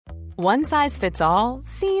One size fits all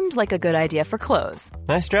seemed like a good idea for clothes.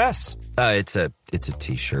 Nice dress. It's a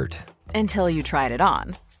t-shirt. Until you tried it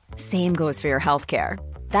on. Same goes for your healthcare.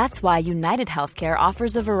 That's why United Healthcare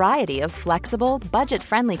offers a variety of flexible,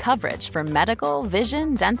 budget-friendly coverage for medical,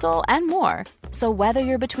 vision, dental, and more. So whether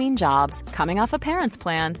you're between jobs, coming off a parent's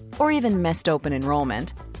plan, or even missed open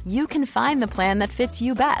enrollment, you can find the plan that fits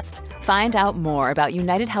you best. Find out more about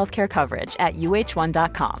United Healthcare coverage at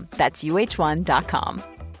uh1.com. That's uh1.com.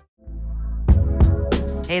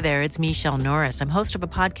 Hey there, it's Michelle Norris. I'm host of a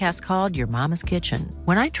podcast called Your Mama's Kitchen.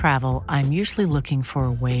 When I travel, I'm usually looking for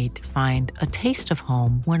a way to find a taste of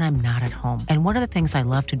home when I'm not at home. And one of the things I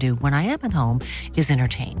love to do when I am at home is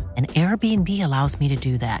entertain. And Airbnb allows me to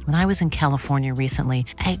do that. When I was in California recently,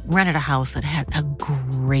 I rented a house that had a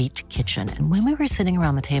great kitchen. And when we were sitting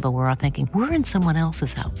around the table, we were all thinking, we're in someone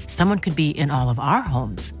else's house. Someone could be in all of our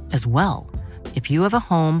homes as well. If you have a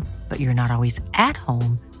home, but you're not always at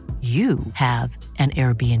home, you have an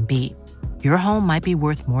Airbnb. Your home might be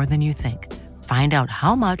worth more than you think. Find out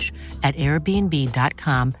how much at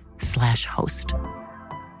airbnb.com/host.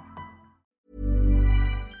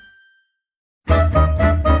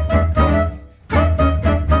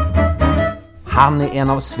 Han är en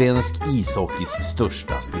av svensk ishockeys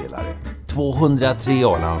största spelare. 203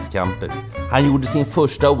 A-landskamper. Han gjorde sin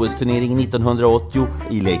första OS-turnering 1980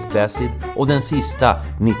 i Lake Placid och den sista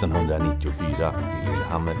 1994 i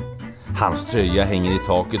Lillehammer. Hans tröja hänger i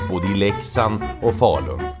taket både i Leksand och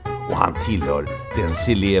Falun. Och han tillhör den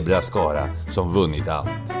celebra skara som vunnit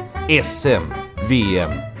allt. SM,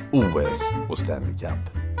 VM, OS och Stanley Cup.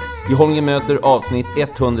 I Holmgren möter avsnitt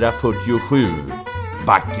 147.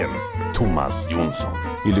 Backen Thomas Jonsson.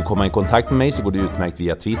 Vill du komma i kontakt med mig så går det utmärkt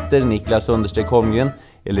via Twitter, Niklas_Holmgren,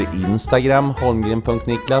 eller Instagram,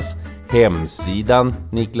 holmgren.niklas, hemsidan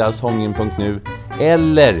niklasholmgren.nu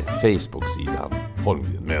eller Facebook-sidan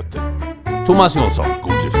Holmgren möter. Thomas Jonsson,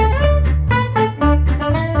 god lyssning.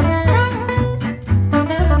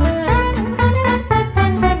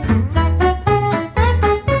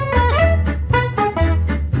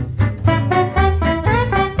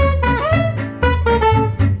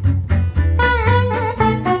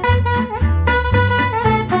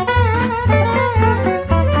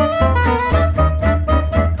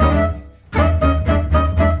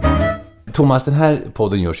 Thomas, den här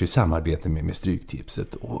podden görs i samarbete med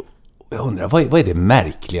Stryktipset och jag undrar, vad är det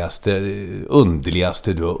märkligaste,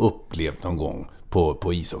 underligaste du har upplevt någon gång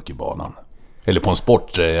på ishockeybanan? Eller på en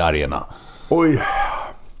sportarena? Oj.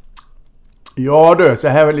 Ja du, så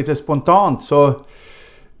här var lite spontant så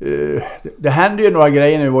det hände ju några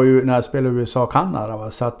grejer när jag spelade USA-Kanada,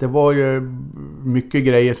 va? Så att det var ju mycket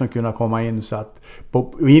grejer som kunde komma in så att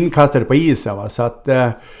inkastade på isen, va? Så att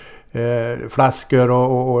flaskor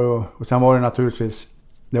och sen var det naturligtvis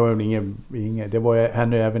det var ju inget det var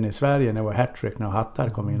hände även i Sverige när det var hattrick när hattar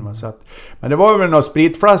kom in, va? Så att, men det var väl några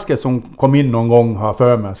spritflaskor som kom in någon gång har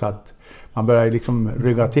för mig så att man börjar liksom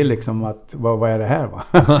rygga till liksom att vad är det här, va?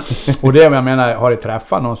 Och det jag menar, har det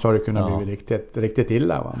träffat någon så har det kunnat bli riktigt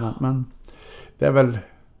illa, va? Men det är väl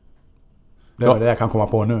det var det jag kan komma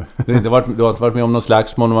på nu. Du har inte varit med om någon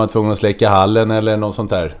slagsmål när man var tvungen att släcka hallen eller något sånt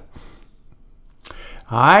där?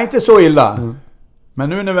 Nej, inte så illa. Men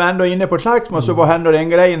nu när vi ändå är inne på slagsmål så hände det en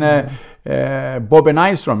grej när Bobby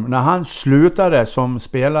Nyström, när han slutade som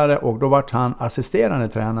spelare och då var han assisterande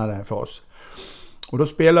tränare för oss. Och då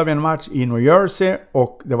spelade vi en match i New Jersey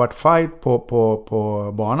och det var ett fight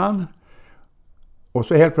på banan. Och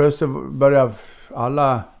så helt plötsligt började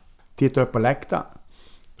alla titta upp på läktaren.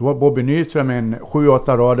 Då var Bobby Nyström en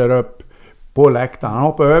 7-8 rader upp på läktaren. Han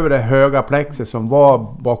hoppade över det höga plexet som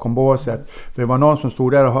var bakom båset. För det var någon som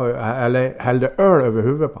stod där och hällde öl över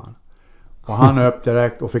huvudet på han. Och han upp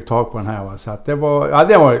direkt och fick tag på den här. Va? Så att det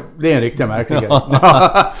är en riktigt märklig grej.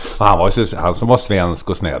 Han som var svensk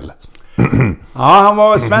och snäll. Ja, han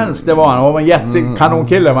var svensk, det var han. Han var en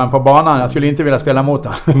jättekanonkille på banan. Jag skulle inte vilja spela mot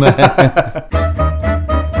han.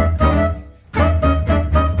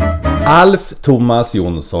 Alf Thomas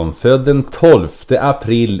Jonsson, född den 12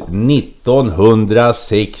 april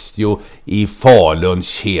 1960 i Falun.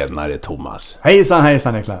 Tjenare Thomas. Hejsan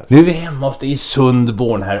Niklas. Nu är vi hemma hos dig i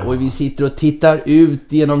Sundborn här och vi sitter och tittar ut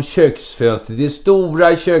genom köksfönstret. Det är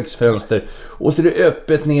stora köksfönster och så är det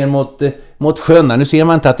öppet ner mot sjön. Nu ser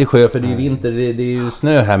man inte att det är sjö för det är vinter, det är ju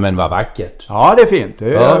snö här, men vad vackert. Ja, det är fint.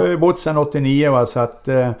 Det har bott sedan 89, va, så att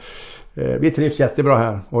vi trivs jättebra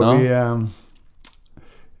här och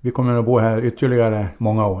vi kommer att bo här ytterligare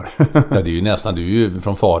många år. Ja, det är ju nästan, du är ju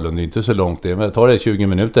från Falun, det är inte så långt. Det tar det 20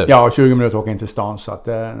 minuter. Ja, 20 minuter åker in till stan så att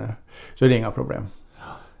så är det inga problem.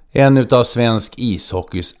 En utav svensk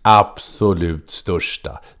ishockeys absolut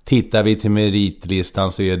största. Tittar vi till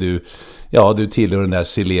meritlistan så är du tillhör den där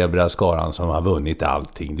celebra skaran som har vunnit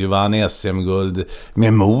allting. Du vann SM-guld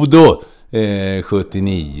med Modo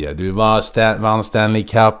 79. Du vann Stanley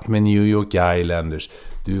Cup med New York Islanders.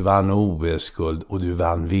 Du vann OS-guld och du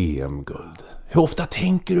vann VM-guld. Hur ofta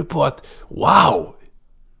tänker du på att wow,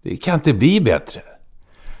 det kan inte bli bättre?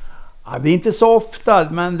 Ja, det är inte så ofta,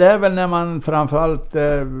 men det är väl när man framförallt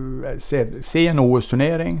ser en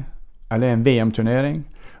OS-turnering eller en VM-turnering.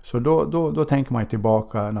 Så då tänker man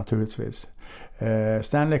tillbaka naturligtvis.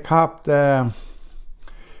 Stanley Cup,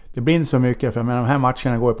 det blir inte så mycket, för de här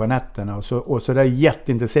matcherna går på nätterna. Och så där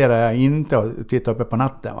jätteintresserad är jag inte att titta uppe på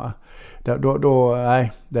natten. Va?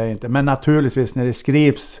 Nej, det är inte. Men naturligtvis när det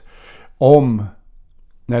skrivs om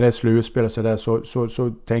när det är slutspel och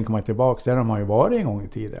så tänker man tillbaka. Där har man ju varit en gång i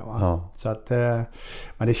tiden. Va? Ja. Så att,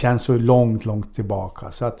 men det känns så långt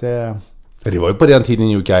tillbaka. Så att, det var ju på den tiden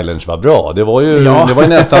New York Islanders var bra. Det var ju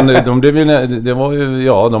nästan de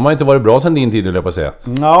har inte varit bra sedan din tid, vill jag på säga.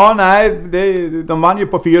 Ja, nej, de vann ju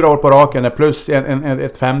på 4 år på raken plus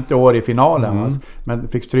ett 5:e år i finalen. Men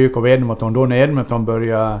fick stryk av Edmonton. Då när Edmonton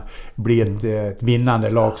började bli ett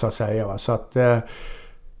vinnande lag så att säga. Va? Så att,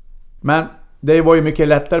 men det var ju mycket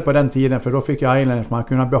lättare på den tiden, för då fick ju Islanders man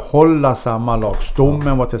kunna behålla samma lag.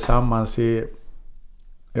 Stommen var tillsammans i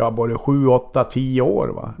både 7, 8, 10 år.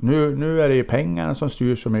 Va? Nu är det ju pengarna som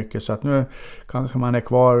styr så mycket, så att nu kanske man är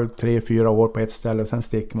kvar 3-4 år på ett ställe och sen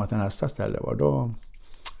sticker man till nästa ställe. Va?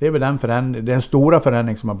 Det är väl den stora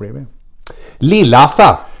förändring som har blivit.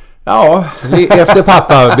 Lillaffa! Ja. Efter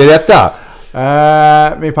pappa, berätta!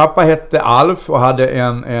 Min pappa hette Alf och hade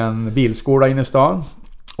en bilskola inne i stan.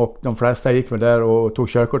 Och de flesta gick väl där och tog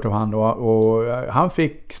körkort av han. Och han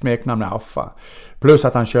fick smeknamnet Affa. Plus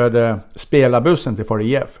att han körde spelarbussen till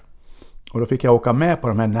FDF. Och då fick jag åka med på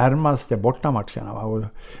de här närmaste bortamatcherna. Va? Och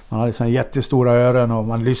man hade såna jättestora öron och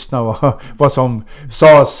man lyssnade vad som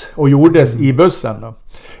sades och gjordes i bussen. Då.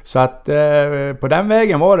 Så att på den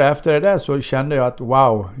vägen var det. Efter det där så kände jag att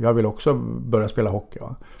wow, jag vill också börja spela hockey.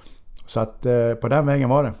 Va? Så att på den vägen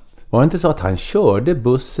var det. Var det inte så att han körde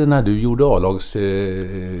bussen när du gjorde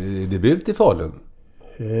A-lagsdebut i Falun?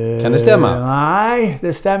 Kan det stämma? Nej,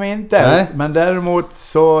 det stämmer inte. Nej. Men däremot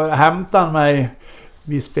så hämtade han mig.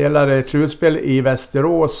 Vi spelade ett slutspel i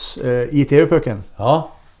Västerås i TV-pucken.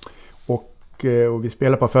 Ja. Och vi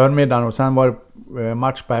spelade på förmiddagen och sen var det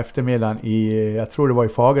match på eftermiddagen jag tror det var i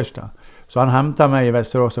Fagersta. Så han hämtade mig i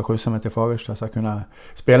Västerås och skjutsade mig till Fagersta så att kunna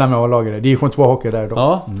spela med A-laget. Det är från 2 hockey där då.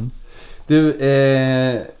 Ja. Du,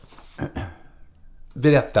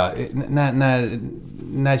 berätta,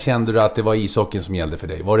 när kände du att det var ishockeyn som gällde för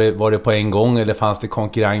dig? Var det på en gång eller fanns det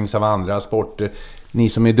konkurrens av andra sporter? Ni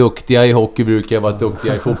som är duktiga i hockey brukar vara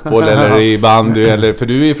duktiga i fotboll eller i bandy, eller, för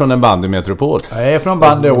du är från en bandymetropol. Jag är från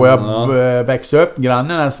bandy och jag växte upp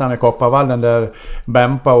grannen nästan med Kopparvallen där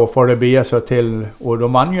Bempa och FDB så till, och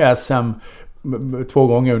de vann ju SM 2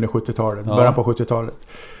 gånger under 70-talet, början på 70-talet.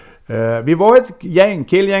 Vi var ett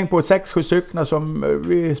killgäng på 6-7 stycken som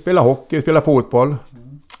vi spelade hockey, vi spelade fotboll.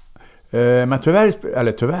 Men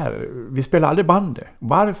tyvärr, vi spelade aldrig bandy.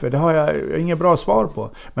 Varför? Det har jag inget bra svar på.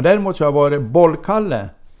 Men däremot så har jag varit bollkalle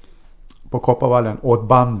på Kopparvallen åt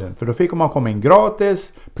banden. För då fick man komma in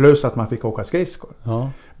gratis plus att man fick åka skridskor. Ja.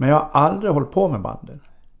 Men jag har aldrig hållit på med banden.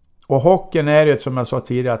 Och hockeyn är ju, som jag sa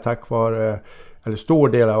tidigare, tack vare stor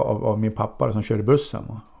del av min pappa som körde bussen.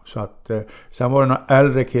 Så att, sen var det några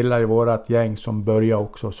äldre killar i vårat gäng som började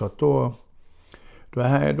också. Så att då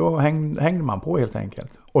hängde man på helt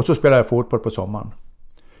enkelt. Och så spelade jag fotboll på sommaren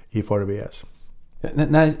i FDBS.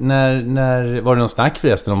 När var det någon snack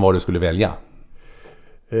förresten om vad du skulle välja?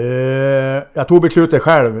 Jag tog beslutet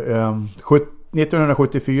själv.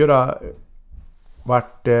 1974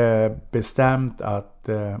 vart bestämt att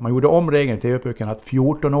man gjorde om regeln i TV-pucken att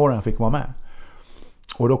 14-åringar fick vara med.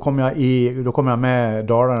 Och då kom jag med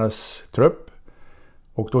Dalarnas trupp.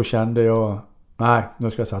 Och då kände jag, nej,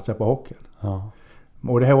 nu ska jag satsa på hockeyn. Ja.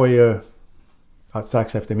 Och det här var ju att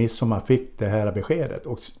strax efter midsommar fick det här beskedet.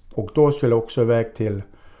 Och då skulle jag också iväg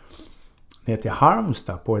ner till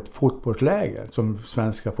Halmstad på ett fotbollsläger som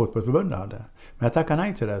Svenska fotbollsförbundet hade. Men jag tackade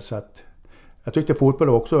nej till det, så att jag tyckte fotboll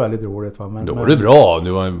var också väldigt roligt. Va? Då var det bra.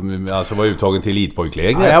 Du var uttagen till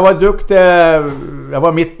elitpojkläger. Ja, jag var duktig. Jag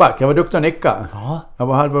var mittback. Jag var duktig att nicka. Ja.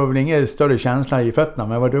 Jag hade väl ingen större känsla i fötterna,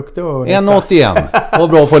 men jag var duktig att nicka. 1,81. Var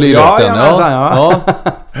bra på lidröften.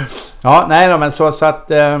 Ja, nej då, men så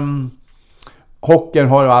att hockeyn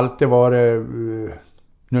har alltid varit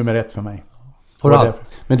nummer 1 för mig.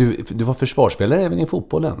 Men du var försvarsspelare även i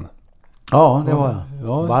fotbollen? Ja, det var jag.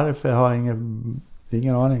 Ja. Varför har jag ingen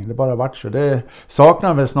Ingen aning, det bara vart så. Det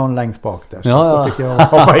saknar väl någon längst bak där. Så Ja. då fick jag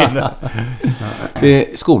hoppa in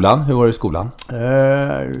där. Skolan, hur var det i skolan?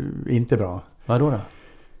 Inte bra. Vadå då?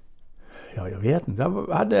 Ja, jag vet inte.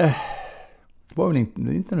 Det var väl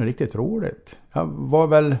inte något riktigt roligt. Jag var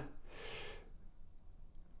väl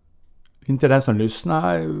inte den som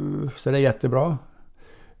lyssnade, så det är jättebra.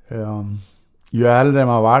 Ju äldre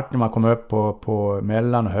man varit, när man kom upp på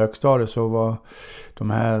mellan- och högstadiet, så var de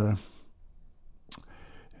här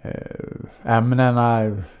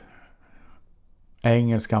ämnena,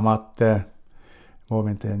 engelska, matte, var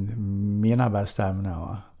väl inte mina bästa ämnen.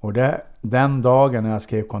 Va? Och den dagen när jag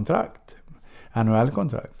skrev kontrakt,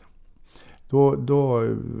 NHL-kontrakt, då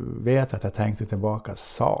vet jag att jag tänkte tillbaka,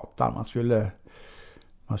 satan,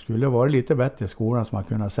 man skulle vara lite bättre i skolan så man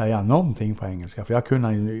kunde säga någonting på engelska. För jag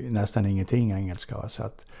kunde nästan ingenting engelska. Va? Så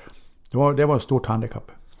att det var ett stort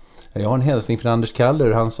handikapp. Jag har en hälsning från Anders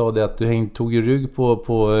Kaller. Han sa det att du tog ju rygg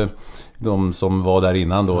på de som var där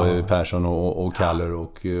innan då, Persson och Kaller.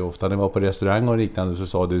 Och ofta när jag var på restaurang och liknande så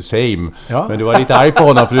sa du same. Ja. Men du var lite arg på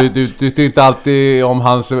honom för du tyckte inte alltid om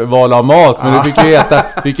hans val av mat. Men du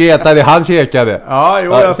fick ju äta det han käkade. Ja,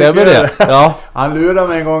 jag stämmer det? Ja. Han lurade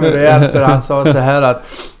mig en gång rejält, så han sa så här att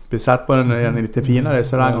vi satt på en lite finare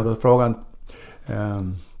restaurang och då frågade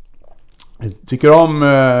han tycker om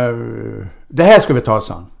det här ska vi ta,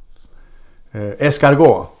 sen.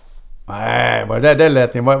 Escargot. Nej, vad är det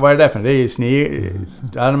lät? Vad är det för? Det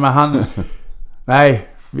är men han. Nej,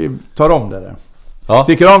 vi tar om det där. Ja.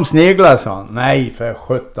 Tycker om sniglar, sa han. Nej, för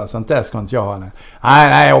 17, sånt där ska inte jag ha.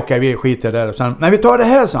 Nej, okej, vi skiter där. Sen, nej, vi tar det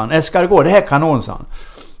här, sa han. Escargot, det här kanon, sa han.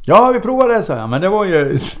 Ja, vi provar det, sa jag. Men det var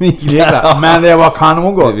ju sniglar. Men det var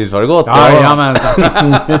kanongott. Visst var det gott? Ja, men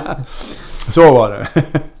så var det.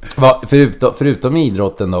 Förutom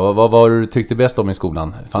idrotten då, vad var du tyckte bäst om i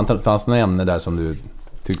skolan? Fanns det några ämnen där som du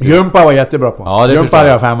tyckte? Gympa var jättebra på. Ja, Gympa hade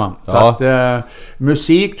jag 5. Så att,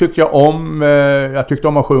 musik tyckte jag om. Jag tyckte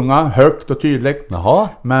om att sjunga högt och tydligt. Jaha.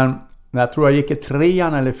 Men när jag tror jag gick i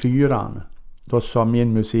 3:an eller 4:an, då sa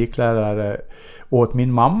min musiklärare åt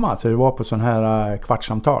min mamma, så det var på sån här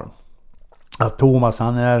kvartssamtal, att Thomas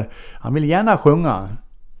han vill gärna sjunga,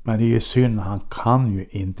 men det är ju synd, han kan ju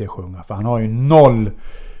inte sjunga för han har ju 0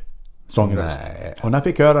 sångröst. Nej. Och när jag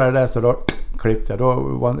fick höra det där så då klippte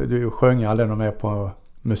jag, du sjöng aldrig något mer på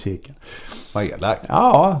musiken. Vad elakt.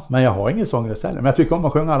 Ja, men jag har ingen sångröst heller, men jag tycker om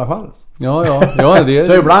att sjunga i alla fall. Ja, det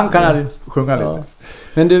så ibland kan jag sjunga lite.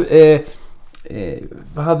 Men du,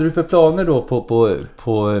 vad hade du för planer då på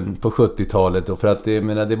 70-talet då? För att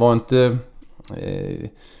det var inte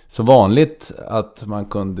så vanligt att man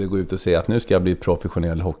kunde gå ut och säga att nu ska jag bli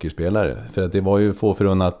professionell hockeyspelare. För att det var ju få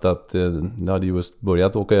förunnat att det hade just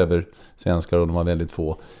börjat åka över svenskar och de var väldigt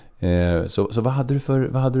få. Så vad hade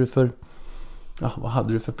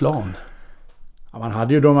du för plan? Ja, man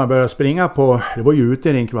hade ju då man började springa på, det var ju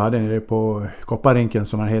uterink vi hade nere på Kopparinken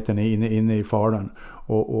som man heter inne i Falun.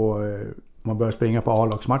 Och man började springa på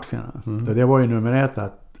A-lagsmatcherna. Så det var ju nummer 1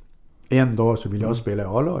 att en dag så vill jag spela i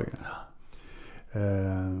A-laget.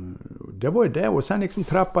 Det var ju det, och sen liksom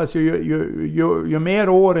trappas ju mer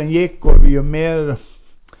åren gick och ju mer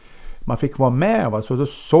man fick vara med, va? Så då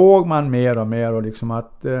såg man mer och mer, och liksom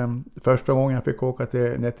att första gången jag fick åka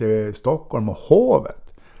ner till Stockholm och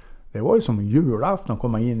Hovet, det var ju som julafton att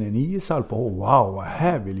komma in i en ishall på wow,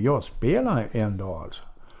 här vill jag spela en dag alltså.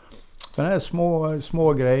 Sådana här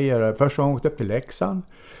små grejer. Första gången jag åkte upp till Leksand,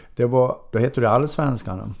 då heter det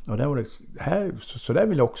Allsvenskan, och det var det här, så där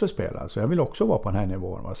vill jag också spela, så jag vill också vara på den här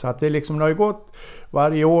nivån, va? Så att det liksom har ju gått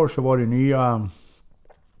varje år, så var det nya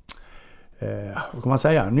vad kan man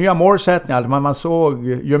säga, nya målsättningar. Man såg,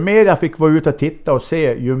 ju mer jag fick vara ute och titta och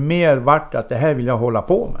se, ju mer vart att det här vill jag hålla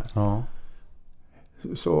på med. Ja.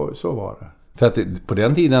 Så var det. För att på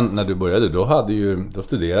den tiden när du började, då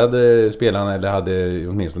studerade spelarna, eller hade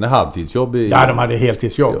åtminstone halvtidsjobb ja, de hade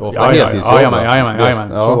heltidsjobb. Ofta heltidsjobb. Ja,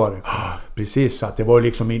 så var det. Precis, så att det var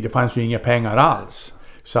liksom, det fanns ju inga pengar alls.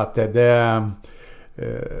 Så att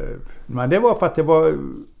men det var för att det var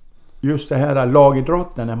just det här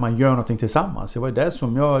lagidrotten, när man gör någonting tillsammans. Det var det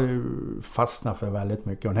som jag fastnade för väldigt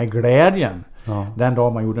mycket. Och den här glädjen, den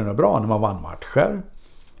dag man gjorde något bra, när man vann matcher,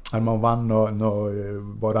 när man vann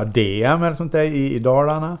bara DM eller sånt där i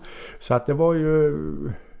Dalarna. Så att det var ju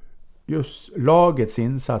just lagets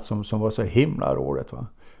insats som var så himla roligt, va.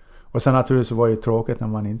 Och sen naturligtvis var det ju tråkigt när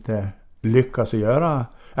man inte lyckas göra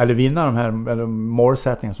eller vinna de här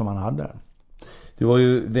målsättningarna som man hade. Du var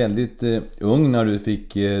ju väldigt ung när du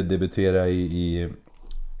fick debutera i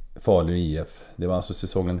Falu IF. Det var alltså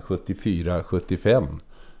säsongen 74-75.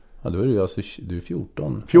 Ja, då är du är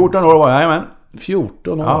 14. 14 år var jag, men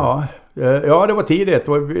 14 år? Ja, det var tidigt.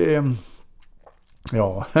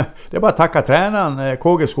 Ja, det är bara att tacka tränaren.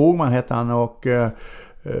 KG Skogman heter han och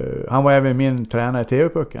han var även min tränare i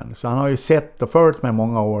TV-pucken. Så han har ju sett och följt mig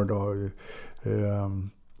många år då.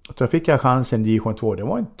 Så fick jag chansen i Division 2. Det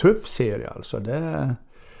var en tuff serie alltså.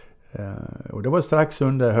 Och det var strax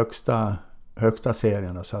under högsta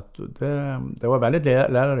serien. Så att det var väldigt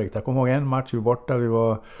lärorikt. Jag kommer ihåg en match vi borta. Vi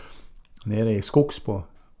var nere i Skogsbo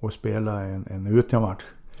och spelade en utematch.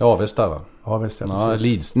 Avesta va? Avesta, ja,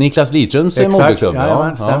 Niklas Lidströms moderklubb.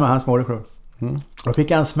 Ja, stämmer, hans moderklubb. Då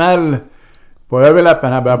fick jag en smäll på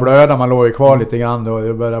överläppen här, började blöda, man låg ju kvar lite grann då,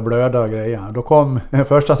 det började blöda och grejer. Då kom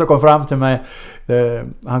första som kom fram till mig,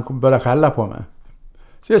 han började skälla på mig.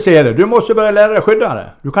 Så jag säger det, du måste börja lära dig skydda dig.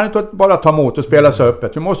 Du kan inte bara ta emot och spela så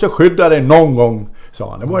öppet. Du måste skydda dig någon gång,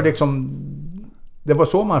 sa han. Det var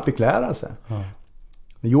så man fick lära sig.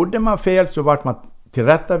 Gjorde man fel så vart man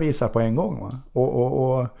tillrättavisad på en gång. Va?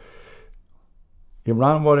 Och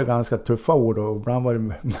ibland var det ganska tuffa ord och ibland var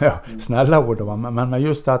det snälla ord. Va? Men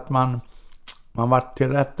just att man var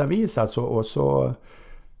tillrättavisad och så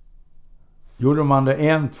gjorde man det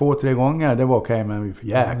 1, 2, 3 gånger, det var okej, men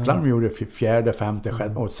jäklar de gjorde 4, 5, 6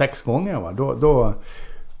 och 6 gånger. Va? Då,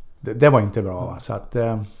 det var inte bra. Va? Så att,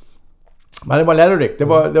 men det var lärorikt. Det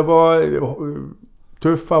var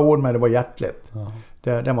tuffa ord, men det var hjärtligt.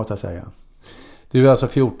 Det måste jag säga. Du är alltså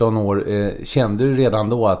 14 år. Kände du redan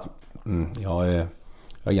då att jag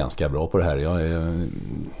är ganska bra på det här?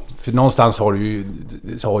 För någonstans har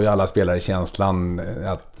ju alla spelare känslan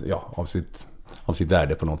att, av sitt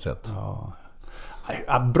värde på något sätt.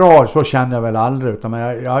 Ja, bra, så kände jag väl aldrig. Utan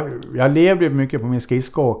jag levde mycket på min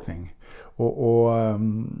skridskoåkning. Och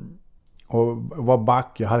var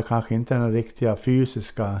back. Jag hade kanske inte den riktiga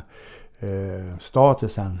fysiska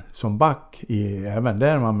statusen som back även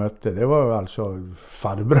där man mötte. Det var alltså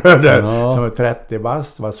farbröder som var 30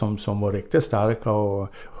 bast som var riktigt starka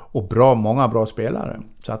och bra, många bra spelare.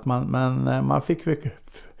 Så att man fick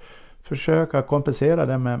försöka kompensera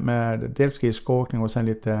det med dels skridskoåkning och sen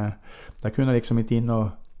lite, jag kunde liksom inte in och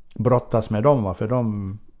brottas med dem, va? För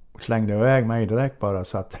de slängde iväg mig direkt bara,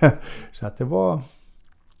 så att det var,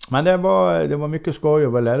 men det var mycket skoj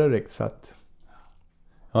och var lärorikt. Så att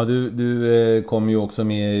ja, du kom ju också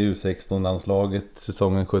med i U16-landslaget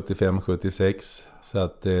säsongen 75-76, så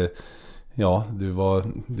att du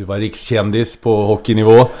var rikskändis på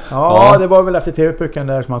hockeynivå. Ja, det var väl efter TV-pucken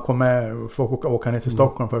där som man kom med och åka ner till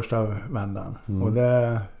Stockholm första vändan. Och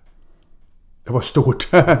det var stort.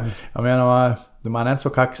 Jag menar, man är inte så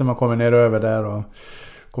kaxig, man kommer ner över där och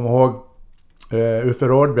kommer ihåg Uffe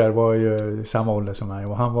Rådberg var ju samma ålder som mig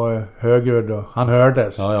och han var högljudd och han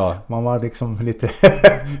hördes. Ja. Man var liksom lite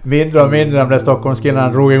mindre och mindre, de där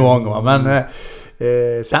Stockholmskillarna drog igång. Va? Men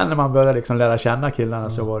sen när man började liksom lära känna killarna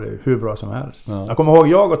så var det hur bra som helst. Ja. Jag kommer ihåg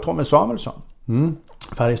jag och Tommy Samuelsson.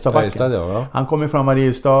 Färjestadbacken. Ja. Han kommer från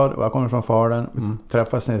Mariestad och jag kommer från Falun.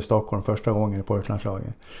 Träffades i Stockholm första gången i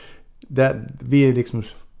pojklandslaget. Vi liksom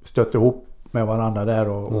stötte ihop med varandra där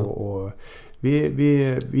och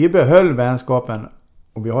vi behöll vänskapen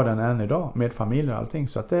och vi har den än idag med familj och allting,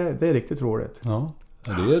 så att det är riktigt roligt. Ja,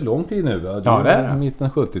 det är lång tid nu. Det är mitten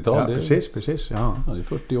av 70-tal. Ja, precis. Ja. Det är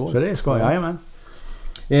 40 år. Så det ska jag, jajamän.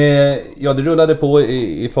 Du rullade på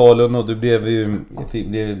i Falun och du blev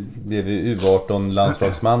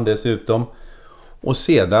U18-landslagsman dessutom. Och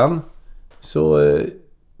sedan så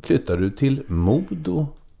flyttade du till Modo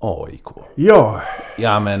AIK. Ja.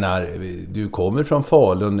 Jag menar, du kommer från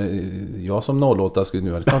Falun. Jag som 08 skulle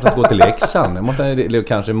nu klart gå till Leksand. Eller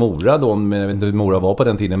kanske Mora då, men jag vet inte hur Mora var på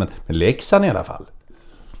den tiden, men Leksand i alla fall.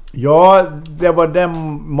 Ja, det var det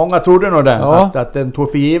många trodde nog det, att den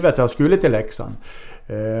tog för givet att jag skulle till Leksand.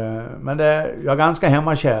 Men jag är ganska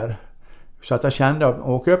hemmakär. Så att jag kände att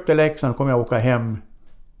åka upp till Leksand kommer jag åka hem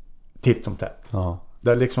titt som tätt. Ja.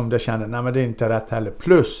 Det kände, nej men det är inte rätt heller.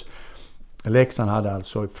 Plus Leksand hade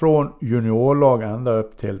alltså från juniorlag ända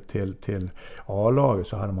upp till A-laget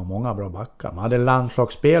så hade man många bra backar. Man hade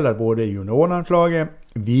landslagsspelare både i juniorlandslaget,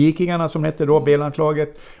 Vikingarna som hette då,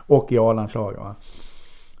 B-landslaget, och i A-landslaget. Va?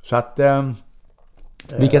 Så att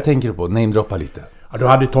vilka tänker du på? Namedroppa lite. Ja, du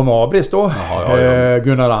hade Tom Abris då,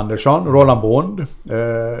 Gunnar Andersson, Roland Bond,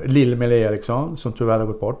 Lill-Mille Eriksson som tyvärr har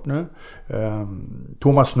gått bort nu,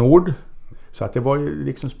 Thomas Nord. Så att det var ju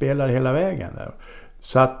liksom spelare hela vägen där.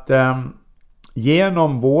 Så att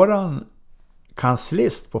genom våran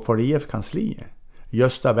kanslist på FIF kansli,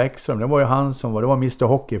 Gösta Bäckström, det var ju han som var Mr.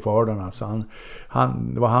 Hockey i Falun. Alltså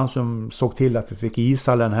det var han som såg till att vi fick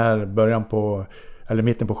ishallen här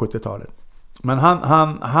mitten på 70-talet. Men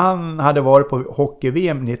han hade varit på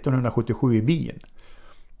hockey-VM 1977 i Wien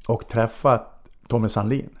och träffat Tommy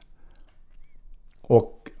Sandlin.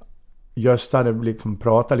 Och Gösta hade liksom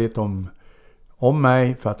pratat lite om om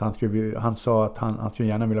mig för att han sa att han skulle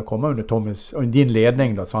gärna vilja komma under Tommys, din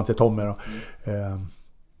ledning då, sa han till Tommy då,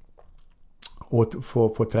 och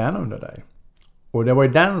få träna under dig. Och det var ju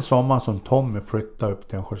den sommaren som Tommy flyttade upp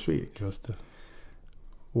till Örnsköldsvik. Just det.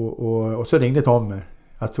 Och så ringde Tommy.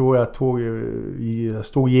 Jag tror jag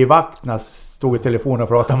stod i vakt när jag stod i telefon och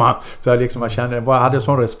pratade med honom. Så jag kände, jag hade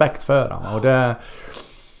sån respekt för honom. Och det...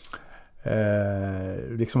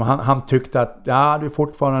 han tyckte att du är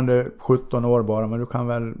fortfarande 17 år bara, men du kan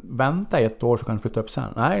väl vänta 1 år så kan du flytta upp sen.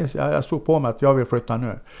 Nej, jag stod på mig att jag vill flytta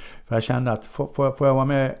nu. För jag kände att får jag vara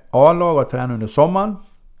med A-lag och träna under sommaren,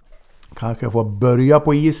 kanske jag får börja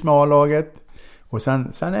på is med A-laget, och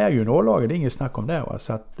sen är jag ju en A-laget, det är inget snack om det, va?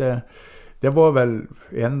 Så att det var väl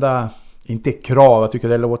enda, inte krav, jag tycker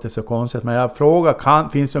det låter så konstigt, men jag frågar,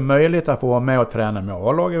 finns det möjlighet att få vara med och träna med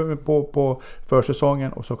A-laget på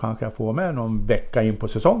försäsongen, och så kanske jag får vara med någon vecka in på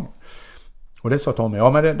säsongen. Och det sa Tommy,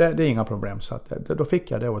 ja men det är inga problem, så att, då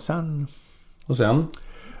fick jag det, och sen?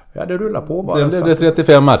 Ja, det rullar på bara. Sen blev det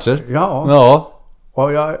 35 matcher. Ja. Och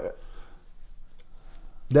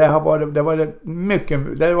det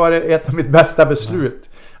var ett av mitt bästa beslut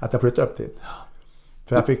att jag flyttade upp dit.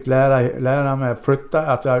 För jag fick lära mig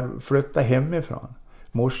att jag flyttade hemifrån.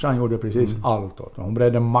 Morsan gjorde precis allt åt mig. Hon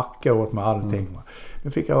bredde mackor åt mig, allting.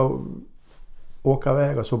 Nu fick jag åka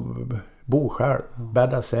iväg och så bo själv.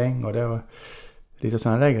 Bädda säng, och det var lite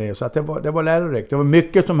sådana där grejer. Så att det var lärorikt. Det var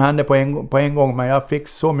mycket som hände på en gång, men jag fick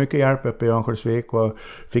så mycket hjälp uppe i Örnsköldsvik och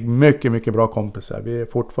fick mycket, mycket bra kompisar. Vi är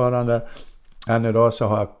fortfarande, än idag så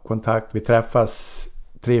har jag kontakt. Vi träffas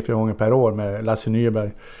 3-4 gånger per år med Lasse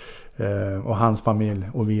Nyberg och hans familj,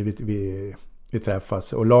 och vi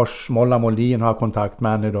träffas. Och Lars Molla Moldin har kontakt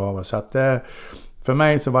med än idag. Så att för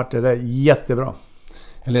mig så var det jättebra.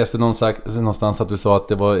 Jag läste någonstans att du sa att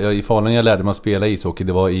det var i Falun jag lärde mig att spela ishockey,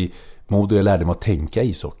 det var i Modo jag lärde mig att tänka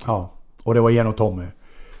ishockey. Ja, och det var genom Tommy.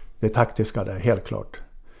 Det taktiska där, helt klart.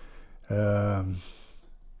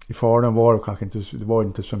 I Falun var det kanske inte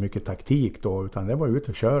så mycket taktik då, utan det var ut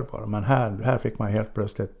och kör bara. Men här fick man helt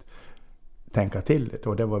plötsligt tänka till det,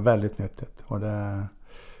 och det var väldigt nyttigt. Och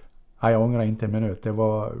jag ångrar inte en minut. Det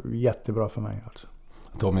var jättebra för mig alltså.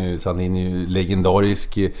 Tommy Sandin är ju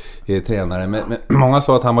legendarisk tränare, men många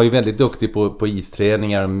sa att han var ju väldigt duktig på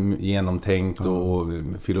isträningar, genomtänkt och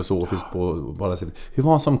filosofiskt på alla sätt. Hur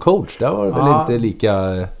var han som coach? Det var väl inte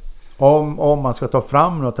lika... Om man ska ta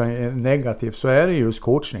fram något negativt så är det just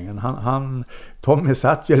coachningen. Tommy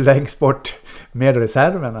satt ju längst bort med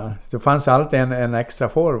reserverna. Det fanns alltid en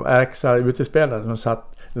extra utespelare som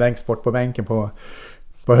satt längst bort på bänken på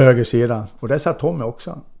höger sida. Och där satt Tommy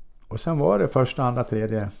också. Och sen var det första, andra,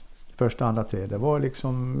 tredje. Det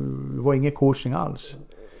var ingen coaching alls.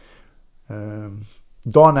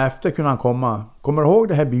 Dagen efter kunde han komma. Kommer du ihåg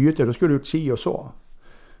det här bytet? Då skulle du ut si och så.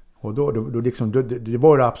 Och då det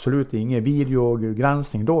var det absolut ingen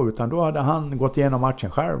videogranskning då, utan då hade han gått igenom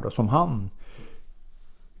matchen själv då, som han,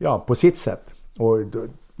 på sitt sätt. Och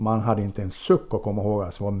man hade inte en suck att komma ihåg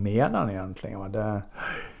alltså, vad menar han egentligen.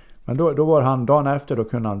 Men då var han dagen efter,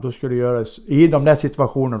 då skulle göra i de där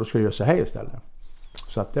situationerna, då skulle göra så här istället.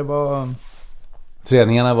 Så att det var...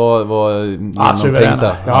 Träningarna var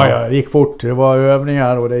genomtänkta. Ja, det gick fort. Det var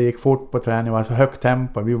övningar och det gick fort på träning. Det var så högt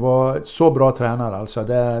tempo. Vi var så bra tränare alltså.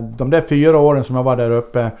 De där 4 åren som jag var där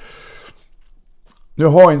uppe. Nu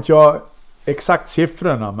har inte jag exakt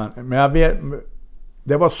siffrorna, men jag vet,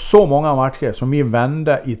 det var så många matcher som vi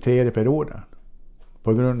vände i 3:e perioden.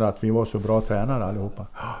 På grund av att vi var så bra tränare allihopa.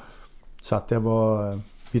 Så att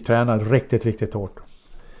vi tränade riktigt, riktigt hårt.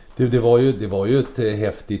 Det var ju ett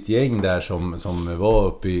häftigt gäng där som var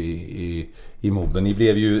uppe i Modo. Ni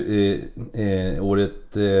blev ju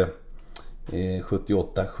året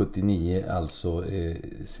 78-79 alltså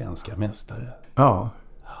svenska mästare. Ja.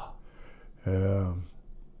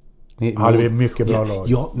 Hade vi mycket bra lag.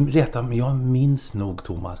 Jag minns nog,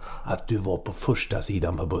 Thomas, att du var på första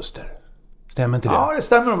sidan på Buster. Stämmer inte det? Ja, det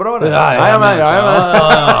stämmer nog bra det. Jajamän.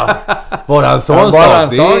 Var han sån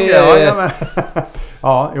sak? Det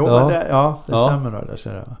stämmer nog.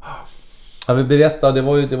 Jag vill berätta, det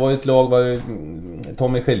var ett lag,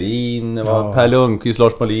 Tommy Schelin, Per Lundqvist,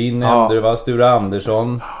 Lars Molin nämnde det, var Sture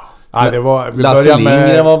Andersson. Lasse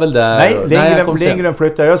Lindgren var väl där? Nej, Lindgren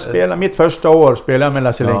flyttade. Mitt första år spelade jag med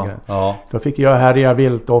Lasse Lindgren. Ja. Då fick jag härja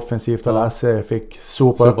vilt offensivt och Lasse fick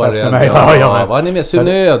sopa upp efter mig. Var ni med?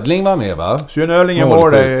 Sune Ödling var med, va? Sune Ödling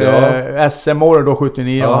var SM-året då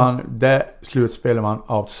 79 och det slutspelet var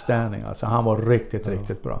han outstanding. Alltså han var riktigt,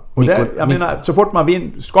 riktigt bra. Och så fort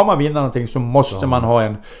ska man vinna någonting så måste man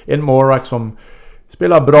ha en målvakt som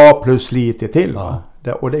spelar bra plus lite till.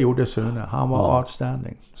 Och det gjorde Sune. Han var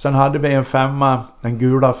outstanding. Sen hade vi en femma, den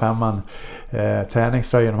gula femman,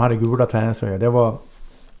 träningströjan. De hade gula träningströjor. Det var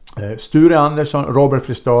Sture Andersson, Robert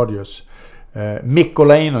Fristadius, Mikko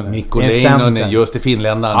Leinonen, just i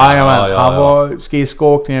finländarna. Han var,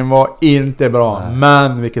 skridskoåkningen var inte bra,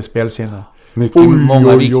 men vilket spelsinne.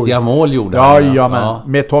 Många viktiga mål gjorde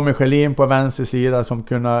han. Med Tommy Schelin på vänster sida som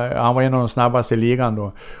han var en av de snabbaste i ligan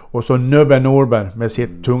då. Och så Nubbe Norberg med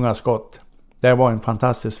sitt tunga skott. Det var en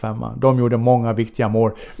fantastisk femma. De gjorde många viktiga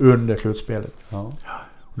mål under slutspelet. Ja.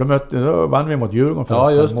 Då vann vi mot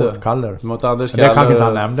Djurgården mot Kaller. Mot Anders Kaller. Det kanske inte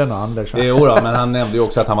han nämnde någon Anders. Men han nämnde ju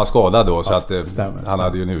också att han var skadad då, så att han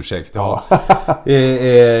hade ju en ursäkt. Ja.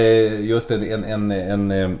 Just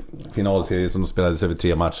en finalserie som spelades över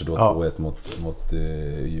 3 matcher då, 2-1 mot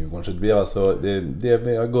Djurgården. Så det blev alltså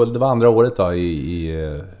guld. Det var andra året då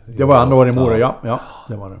det var andra året i Mora, ja,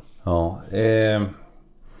 det var det. Ja,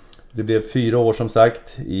 det blev 4 år som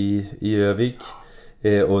sagt i Övik.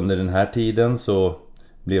 Under den här tiden så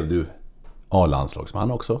blev du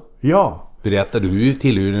A-landslagsman också. Ja. Berättar du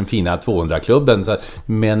tillhör den fina 200-klubben.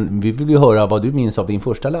 Men vi vill ju höra vad du minns av din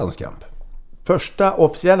första landskamp. Första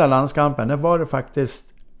officiella landskampen, det var det faktiskt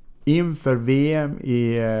inför VM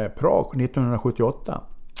i Prag 1978.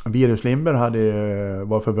 Virus Lindberg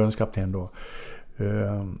var förbundskapten då.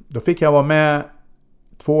 Då fick jag vara med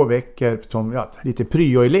 2 veckor som lite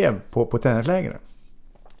pryo-elev på tennislägret.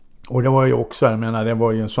 Och det var ju också, det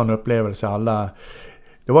var ju en sån upplevelse.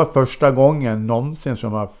 Det var första gången någonsin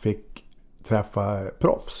som jag fick träffa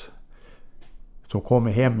proffs som kom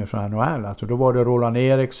hem från NHL. Alltså då var det Roland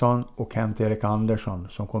Eriksson och Kent-Erik Andersson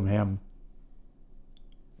som kom hem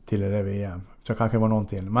till det VM. Så kanske det var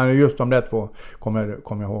någonting. Men just de där 2 kommer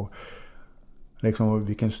jag ihåg. Liksom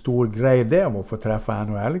vilken stor grej det var att få träffa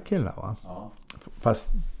NHL-killar, va? Ja. Fast,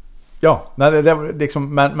 det var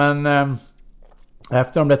liksom, men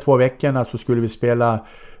efter de där 2 veckorna så skulle vi spela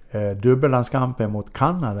dubbellandskampen mot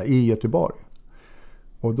Kanada i Göteborg.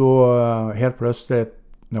 Och då helt plötsligt,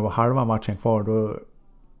 när det var halva matchen kvar, då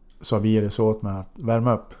sa Virus åt mig att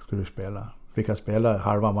värma upp skulle du spela. Fick jag spela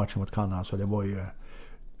halva matchen mot Kanada, så det var ju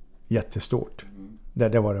jättestort.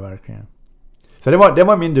 Det var det verkligen. Så det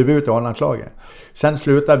var min debut i A-landslaget. Sen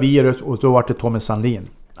slutade Virus och då var det Tommy Sandlin.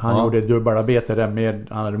 Han gjorde dubbelarbete där med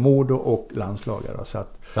Anna Modo och landslagare. Så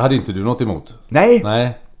att, det hade inte du något emot?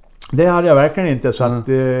 Nej. Det hade jag verkligen inte. Så att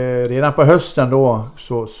redan på hösten då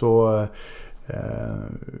så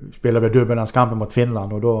spelade vi dubbellandskampen mot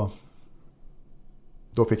Finland. Och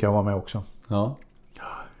då fick jag vara med också.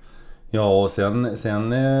 Ja, och sen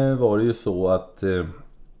var det ju så att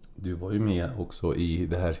du var ju med också i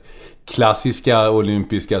det här klassiska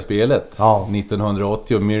olympiska spelet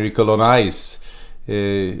 1980, Miracle on Ice.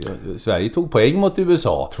 Sverige tog poäng mot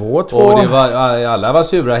USA 2-2. Och det var, alla var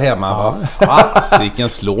sura hemma. Fasiken,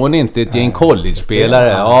 slår ni inte ett gäng college-spelare?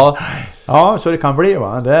 Ja, så det kan bli,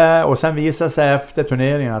 va? Och sen visade sig efter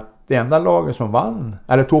turneringen att det enda laget som vann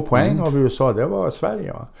eller tog poäng av USA, det var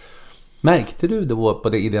Sverige, va? Märkte du då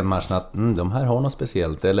i den matchen att de här har något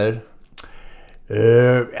speciellt, eller?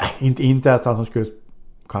 Inte att de skulle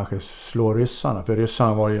kanske slå ryssarna, för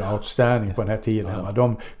ryssarna var ju outstanding på den här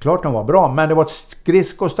tiden. Klart de var bra, men det var ett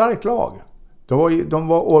skridskostarkt lag. De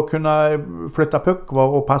var att kunna flytta puck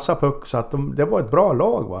och passa puck, så att det var ett bra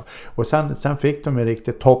lag, va? Och sen fick de en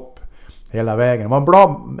riktigt topp hela vägen.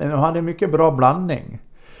 De hade en mycket bra blandning.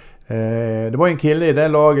 Det var en kille i det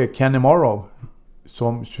laget, Kenny Morrow,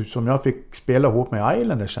 som jag fick spela ihop med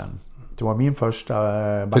Islanders sen. Det var min första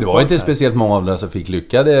För det var inte speciellt många av dem som fick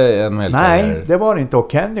lyckade NHL. Nej, det var det inte.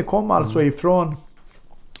 Och Kenny kom alltså ifrån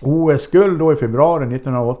OS-guld då i februari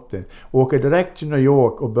 1980. Åker direkt till New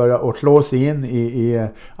York och börjar slå sig in i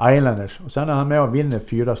Islanders. Och sen är han med och vinner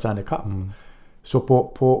 4 Stanley Cup. Så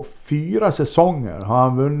på 4 säsonger har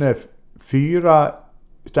han vunnit 4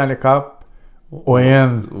 Stanley Cup och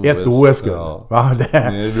ett OS-guld. Ja. Det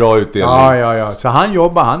är bra utdelning. Ja. Så han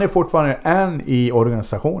är fortfarande än i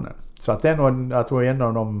organisationen. Så att det är nog, jag tror en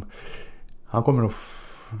av dem, han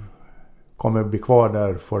kommer bli kvar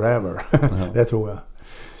där forever. Det tror jag.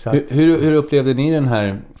 Så att, hur upplevde ni den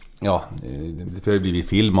här, det har blivit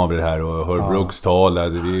film av det här och hör Brooks tal,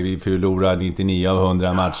 vi förlorar 99 av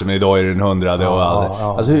 100 matcher, men idag är det den 100:e och allt.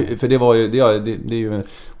 Alltså, för det var ju, det är ju,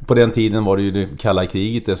 på den tiden var det ju det kalla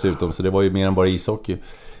kriget dessutom, så det var ju mer än bara ishockey.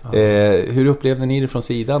 Hur upplevde ni det från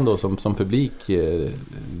sidan då som publik,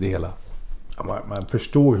 det hela? Man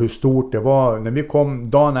förstod hur stort det var. När vi kom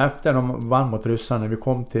dagen efter de vann mot ryssarna, när vi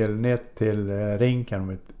kom ner till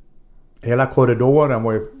rinken, hela korridoren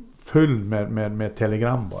var ju full med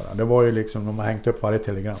telegram bara. Det var ju liksom, de har hängt upp varje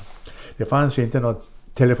telegram. Det fanns ju inte något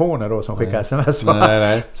telefoner då som skickade sms. Va?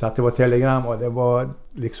 Nej. Så att det var telegram och det var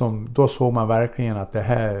liksom, då såg man verkligen att det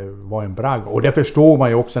här var en bragd. Och det förstod man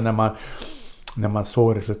ju också när man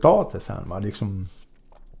såg resultatet sen. Va? Liksom,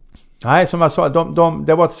 nej, som jag sa,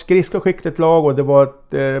 det var ett skridskoskickligt lag och det var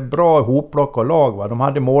ett bra hopplock och lag. Va? De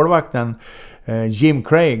hade målvakten Jim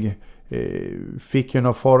Craig, fick ju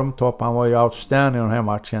någon formtopp. Han var ju outstanding i de här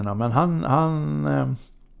matcherna. Men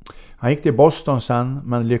han gick till Boston sen,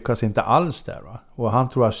 men lyckades inte alls där. Va? Och han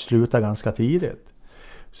tror jag slutade ganska tidigt.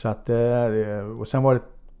 Så att, och sen var det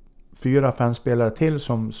 4-5 spelare till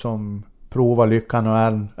som provade lyckan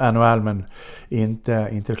och NHL, men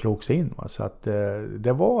inte slogs in. Va? Så att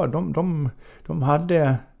det var, de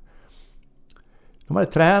hade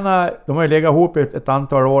tränat, de har ju legat ihop ett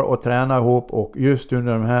antal år och tränat ihop, och just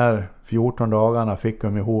under de här 14 dagarna fick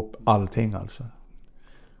de ihop allting alltså.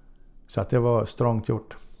 Så att det var strångt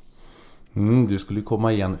gjort. Du skulle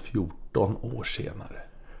komma igen 14 år senare.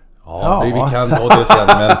 Ja. Vi kan ta det sen,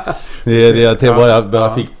 men det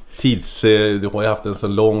bara fick du har ju haft en så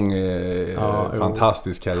lång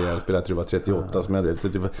fantastisk karriär. Spelade, tror jag var 38 som jag vet.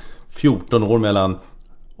 14 år mellan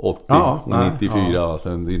 80 och 94 och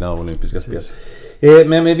sen dina olympiska spel.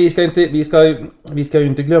 Men vi ska ju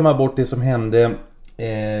inte glömma bort det som hände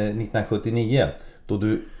 1979, då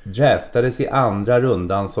du draftades i andra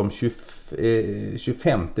rundan som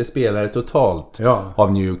 25:e spelare totalt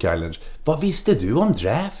av New York Islanders. Vad visste du om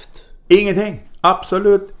draft? Ingenting.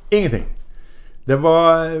 Absolut ingenting. Det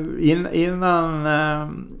var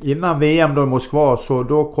innan VM då i Moskva, så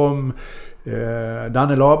då kom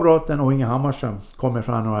Danne Labrotten och Inge Hammarström kommer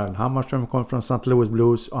från NHL. Hammarström kom från St. Louis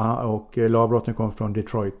Blues och Labrotten kom från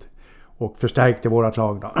Detroit och förstärkte vårat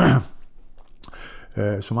lag då.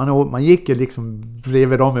 Så man gick liksom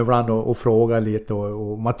bredvid dem ibland och frågade lite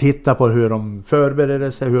och man tittade på hur de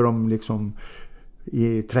förberedde sig, hur de liksom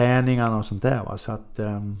i träningarna och sånt där. Va? Så att,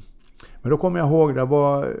 men då kommer jag ihåg, det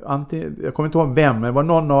var jag kommer inte ihåg vem, men det var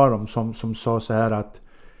någon av dem som sa så här att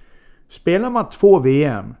spelar man 2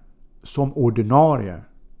 VM som ordinarie,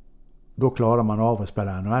 då klarar man av att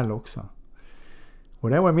spela NHL också. Och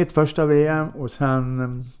det var mitt första VM, och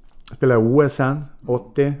sen spelade jag OS sen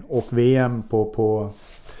 80 och VM på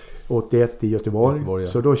 81 i Göteborg.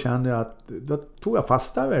 Så då kände jag att då tog jag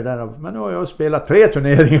fasta över det där. Men nu har jag spelat 3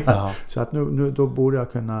 turneringar. Ja. Så att nu då borde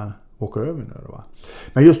jag kunna åka över nu då, va?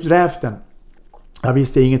 Men just draften, jag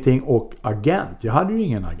visste ingenting, och agent, jag hade ju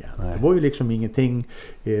ingen agent. Nej. Det var ju liksom ingenting,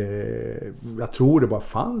 jag tror det bara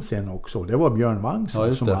fanns en också. Det var Björn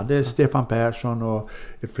Wangson som hade Stefan Persson och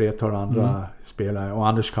ett flertal andra spelare, och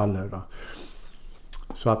Anders Kaller då.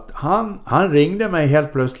 Så att han ringde mig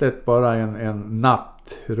helt plötsligt bara en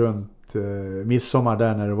natt runt midsommar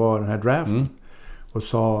där när det var den här draften. Och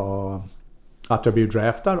sa att jag blev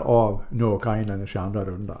draftad av New York Islanders i andra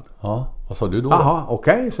rundan. Ja, vad sa du då? Jaha,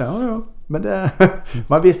 okej, så ja. Men det,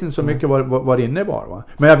 man visste inte så mycket vad det innebar, va?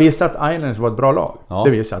 Men jag visste att Islanders var ett bra lag. Ja.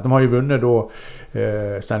 Det visste jag. De har ju vunnit då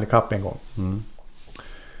Stanley Cup en gång.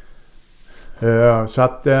 Så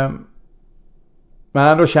att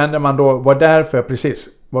men då kände man då, var därför precis,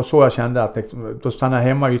 var så jag kände att då stannade jag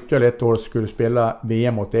hemma ytterligare ett år och skulle spela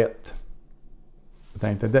VM 81. Jag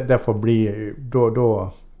tänkte, det får bli,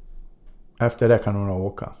 då efter det kan hon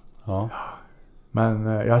åka. Ja. Men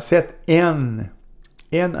jag har sett en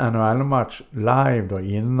NHL-match live då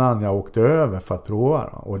innan jag åkte över för att prova.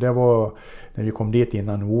 Och det var när vi kom dit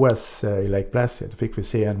innan OS i Lake Placid. Då fick vi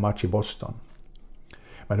se en match i Boston.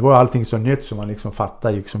 Men det var allting så nytt som man liksom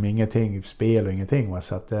fattade liksom ingenting, spel och ingenting. Va?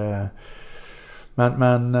 Så att,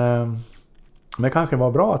 men det kanske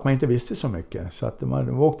var bra att man inte visste så mycket. Så att man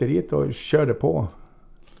åkte dit och körde på.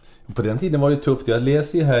 På den tiden var det tufft. Jag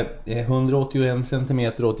läser ju här 181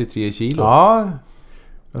 cm 83 kilo. Ja,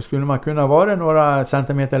 då skulle man kunna vara några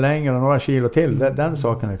centimeter längre och några kilo till. Den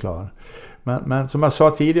saken är klar. Men som jag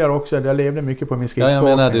sa tidigare också, jag levde mycket på min skridskåkning. Ja,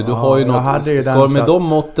 jag menar det. Du har ju något. Ska med de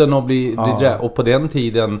måtten och bli och på den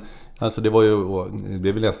tiden, alltså det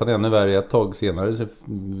blev väl nästan ännu värre ett tag senare. Så,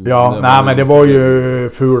 men det var ju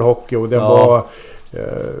ful hockey och det var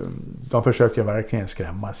de försöker verkligen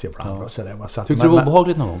skrämmas ibland. Och så där. Så tyckte du det var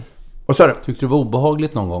obehagligt någon gång? Och så tyckte du det var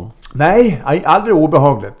obehagligt någon gång? Nej, aldrig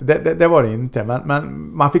obehagligt. Det var det inte.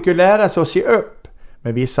 Men man fick ju lära sig att se upp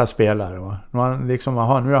med vissa spelare. Va? Man liksom,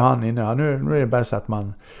 nu är han inne. Nu är det bäst att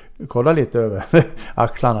man kollar lite över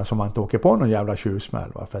axlarna så man inte åker på någon jävla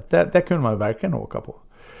tjuvsmäll. Va? För att det kunde man verkligen åka på.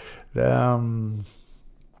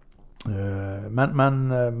 Men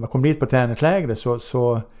man kom dit på träningsläger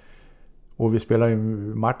så och vi spelade ju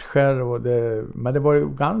matcher. Men det var ju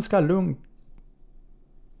ganska lugnt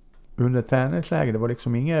under träningsläger. Det var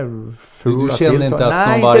liksom inga fula. Du kände inte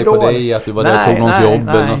att någon var på dig, att du var där och tog någons jobb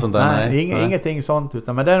eller något sånt där? Nej, ingenting sånt.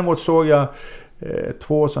 Men däremot såg jag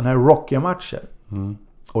 2 sådana här Rocky-matcher.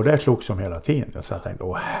 Och det slogs som hela tiden. Så jag tänkte,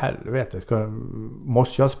 helvete,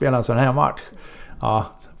 måste jag spela en sån här match? Ja,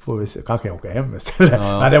 får vi se. Kanske jag åker hem istället.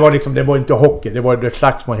 Ja. Men det var inte hockey, det var ett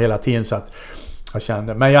slagsmål hela tiden, så att jag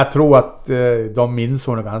kände. Men jag tror att de minns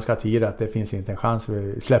hon ganska tidigt att det finns inte en chans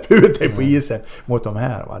att släppa ut dig på isen mot de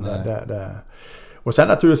här. Va? Och sen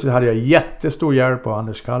naturligtvis hade jag jättestor hjälp av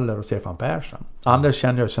Anders Kaller och Stefan Persson. Anders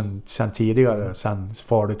kände jag sen tidigare, sen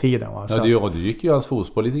fardetiden. Ja, du gick ju hans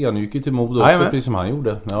fotboll lite grann. Du gick ju till Modo också, precis som han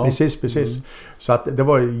gjorde. Ja. Precis. Så att det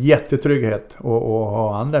var jättetrygghet att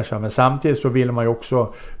ha Anders. Men samtidigt så ville man ju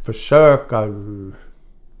också försöka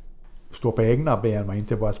stå på egna ben, man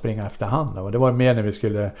inte bara springa efter hand. Och det var mer när vi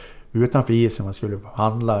skulle utanför isen, man skulle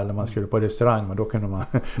handla eller man skulle på restaurang, men då kunde man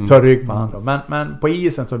ta rygg på hand. Men på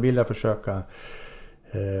isen så ville jag försöka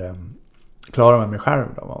klara mig själv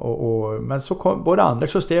då. Men så kom både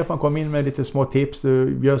Anders och Stefan kom in med lite små tips.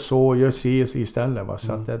 Du gör så, gör si istället. Va?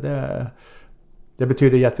 Så att det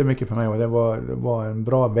betyder jättemycket för mig, och det var en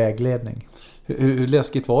bra vägledning. Hur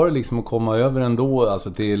läskigt var det liksom att komma över ändå,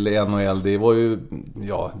 alltså till NHL? Det var ju,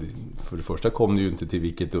 för det första kom du ju inte till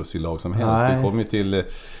vilket dussinlag som helst. Du kom ju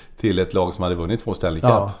till ett lag som hade vunnit 2 Stanley Cup.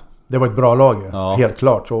 Ja, det var ett bra lag, helt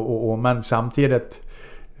klart. Men samtidigt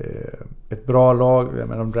ett bra lag,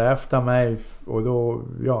 men de draftade mig, och då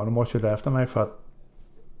måste jag drafta mig för att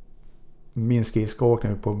min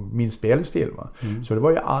skridskoåkning på min spelstil. Va? Så det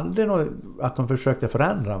var ju aldrig något att de försökte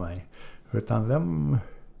förändra mig, utan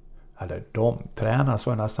de tränade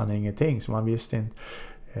så nästan ingenting, så man visste inte.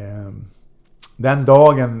 Den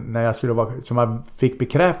dagen när jag skulle vara, som jag fick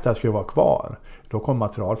bekräfta att jag skulle vara kvar, då kom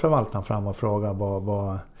materialförvaltaren fram och frågade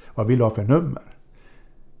vad vill du ha för nummer?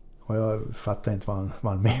 Och jag fattade inte vad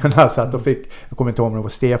han menade, så att jag kommer inte ihåg om det var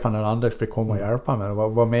Stefan eller Anders fick komma och hjälpa mig.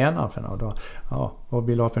 Vad menar han för något? Då, vad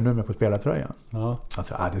vill du ha för nummer på spelartröjan? Ja.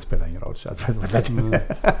 Alltså, det spelar ingen roll.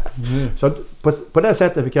 Så på det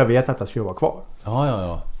sättet fick jag veta att jag skulle vara kvar.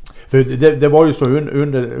 Ja. För det var ju så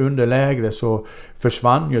under lägre så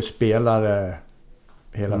försvann ju spelare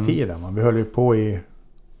hela tiden. Vi höll ju på i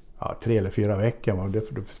 3 eller 4 veckor.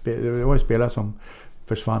 Det var ju spelare som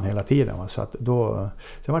försvann hela tiden. Så att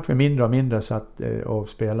sen var det mindre och mindre av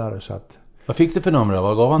spelare. Så att, vad fick du för nummer då?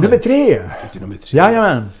 Vad gav han? Nummer 3! Fick du nummer 3?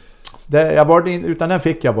 Jajamän. Jag var utan den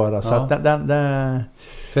fick jag bara. Så att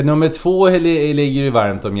för nummer 2 ligger ju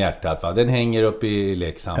varmt om hjärtat, va? Den hänger upp i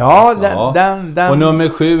Leksand. Ja, den. Och nummer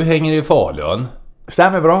 7 hänger i Falun.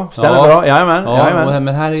 Stämmer bra. Jajamän.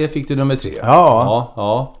 Men här fick du nummer 3.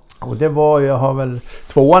 Ja. Och det var, jag har väl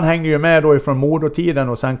 2:an hängde ju med då ifrån Modo-tiden,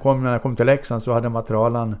 och sen när jag kom till Leksand så hade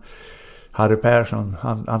materialen Harry Persson,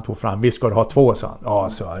 han tog fram, vi ska ha 2, sa han. Ja,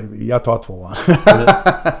 så jag tar 2:an.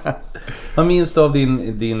 Vad minns du av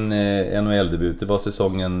din NHL-debut? Det var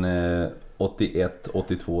säsongen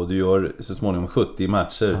 81-82. Du gör så småningom 70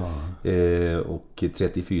 matcher och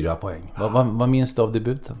 34 poäng. Vad minns du av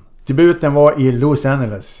debuten? Debuten var i Los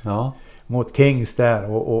Angeles. Ja. Mot Kings där,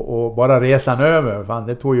 och bara resan över, fan,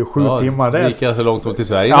 det tog ju 7 timmar där. Lika så långt till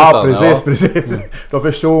Sverige. Ja, precis. Då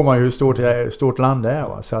förstår man ju hur stort land det är.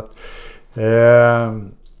 Va? Så att,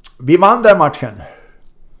 vi vann den matchen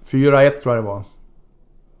 4-1 tror jag det var.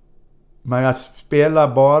 Men jag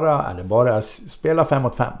spelade jag spelade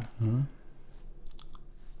 5-5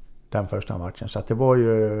 den första matchen. Så att det var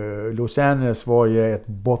ju, Los Angeles var ju ett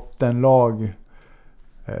bottenlag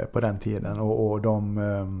på den tiden, och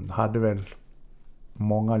de hade väl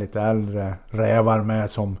många lite äldre rävar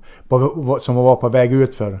med som var på väg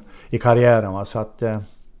ut för i karriären, va? Så att det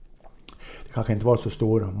kanske inte var så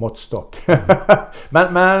stor måttstock.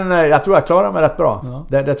 men jag tror jag klarade mig rätt bra.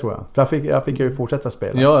 Ja. Det tror jag. För jag fick ju fortsätta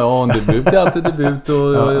spela. Ja, en debut är alltid debut,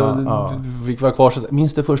 och du fick vara kvar.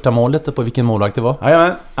 Minns du första målet på vilken målvakt det var?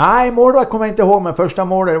 Nej, målvakt kommer jag inte ihåg, men första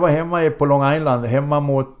målet det var hemma på Long Island, hemma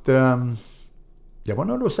mot det var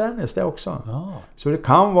nog Los Angeles det också. Ja. Så det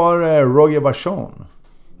kan vara Roger Vachon.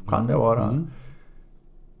 Kan det vara.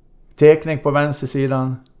 Tekning på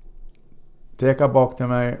vänstersidan. Teka bak till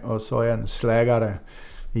mig, och så en slägare,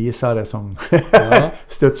 isare som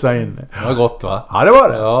studsar in. Det var gott, va? Ja, det var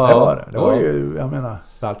det. Det var ju, jag menar,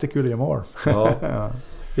 det är alltid kul att göra mål.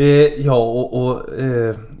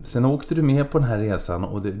 Sen åkte du med på den här resan,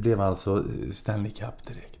 och det blev alltså Stanley Cup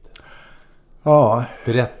direkt. Ja.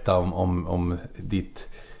 Berätta om ditt...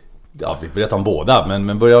 Ja, vi berättar om båda, men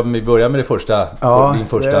vi börjar med det första. Din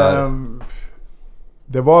första...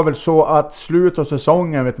 Det var väl så att slut av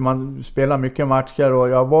säsongen, man spelar mycket matcher, och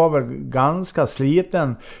jag var väl ganska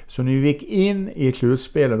sliten. Så när vi gick in i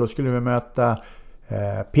slutspelet, då skulle vi möta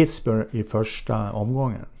Pittsburgh i första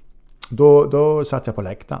omgången. Då satt jag på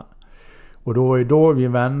läktaren. Och då vi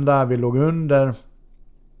vände, vi låg under.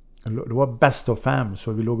 Det var best of 5,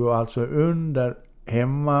 så vi låg alltså under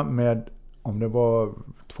hemma med, om det var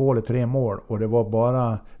 2 eller 3 mål, och det var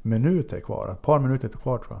bara minuter kvar, ett par minuter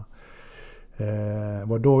kvar tror jag.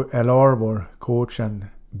 Var då Al Arbor, coachen,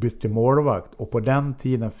 bytte målvakt, och på den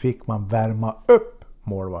tiden fick man värma upp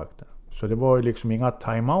målvakten. Så det var ju liksom inga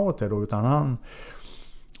timeouter då, utan han,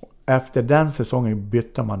 efter den säsongen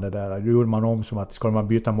bytte man det där. Då gjorde man om som att ska man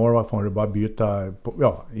byta målvakt får man bara byta,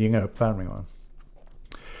 inga uppvärmningar.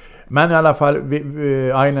 Men i alla fall,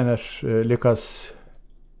 Islanders lyckas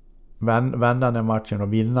vända den matchen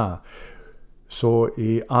och vinna. Så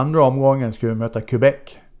i andra omgången skulle vi möta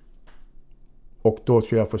Quebec. Och då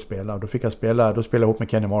skulle jag få spela. Då spelade jag ihop med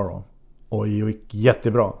Kenny Morrow. Och det gick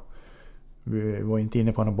jättebra. Vi var inte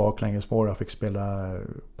inne på någon baklängesspår. Jag fick spela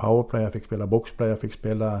powerplay, jag fick spela boxplay, jag fick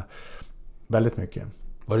spela väldigt mycket.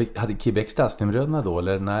 Hade Quebec Stadsnimbröderna då,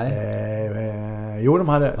 eller nej? Jo, de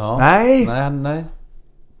hade... Ja. Nej.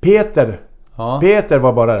 Peter. Ja. Peter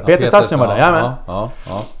var bara där. Peter Stadsnimr var där. Ja.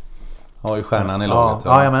 Han var ju stjärnan i laget.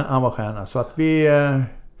 Ja, men han var stjärna. Så att vi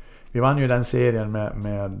vann ju den serien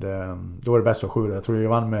med då var det bäst av 7. Jag tror vi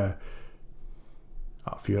vann med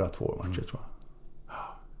 4-2 matcher, tror jag.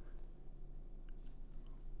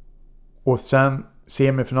 Och sen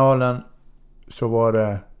semifinalen så var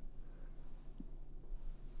det...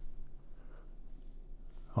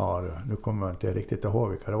 Ja, nu kommer jag inte riktigt ihåg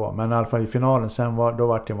vilka det var. Men i alla fall i finalen sen då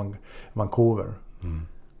var det Vancouver.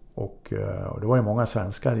 Och det var ju många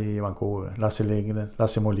svenskar i Vancouver. Lasse Lindgren,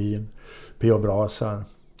 Lasse Molin, P.O. Brasar,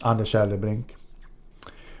 Anders Källebrink.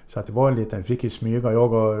 Så att det var vi fick ju smyga.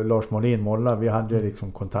 Jag och Lars Molin, Molla, vi hade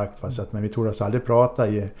liksom kontakt. Men vi tog oss aldrig prata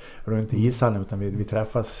runt i ishallen, utan vi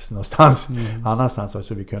träffas någonstans annanstans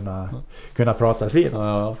så vi kunna pratas vid.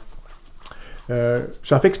 Ja.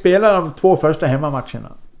 Så jag fick spela de 2 första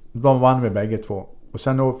hemmamatcherna. De vann vi bägge 2. Och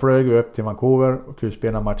sen då flög vi upp till Vancouver och kunde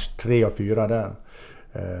spela match 3 och 4 där.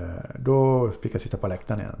 Då fick jag sitta på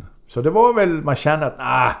läktaren igen. Så det var väl, man kände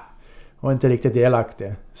att var inte riktigt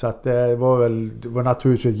delaktig. Så att det var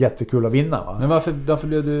naturligtvis jättekul att vinna, va? Men varför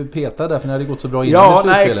blev du petad där? För när det gått så bra innan i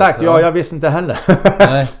slutspelet? Exakt. Ja, jag visste inte heller.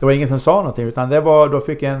 Nej. Det var ingen som sa någonting, utan då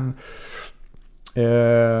fick en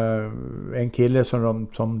kille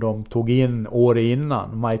som de tog in år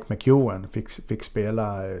innan, Mike McEwen, fick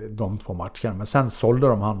spela de 2 matcherna. Men sen sålde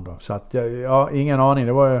de han då. Så att ingen aning.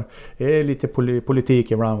 Det var lite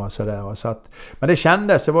politik ibland, va, sådär, va? Så att, men det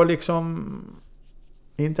kändes, det var liksom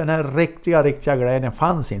inte den här riktiga glädjen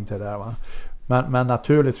fanns inte där, va. Men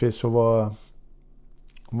naturligtvis så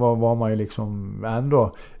var man ju liksom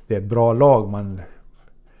ändå, det är ett bra lag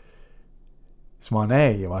som man är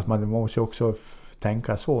i, va? Man måste ju också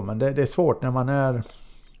tänka så, men det är svårt när man är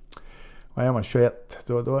 21,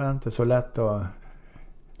 då är det inte så lätt då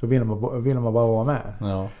vill man bara vara med.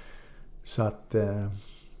 Ja. Så att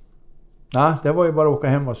det var ju bara att åka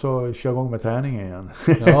hem och så köra igång med träningen igen.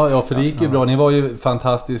 Ja, för det gick ju bra. Ni var ju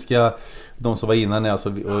fantastiska, de som var innan, alltså,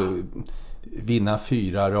 och vinna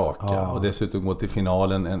 4 raka och dessutom gå till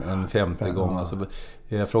finalen en 5:e gång. Alltså,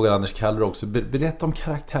 jag frågar Anders Kallur också, berätta om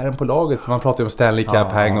karaktären på laget, för man pratar ju om Stanley Cup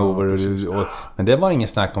hangover men det var ingen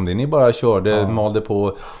snack om det. Ni bara körde, malde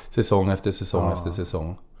på säsong efter säsong efter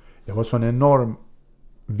säsong. Det var sån enorm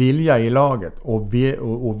vilja i laget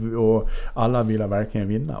och alla ville verkligen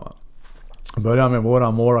vinna, va? Började med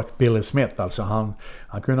våra målvakt Billy Smith, alltså han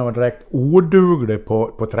kunde vara direkt oduglig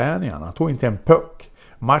på träningarna. Han tog inte en puck.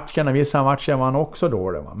 Vissa matcher var han också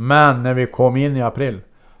dålig, va? Men när vi kom in i april,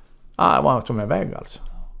 det var som en vägg, alltså.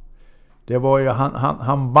 Det var ju,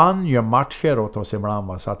 han vann ju matcher åt oss ibland,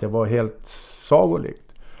 va? Så att det var helt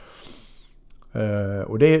sagolikt.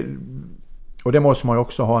 Och det måste man ju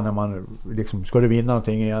också ha när man liksom, ska du vinna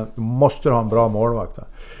någonting igen, måste du ha en bra målvakt.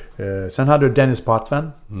 Sen hade du Dennis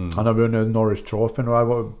Potvin. Han har vunnit Norris Trophy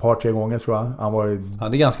ett par 3 gånger, tror jag. Han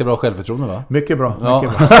hade ganska bra självförtroende, va? Mycket bra.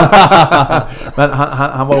 Men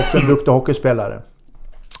han var också en duktig hockeyspelare.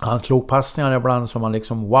 Han slog passningar ibland som man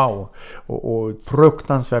liksom wow. Och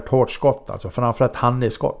fruktansvärt hårt skott, alltså, framförallt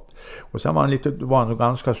handskott. Och sen var han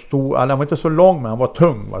ganska stor, han var inte så lång, men han var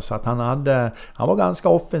tung, va? Så att han var ganska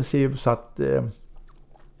offensiv, så att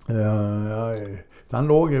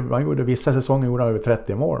han gjorde vissa säsonger gjorde över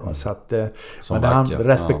 30 mål, va? Så att men han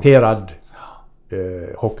respekterad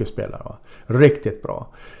hockeyspelare, va? Riktigt bra.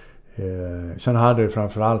 Sen hade du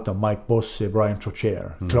framförallt Mike Bossy, Brian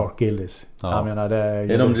Trottier, Clark Gillis. Jag menar, det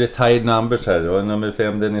är de retired numbers här. Och nummer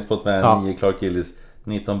 5 Dennis Potvin, 9 Clark Gillis,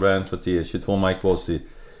 19 Brian Trottier, 22 Mike Bossy,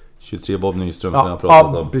 23 Bob Nyström som jag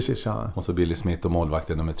pratat om. Precis, ja. Och så Billy Smith och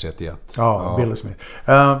målvakten nummer 31. Ja, Billy Smith.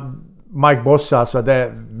 Mike Bosse, alltså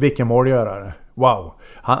vilken målgörare. Wow.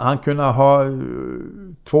 Han kunde ha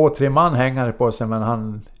 2-3 man hängande på sig, men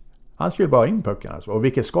han skulle bara in pucken alltså. Och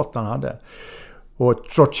vilket skott han hade. Och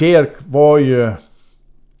Trottier var ju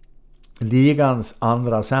ligans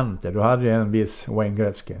andra center. Du hade ju en viss Wayne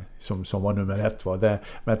Gretzky som var nummer 1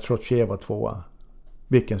 men Trottier var 2.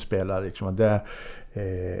 Vilken spelare liksom. Det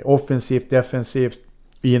offensivt, defensivt,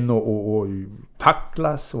 in och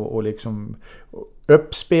tacklas och liksom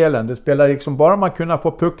uppspelen. Det spelar liksom bara man kunde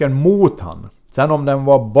få pucken mot han. Sen om den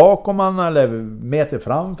var bakom han eller meter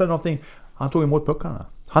framför någonting, han tog emot puckarna.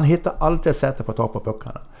 Han hittade alltid ett sätt att få ta på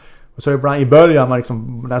puckarna. Och så ibland i början man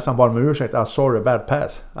liksom nästan bara med ursäkt, sorry, bad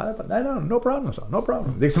pass. Nej, no problem, så. No problem.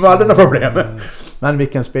 Det liksom var aldrig några problem. Men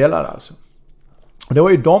vilken spelare alltså. Och det var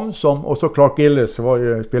ju de som, och så Clark Gillis var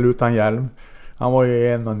ju spelade utan hjälm. Han var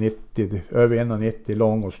ju 1,90, över 1,90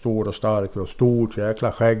 lång och stor och stark och stort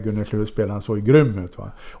jäkla skägg under slutspelet. Han såg ju grym ut,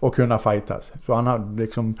 va? Och kunna fightas. Så han hade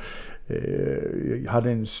liksom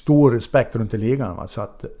hade en stor respekt runt i ligan, va? Så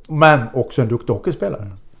att, men också en duktig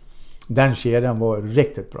hockeyspelare. Den kedjan var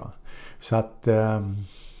riktigt bra. Så att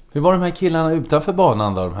hur var de här killarna utanför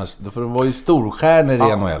banan då? För de var ju storstjärnor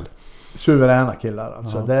i NHL. Suveräna killar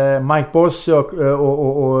alltså. Det Mike Bosse och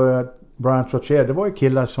Brian Trottier, det var ju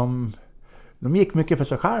killar som de gick mycket för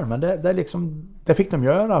sig själv, men det fick de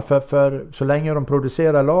göra för så länge de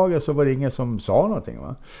producerade laget så var det ingen som sa någonting,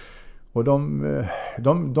 va? Och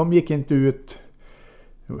de gick inte ut.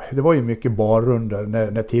 Det var ju mycket barrunder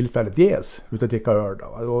när tillfället ges ut att dricka öl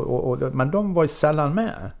då, men de var ju sällan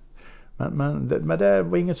med. Men det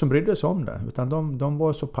var ingen som brydde sig om det, utan de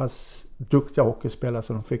var så pass duktiga hockeyspelare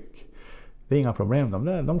så de fick, det är inga problem,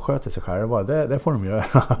 de sköter sig själva, det får de göra.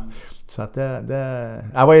 Så att det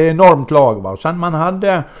var ett enormt lag, va? Och sen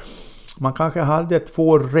man kanske hade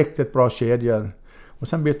 2 riktigt bra kedjor. Och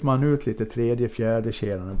sen bytte man ut lite 3:e, 4:e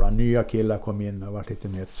kedjan. Ibland nya killar kom in och var lite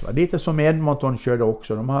nytt. Så lite som Edmonton körde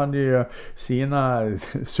också. De hade ju sina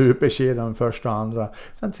superkedjan första och andra.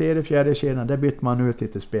 Sen 3:e, 4:e kedjan, där bytte man ut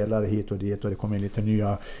lite spelare hit och dit. Och det kom in lite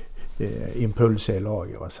nya impulser i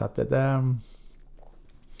laget. Va? Så att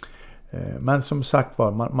men som sagt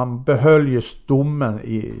var, man behöll ju stommen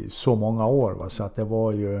i så många år. Va? Så att det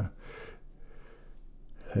var ju...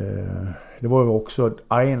 Det var ju också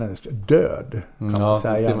Einens död, kan man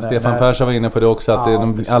säga. Stefan Persson var inne på det också,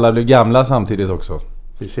 att alla blev gamla samtidigt också.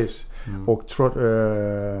 Precis. Och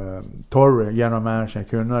Torre genom människan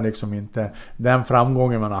kunde liksom inte den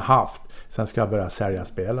framgången man har haft. Sen ska jag börja sälja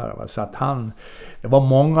spelare. Va? Så att det var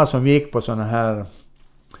många som gick på såna här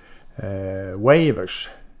waivers.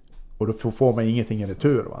 Och då får man ingenting i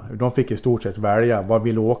retur, va? De fick i stort sett välja, vad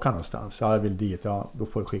vill åka någonstans? Ja, jag vill dit, ja, då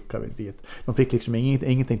får jag skicka dit. De fick liksom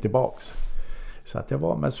ingenting tillbaks. Så att det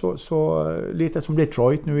var, men så lite som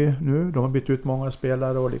Detroit nu. De har bytt ut många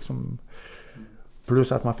spelare och liksom,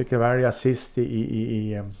 plus att man fick välja sist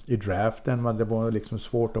i draften, men det var liksom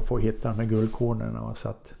svårt att få hitta de här guldkornen. Så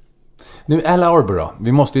att... Nu Al Arbor då,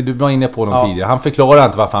 du var inne på dem tidigare. Han förklarar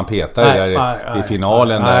inte varför han petade i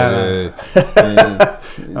finalen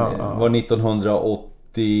var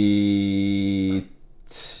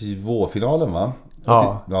 1982 finalen, va?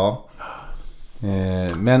 Ja.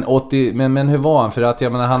 Men hur var han? För att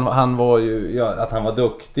jag menar, han var ju att han var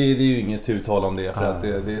duktig, det är ju inget uttal om det, för att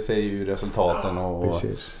det säger ju resultaten och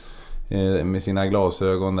med sina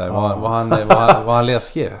glasögon där. Var han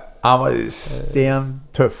läskig? Han var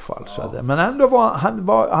stentuff alltså. Men ändå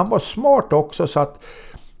han var smart också, så att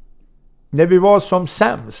när vi var som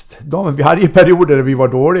sämst, vi hade ju perioder där vi var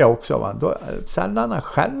dåliga också, va? Då sällan han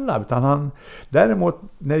skälla, utan däremot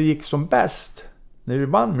när vi gick som bäst, när vi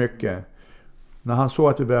vann mycket, när han såg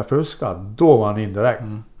att vi började fuska, då var han indirekt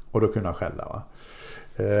och då kunde han skälla, va?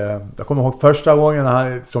 Jag kommer ihåg första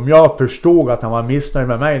gången som jag förstod att han var missnöjd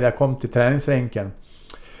med mig, när jag kom till träningsrinken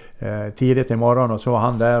tidigt i morgon, och så var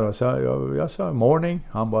han där och jag sa morning,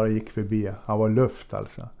 han bara gick förbi, han var luft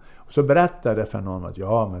alltså. Och så berättade jag för någon att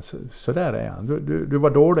men så där är han, du var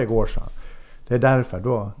dålig igår, så det är därför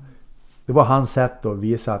då. Det var hans sätt att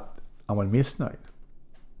visa att han var missnöjd.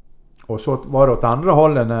 Och så var det åt andra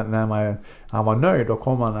hållet när han var nöjd, då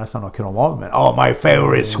kom han nästan och kramade av mig. My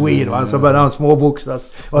favorite Swede. Så började han småboxas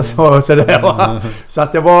och så där. Så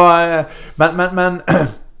att det var... Men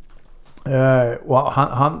och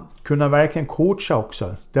han kunde verkligen coacha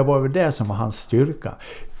också. Det var väl det som var hans styrka.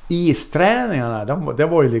 Isträningarna, det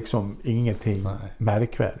var ju liksom ingenting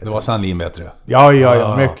märkvärdigt. Det var Sandlin bättre. Ja,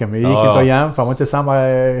 mycket. Men det gick inte att jämföra. Det var inte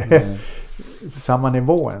samma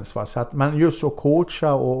nivå ens, va? Så att, men just att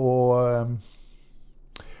coacha och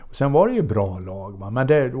Sen var det ju bra lag, va? Men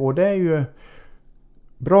det är ju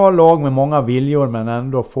bra lag med många viljor men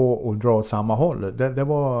ändå få och dra åt samma håll. Det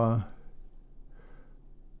var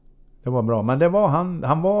bra. Men det var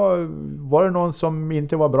han var det någon som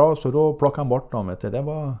inte var bra så då plockade han bort dem.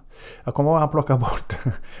 Jag kommer ihåg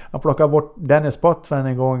han plockade bort Dennis Potvin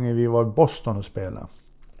en gång vi var i Boston och spelade.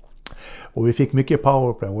 Och vi fick mycket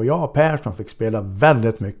powerplay och jag och Persson fick spela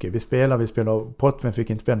väldigt mycket. Vi spelade och Potvin fick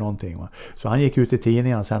inte spela någonting. Va? Så han gick ut i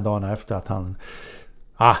tidningen sen dagen efter att han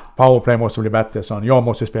powerplay måste bli bättre, så jag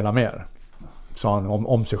måste spela mer. Sa han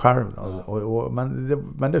om sig själv.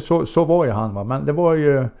 Men så var ju han. Va? Men det var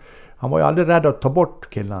ju, han var ju aldrig rädd att ta bort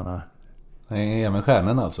killarna. Nej, även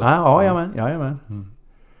stjärnorna alltså. Jajamän.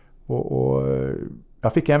 Och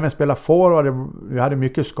jag fick även spela forward. Vi hade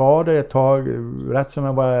mycket skador ett tag. Rätt som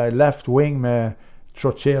jag var left wing med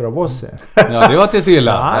Trottier och Vosse. Ja, det var inte så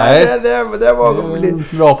illa. Nej, det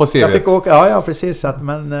var bra på seriet. Ja, precis.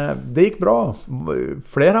 Men det gick bra.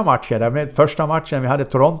 Flera matcher. Första matchen, vi hade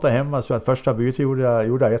Toronto hemma, så att första bytet gjorde jag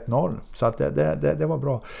 1-0. Så att det var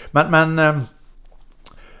bra. Men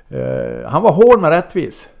han var hård men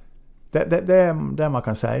rättvis. Det man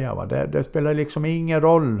kan säga. Va? Det spelar liksom ingen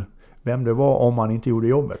roll vem det var om man inte gjorde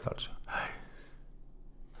jobbet alltså.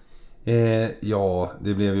 Ja,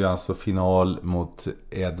 det blev ju alltså final mot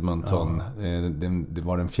Edmonton. Det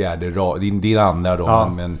var den fjärde din andra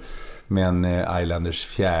då, men Islanders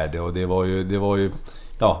fjärde, och det var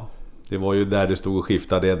ju där det stod och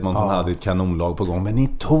skiftade. Edmonton hade ett kanonlag på gång, men ni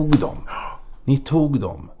tog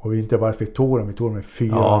dem. Och vi inte bara fick ta dem, vi tog dem med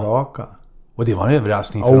 4 raka. Och det var en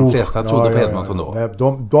överraskning för de flesta trodde på Edmonton då.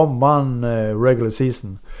 De vann regular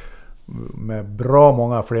season med bra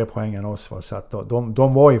många fler poäng än oss. Så att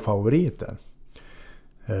de var ju favoriter.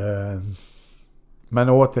 Men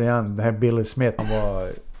återigen, den här Billy Smith var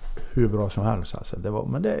hur bra som helst. Alltså.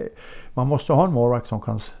 Man måste ha en målvakt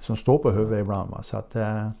som står på huvudet ibland. Va? Så att,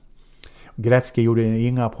 Gretzky gjorde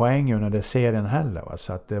inga poäng under den serien heller. Va?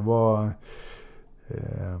 Så att det var...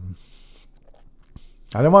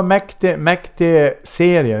 det var en mäktig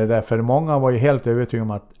serie där, för många var ju helt övertygade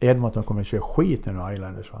om att Edmonton kommer att köra skit nu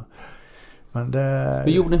Islanders. Va? Men det...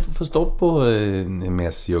 Vi gjorde för stopp på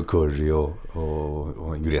Messi och Curry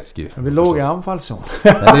och Gretzky. Vi låg i anfallszon.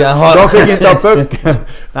 De fick inte ha pucken.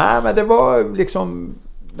 Nej, men det var liksom...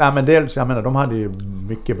 Nej, men dels, jag menar, de hade ju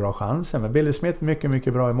mycket bra chanser. Men Billy Smith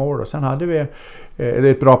mycket bra i mål. Och sen hade vi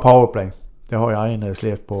ett bra powerplay. Det har jag Islanders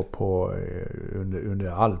levt på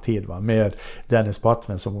under all tid, va? Med Dennis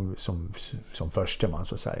Potvin som första man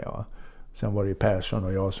så att säga. Va? Sen var det Persson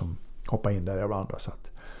och jag som hoppade in där ibland. Så att,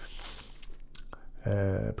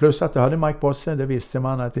 plus att jag hade Mike Bosse, det visste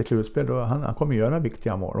man att i slutspel då han kommer göra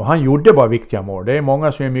viktiga mål. Och han gjorde bara viktiga mål. Det är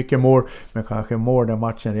många som gör mycket mål, men kanske mål där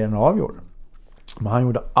matchen redan avgjord. Men han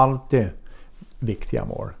gjorde alltid viktiga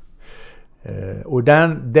mål. Och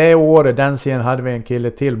det året, den serien, hade vi en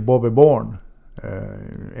kille till, Bobby Bourne.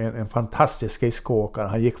 En fantastisk skridskoåkare.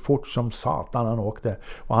 Han gick fort som satan han åkte.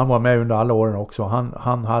 Och han var med under alla åren också.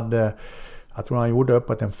 Han hade, jag tror han gjorde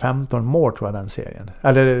uppåt en 15 mål tror jag den serien.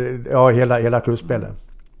 Eller hela slutspelet.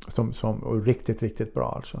 Som riktigt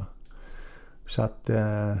bra alltså. Så att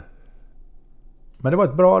men det var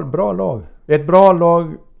ett bra lag. Ett bra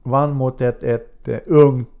lag vann mot ett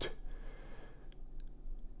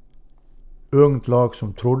ungt lag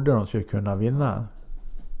som trodde de skulle kunna vinna.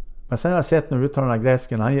 Men sen har jag sett nu uttalanden av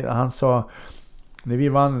Gretzky. Han sa, när vi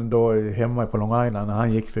vann då hemma på Long Island, när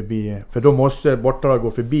han gick förbi, för då måste bortalag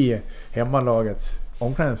gå förbi hemmalagets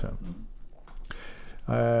omklädningsrum.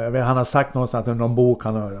 Han har sagt någonstans att någon bok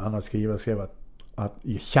han har skrivit att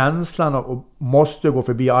känslan av måste gå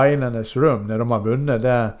förbi Islanders rum när de har vunnit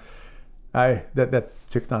det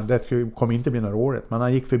tyckte han, det kommer inte bli något roligt. Men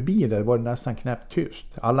han gick förbi där, det var nästan knäppt tyst.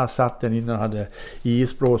 Alla satt där inne och hade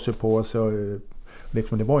isblåsor på sig. Och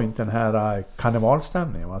liksom, det var inte den här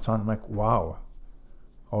karnevalstämningen. Alltså han märkte, wow,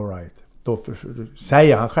 all right. Då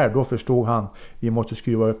säger han själv, då förstod han, vi måste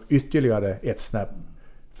skruva upp ytterligare ett snäpp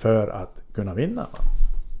för att kunna vinna.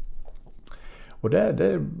 Och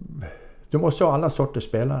du måste ha alla sorters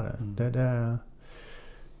spelare.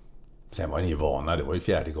 Sen var ni ju vana, det var ju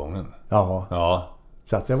 4:e gången. Ja.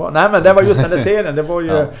 Så att det var just den där serien, det var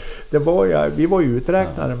ju vi var ju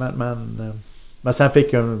uträknade, men sen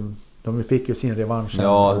fick de fick ju sin revansch.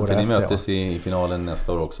 Ja, för ni möttes i finalen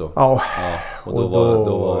nästa år också. Ja. Och då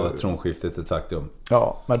var tronskiftet ett faktum.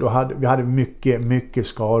 Ja, men vi hade mycket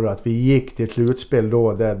skador. Att vi gick till slutspel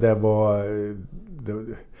då, det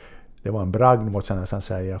var en bragd måste jag nästan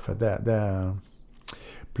säga, för det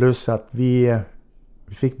plus att vi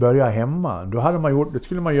fick börja hemma. Då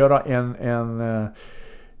skulle man göra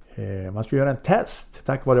man skulle göra en test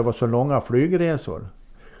tack vare det var så långa flygresor.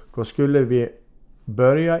 då skulle vi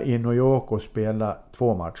börja i New York och spela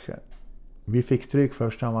 2 matcher. Vi fick stryk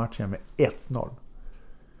första matchen med 1-0.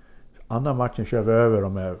 Andra matchen kör vi över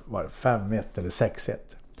dem med 5-1 eller 6-1.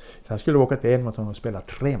 Sen skulle vi åka till Edmonton och spela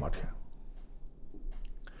 3 matcher.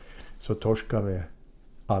 Så torskade vi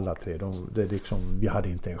alla 3. Det liksom, vi hade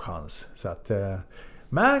inte en chans. Så att,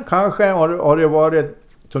 men kanske har det varit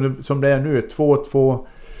som det är nu 2-2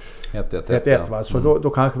 1-1 va? Så då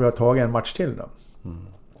kanske vi har tagit en match till då.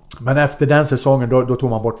 Men efter den säsongen då tog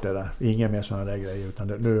man bort det där. Ingen mer sådana där grejer, utan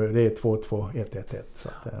nu det är 2-2 1-1. Så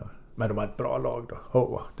att, men de var ett bra lag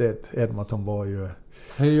då. Edmonton var ju...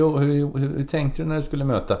 Hur tänkte du när du skulle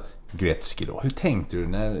möta Gretzky då? Hur tänkte du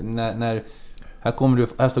när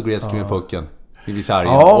här står Gretzky med pucken i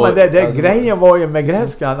Visarien? Ja, men grejen var ju med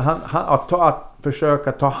Gretzky, att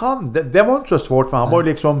försöka ta hand, det var inte så svårt för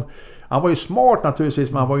han var ju smart naturligtvis,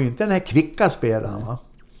 men han var ju inte den här kvicka spelaren. Va?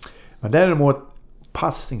 Men däremot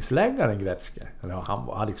passningsläggaren Gretzky,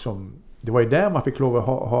 han liksom, det var ju där man fick lov att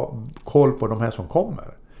ha koll på de här som kommer.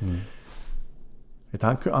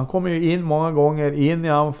 Han kommer ju in många gånger in i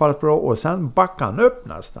anfallsbra och sen backar han upp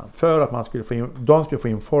nästan för att de skulle få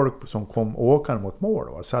in folk som kom åkande mot mål.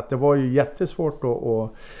 Va? Så att det var ju jättesvårt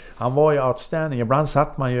och han var ju outstanding. Ibland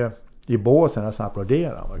satt man ju i båsen och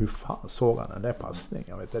applåderade. Hur fan såg han den där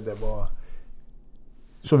passningen? Det var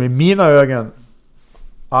som i mina ögon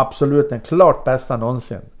absolut den klart bästa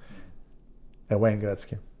någonsin är Wayne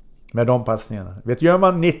Gretzky. Med de passningarna. Gör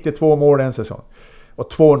man 92 mål en säsong och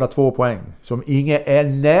 202 poäng som ingen är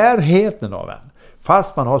närheten av än.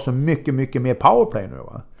 Fast man har så mycket, mycket mer powerplay nu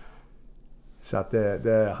va. Så att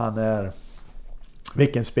han är...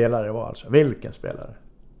 Vilken spelare det var alltså. Vilken spelare.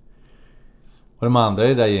 Och de andra i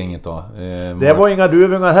det där gänget då? Det var inga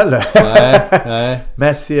duvungar heller. Nej.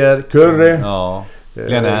 Messier, Curry. Ja.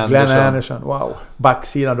 Glenn Anderson. Wow.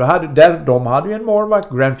 Backsidan. De hade ju en målvakt,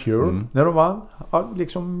 Grand Fury, när de vann.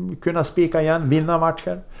 Liksom kunna spika igen, vinna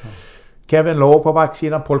matcher. Kevin Lowe på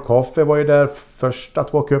backsidan. Paul Coffey var ju där första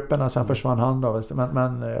 2 kupperna. Sen försvann han då.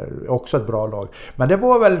 Men också ett bra lag. Men det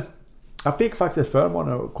var väl... Jag fick faktiskt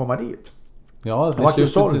förmånen att komma dit. Ja, i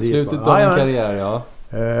slutet av din karriär, ja.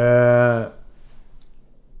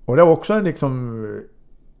 Och det var också en liksom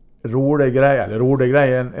rolig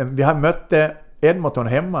grej. Vi har mött Edmonton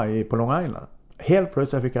hemma på Long Island. Helt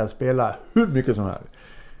plötsligt fick jag spela hur mycket som helst.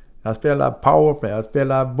 Jag spelade powerplay, jag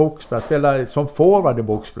spelade boxplay, jag spelade som forward i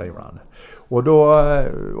boxplay ibland. Och då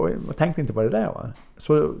jag tänkte inte på det där va.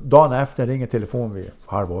 Så dagen efter ringer telefon vid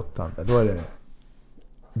 7:30. Då är det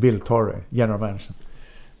Bill Torrey, general manager.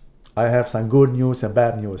 I have some good news and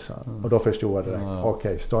bad news. Och då förstod jag direkt.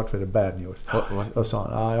 Okej, start with the bad news. Och sa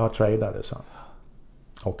han, jag har tradeat det.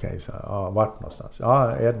 Okej, så vart någonstans?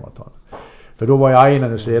 Ja, Edmonton. För då var jag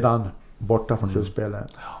Islanders redan borta från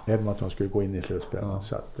slutspelet. Edmonton skulle gå in i slutspelet.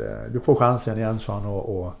 Så att du får chansen igen, sa han,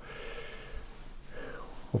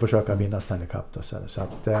 och försöka vinna Stanley Cup. Då, så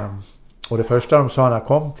att, och det första de sa när jag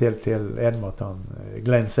kom till Edmonton,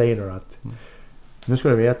 Glenn Sader, att nu ska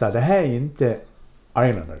du veta, det här är inte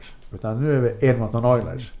Islanders, utan nu är vi Edmonton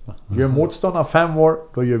Oilers. Gör motståndarna 5 år,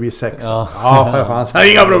 då gör vi 6. Ja, för fan,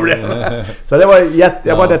 inga problem. Så det var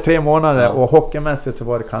jag var där 3 månader och hockeymässigt så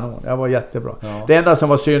var det kanon. Jag var jättebra. Det enda som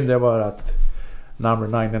var synd, det var att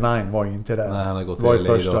number 99 var inte där. Nej, han hade gått var till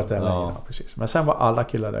först LA att LA, precis. Men sen var alla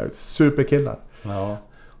killar där, superkillar. Ja.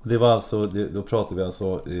 Och det var alltså, då pratade vi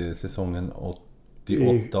alltså i säsongen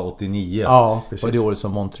 88-89. Ja, precis. Och det året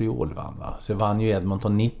som Montreal vann, va? Så vann ju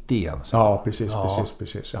Edmonton 90 igen. Så. Ja, precis. Ja.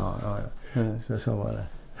 Så var det.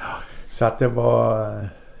 Så att det var...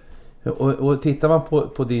 Och tittar man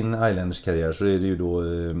på din Islanders karriär så är det ju då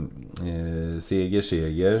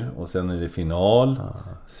seger och sen är det final.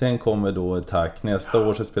 Sen kommer då ett tack. Nästa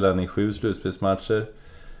år så spelar ni 7 slutspelsmatcher.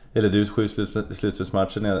 Eller du 7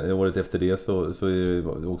 slutspelsmatcher. Året efter det så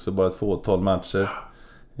är det också bara ett fåtal matcher.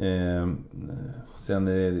 Sen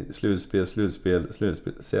är det slutspel.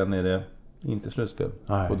 Sen är det inte slutspel.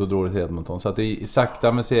 Nej. Och då drar det till Edmonton. Så att det är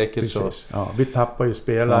sakta men säkert. Så. Ja, vi tappar ju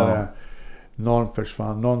spelare. Ja. Någon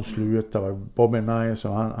försvann, någon slutade. Bobby Nice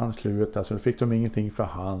och han slutade. Så då fick de ingenting för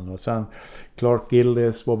han. Och sen Clark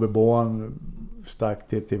Gillis, Bobby Bowen stack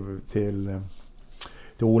till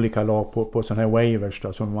olika lag på sådana här waivers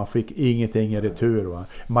då, så man fick ingenting i retur. Va?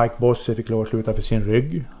 Mike Bosse fick lov att sluta för sin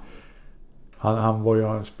rygg.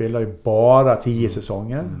 Han spelade ju bara 10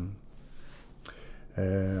 säsonger.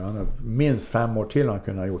 Han har minst 5 år till han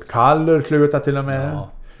kunde ha gjort. Kaller slutade till och med. Ja,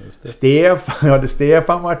 just det.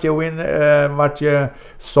 Stefan vart ju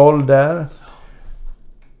såld där.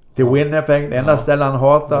 Till Winnipeg. Det enda stället han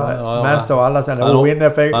hatar mest av alla ställen var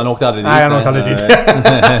Winnipeg. Han åkte aldrig dit. Nej, han åkte aldrig dit.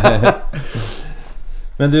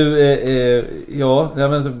 Men du,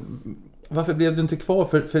 varför blev du inte kvar?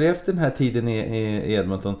 För efter den här tiden i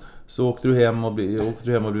Edmonton så åkte du hem och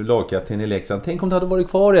blev lagkapten i Leksand. Tänk om du hade varit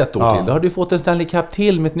kvar ett år till. Då hade du fått en Stanley Cup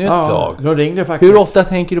till med ett nytt lag. Då ringde faktiskt. Hur ofta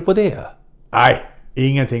tänker du på det? Nej,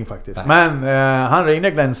 ingenting faktiskt. Nej. Men han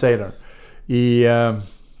ringde Glenn Saylor i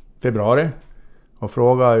februari och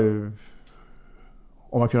frågade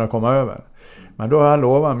om man kunde komma över. Men då har jag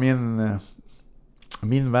lovat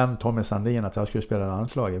min vän Tommy Sandin att jag skulle spela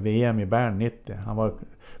landslaget VM i Bern 90. Han var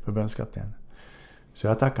förbundskapten. Så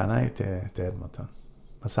jag tackade nej till Edmonton.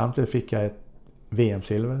 Men samtidigt fick jag ett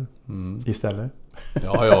VM-silver istället.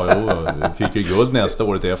 Ja, du fick ju guld nästa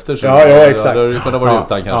året efter. Så exakt. Då kunde vara utan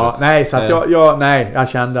kanske. Ja, nej, så att jag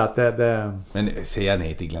kände att det... Men säga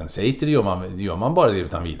nej till Glenn Sater, gör man bara det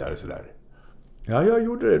utan vidare sådär? Ja, jag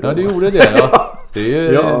gjorde det då. Ja, du gjorde det. Ja, det är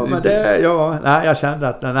ju, jag kände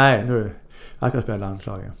att nej, nu jag kan spela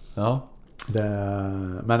landslaget. Ja.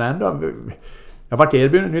 Men ändå, jag var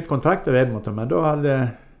erbjuden ett nytt kontrakt av Edmonton, men då hade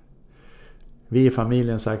vi i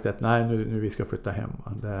familjen sagt att nej, nu vi ska flytta hem.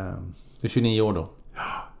 Du är 29 år då? Ja,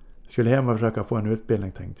 skulle hem och försöka få en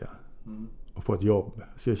utbildning, tänkte jag. Och få ett jobb.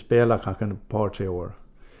 Jag skulle spela kanske ett par, 3 år.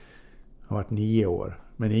 Jag har varit 9 år,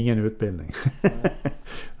 men ingen utbildning.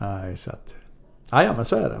 Nej, så att... Ja, men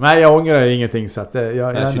så är det. Nej, jag ångrar ingenting. Så att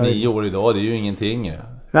jag 29 år idag, det är ju ingenting.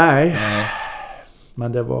 Nej.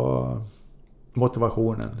 Men det var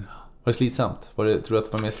motivationen. Var det slitsamt? Tror du att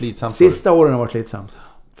det var mer slitsamt? Sista åren var slitsamt.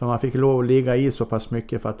 För man fick lov att ligga i så pass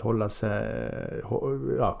mycket för att hålla sig,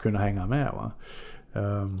 kunna hänga med. Va?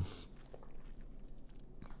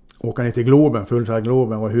 Åka ner till Globen, fullsatt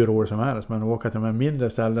Globen var hur roligt som helst. Men åka till de mindre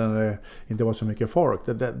ställen där det inte var så mycket folk.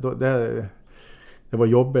 Det var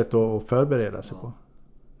jobbigt att förbereda sig på.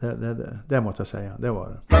 Det måste jag säga. Det var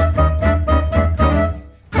det.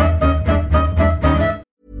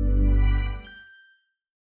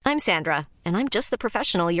 I'm Sandra, and I'm just the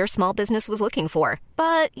professional your small business was looking for.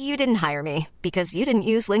 But you didn't hire me because you didn't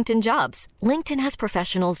use LinkedIn Jobs. LinkedIn has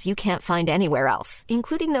professionals you can't find anywhere else,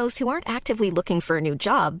 including those who aren't actively looking for a new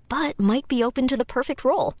job, but might be open to the perfect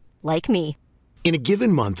role, like me. In a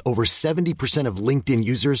given month, over 70% of LinkedIn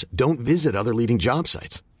users don't visit other leading job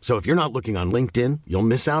sites. So if you're not looking on LinkedIn, you'll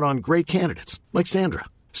miss out on great candidates like Sandra.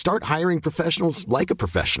 Start hiring professionals like a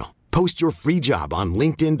professional. Post your free job on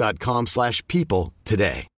linkedin.com/people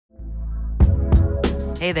today.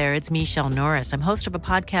 Hey there, it's Michelle Norris. I'm host of a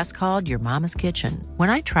podcast called Your Mama's Kitchen.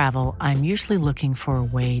 When I travel, I'm usually looking for a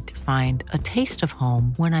way to find a taste of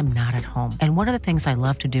home when I'm not at home. And one of the things I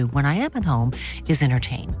love to do when I am at home is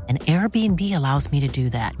entertain. And Airbnb allows me to do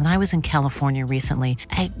that. When I was in California recently,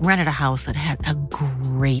 I rented a house that had a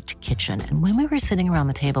great kitchen. And when we were sitting around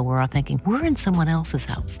the table, we're all thinking, we're in someone else's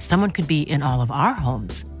house. Someone could be in all of our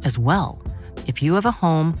homes as well. If you have a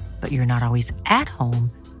home, but you're not always at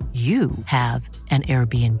home, you have an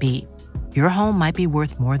Airbnb. Your home might be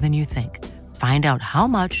worth more than you think. Find out how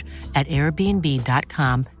much at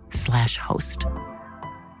airbnb.com/host.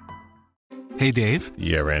 Hey, Dave.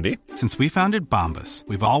 Yeah, Randy. Since we founded Bombas,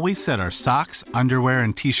 we've always said our socks, underwear,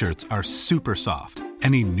 and T-shirts are super soft.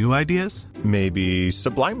 Any new ideas? Maybe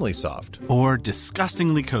sublimely soft. Or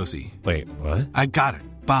disgustingly cozy. Wait, what? I got it.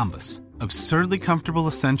 Bombas. Absurdly comfortable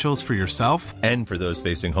essentials for yourself and for those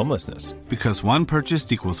facing homelessness. Because one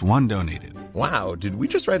purchased equals one donated. Wow, did we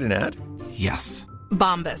just write an ad? Yes.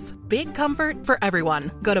 Bombas. Big comfort for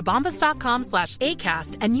everyone. Go to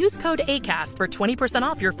bombas.com/ACAST and use code ACAST for 20%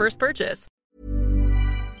 off your first purchase.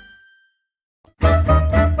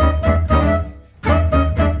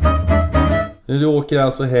 Du åker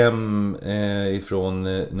alltså hem ifrån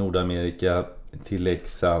Nordamerika till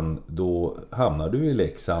Leksand. Då hamnar du i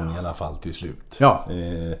Leksand i alla fall till slut. Ja.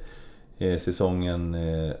 Säsongen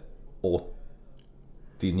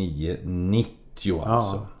 89-90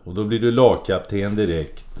 alltså. Ja. Och då blir du lagkapten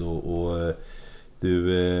direkt och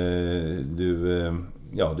du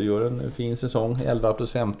gör en fin säsong,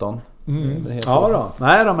 11+15. Ja då.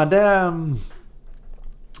 Nej då, men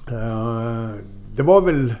det var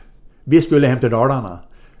väl, vi skulle hem till Dalarna.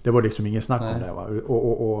 Det var liksom ingen snack om det, va?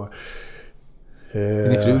 Är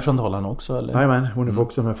ni fru från Dalarna också eller? Nej, men hon är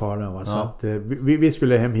också med Falun, va? Så att, vi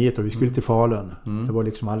skulle hem hit och vi skulle till Falun. Det var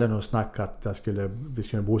liksom aldrig något snack att vi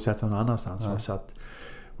skulle bosätta någon annanstans, va? Så att,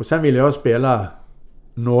 och sen ville jag spela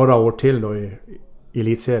några år till då i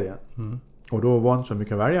elitserien. Och då var det inte så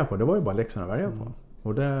mycket att välja på. Det var ju bara Leksand att välja på.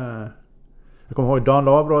 Och jag kommer ihåg Dan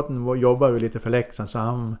Lavbråten jobbade lite för Leksand, så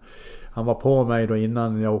han var på mig då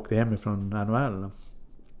innan jag åkte hem från NHL.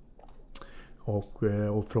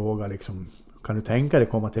 Och frågade liksom, kan du tänka dig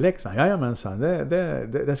komma till Leksand? Jajamensan,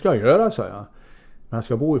 det ska jag göra, sa jag. Men jag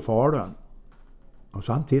ska bo i Falun. Och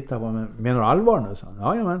så han tittade på mig, menar du allvar nu? Så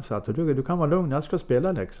han, ja men, så att du kan vara lugn, jag ska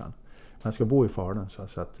spela Leksand. Jag ska bo i Falun,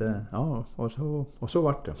 så att ja, och så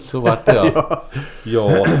vart det. Så vart det, ja.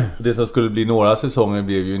 Ja, det som skulle bli några säsonger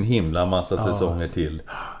blev ju en himla massa säsonger till.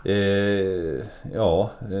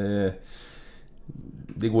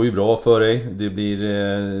 Det går ju bra för dig. Det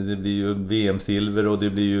blir ju VM-silver och det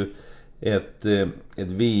blir ju ett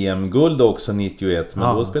VM-guld också 91.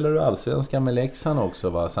 Men då spelar du allsvenskan med Leksand också,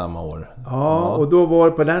 va, samma år. Ja, och då var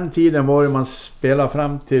på den tiden var det man spelade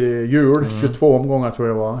fram till jul, 22 omgångar tror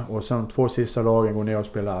jag det var. Och sen 2 sista lagen går ner och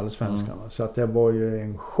spelar allsvenskan. Så att det var ju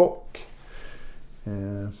en chock.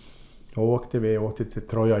 Vi åkte till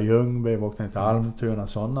Troja Ljungby, vi åkte till Almtuna,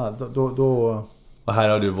 sådana. Då och här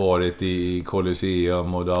har du varit i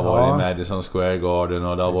Colosseum och du har varit i Madison Square Garden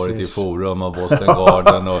och du har varit i Forum och Boston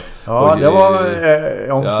Garden. Ja, det var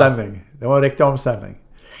omställning. Ja. Det var en riktig omställning.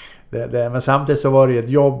 Men samtidigt så var det ett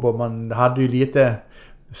jobb och man hade ju lite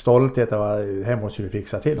stolthet av att här måste du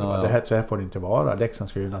fixa till. Ja. Det här får det inte vara. Leksand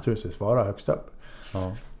ska ju naturligtvis vara högst upp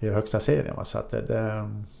i högsta serien. Så att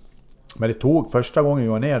men det tog, första gången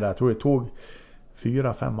jag var ner där, jag tror det tog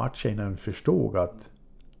 4-5 matcher innan vi förstod att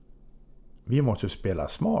vi måste spela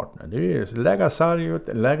smart nu. Det är lägga sarg ut,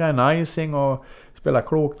 lägga en icing och spela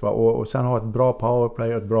klokt, va? Och sen ha ett bra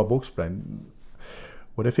powerplay och ett bra boxplay.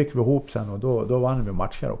 Och det fick vi ihop sen och då vann vi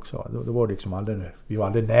matcher också. Då var det liksom vi var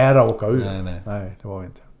aldrig nära att åka ut. Nej, det var vi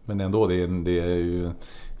inte. Men ändå, det är ju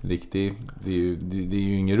riktigt, det är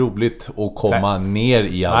ju inget roligt att komma ner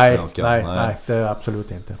i allsvenskan. Nej, det är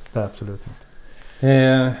absolut inte.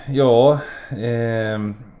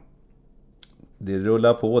 Det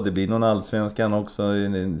rullar på. Det blir någon allsvenskan också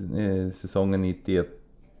i säsongen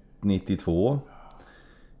 91-92.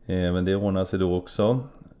 Men det ordnar sig då också.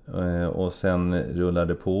 Och sen rullar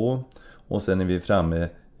det på. Och sen är vi framme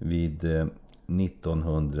vid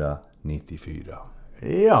 1994.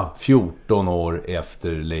 Ja. 14 år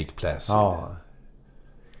efter Lake Placid. Ja.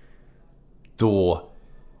 Då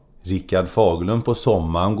Rickard Fagerlund på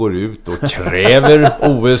sommaren går ut och kräver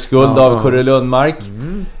OS-guld av Kurre Lundmark.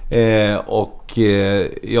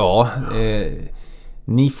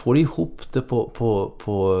 Ni får ihop det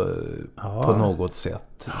på något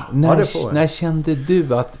sätt. När kände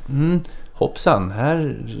du att hoppsan,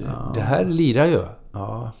 det här lirar ju?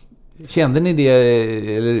 Ja. Kände ni det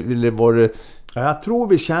eller var det? Jag tror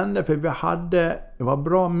vi kände, för det var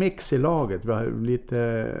bra mix i laget. Vi har lite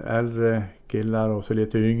äldre killar och så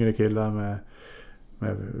lite yngre killar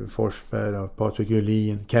med Forsberg och Patrik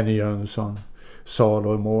Julin, Kenny Jönsson,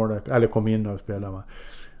 Salo i målet, eller kom in och spelade.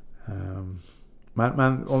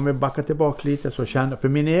 Men om vi backar tillbaka lite så kände, för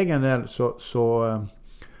min egen del så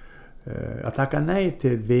jag tackade nej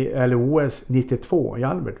till OS 92 i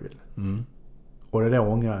Albertville. Och det där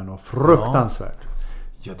ångrar jag nog fruktansvärt.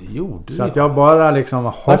 Ja, det gjorde du. Så att jag bara liksom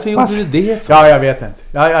hoppas. Varför gjorde du det? Ja, jag vet inte.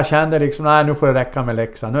 Jag kände liksom, nej, nu får det räcka med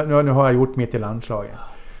Leksand. Nu har jag gjort mitt i landslaget.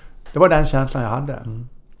 Det var den känslan jag hade.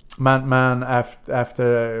 Men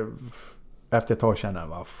efter ett tag kände jag,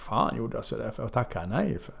 vad fan gjorde jag så där för att tacka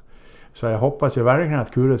nej för? Så jag hoppas ju verkligen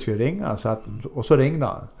att Kurre skulle ringa. Och så ringde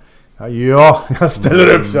han. Ja, jag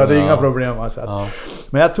ställer upp så jag hade inga problem.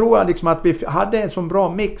 Men jag tror liksom att vi hade en sån bra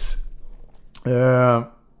mix.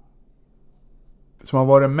 Som har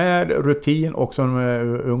varit med rutin och som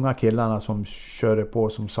unga killarna som körde på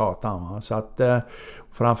som satan. Så att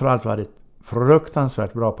framförallt var det ett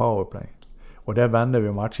fruktansvärt bra powerplay. Och det vände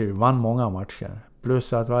vi matcher. Vi vann många matcher.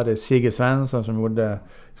 Plus att var det Sigge Svensson som gjorde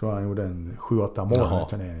en 7-8 mål i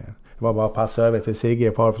turneringen. Det var bara att passa över till Sigge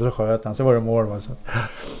i par för så sköt han. Så var det mål.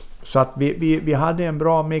 Så att vi hade en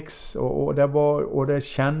bra mix och det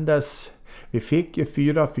kändes. Vi fick ju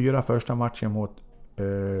 4-4 första matchen mot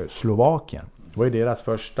Slovakien. Det var ju deras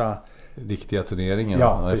första riktiga turneringen.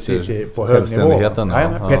 Ja, precis, på hög nivå.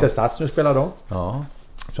 Peter Stadsny spelade då. Ja.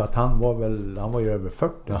 Så att han var ju över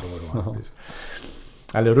 40 då.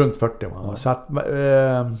 Eller runt 40 var han. Så att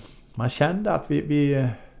man kände att vi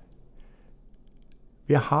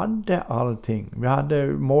hade allting. Vi hade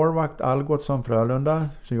målvakt Algotsson Frölunda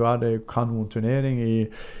som ju hade kanonturnering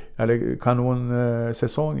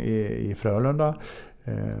kanonsäsong i Frölunda.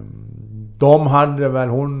 De hade väl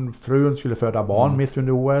frun skulle föda barn mitt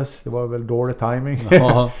under OS. Det var väl dålig timing.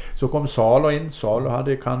 Så kom Salo in. Salo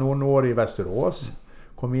hade kanonår i Västerås.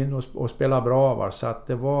 Kom in och spelade bra. Så att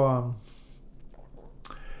det var...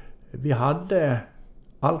 Vi hade...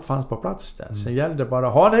 Allt fanns på plats där. Sen gällde bara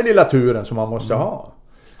ha den här lilla turen som man måste ha.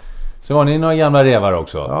 Så var ni några gamla revar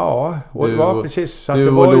också? Ja, och det var precis... Så du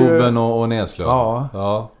det var och Loben och Näslund?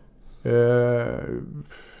 Ja.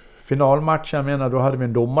 Finalmatchen, då hade vi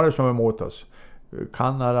en domare som var emot oss.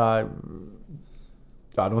 Kanada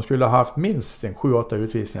de skulle ha haft minst 7-8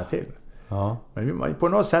 utvisningar till. Ja. Men på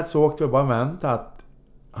något sätt så åkte vi bara vänta att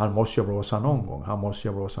han måste ju blåsa någon gång.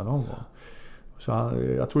 Så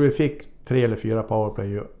jag tror vi fick 3 eller 4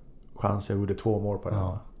 powerplay chanser, gjorde 2 mål på det.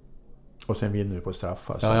 Ja. Och sen vinner vi på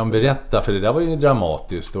straffar. Ja, jag berättar, för det där var ju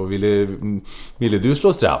dramatiskt. Och ville du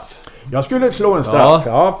slå straff? Jag skulle slå en straff,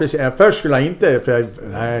 ja precis. Först skulle jag inte, för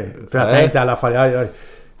jag tänkte i alla fall,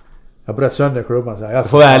 jag bröt sönder klubban. Så jag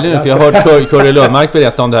får vara ärlig nu, för jag har hört Curry Lundmark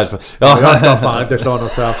berätta om det här. Ja. Jag ska fan inte slå någon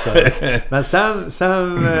straff. Så. Men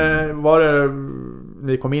sen var det, när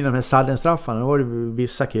vi kom in i de här Salden-straffarna, då var det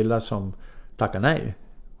vissa killar som tackade nej.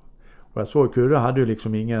 Och jag såg Curry hade ju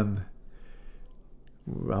liksom ingen...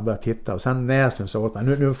 Han började titta och sen Näslund sa åt mig,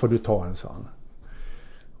 nu får du ta en sån.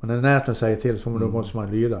 Och när Näslund säger till så då måste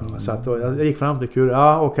man lyda. Så att jag gick fram till Curry,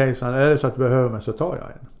 okej, så är det så att du behöver mig så tar jag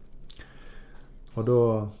en. Och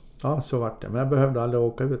då, så vart det. Men jag behövde aldrig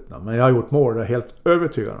åka ut. Men jag har gjort mål, det är helt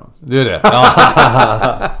övertygad om. Du är det?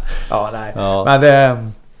 Nej. Ja.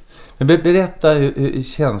 Men berätta hur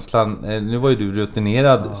känslan, nu var ju du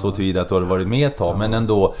rutinerad så tillvida att du hade varit med ett tag, men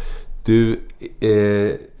ändå, du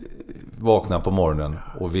vaknar på morgonen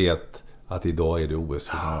och vet att idag är det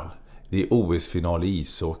OS-final. Det är OS-final i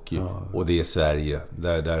ishockey och det är Sverige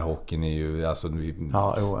där hockeyn är ju alltså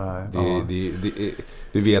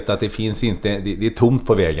du vet att det finns inte, det är tomt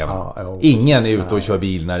på vägarna. Ingen är ute och kör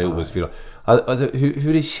bil när det är OS-final. Alltså,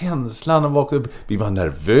 hur är känslan att vakna upp? Blir man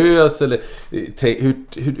nervös eller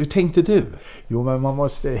hur tänkte du? Jo, men man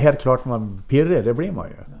måste helt klart, man pirrar, det blir man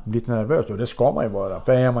ju. Lite nervös, och det ska man ju vara.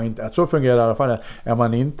 För är man inte, så fungerar i alla fall. Är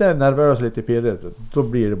man inte nervös, lite pirrig, då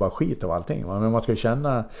blir det bara skit av allting. Men man ska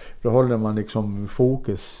känna, då håller man liksom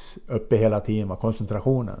fokus uppe hela tiden, med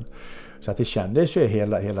koncentrationen. Så att det kändes ju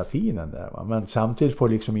hela tiden där. Va? Men samtidigt får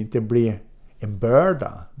det liksom inte bli en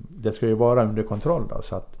börda. Det ska ju vara under kontroll då,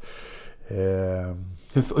 så att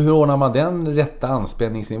hur ordnar man den rätta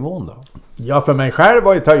anspänningsnivån då? Ja, för mig själv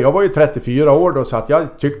jag var ju 34 år då, så att jag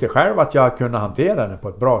tyckte själv att jag kunde hantera det på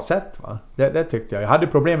ett bra sätt. Va? Det tyckte jag. Jag hade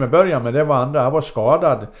problem i början, men det var andra. Jag var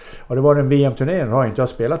skadad och det var en VM-turnering. Då har inte jag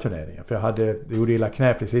spelat turneringen, för jag gjorde illa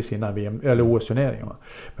knä precis innan VM eller OS-turneringen. Va?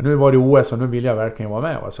 Men nu var det OS och nu vill jag verkligen vara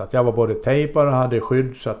med. Va? Så att jag var både tejpad och hade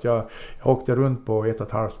skydd, så att jag åkte runt på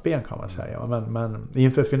 1,5 ben kan man säga. Men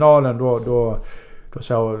inför finalen då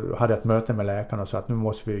så hade jag ett möte med läkarna och sa att nu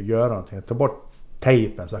måste vi göra någonting. Ta bort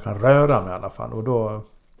tejpen så jag kan röra mig i alla fall. Och då,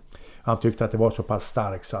 han tyckte att det var så pass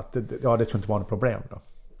starkt så att det skulle inte vara något problem då.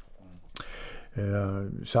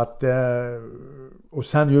 Så att, och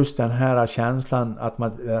sen just den här känslan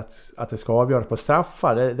att det ska avgöras på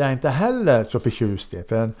straffar, det är inte heller så förtjust i.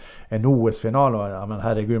 För en OS-final, men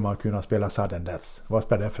herregud, man kunde spela sudden death. Vad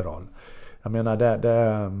spelar det för roll? Jag menar,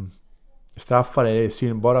 straffar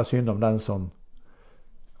är bara synd om den som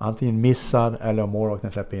antingen missar eller om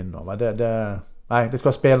målvakten släpper in dem. Nej, det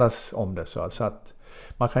ska spelas om det, så att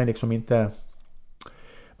man kan liksom inte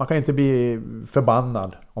bli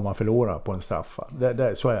förbannad om man förlorar på en straffa.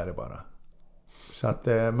 Så är det bara. Så att,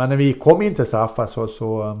 men när vi kom in till straffar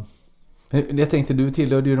så jag tänkte, du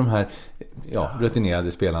tillhörde ju de här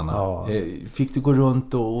rutinerade spelarna. Ja. Fick du gå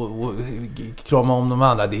runt och krama om de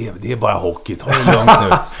andra? Det är bara hockey, ta det lugnt nu.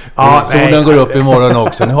 Solen går upp imorgon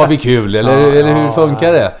också, nu har vi kul. Eller hur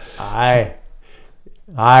funkar det?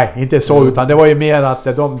 Nej, inte så, utan det var ju mer att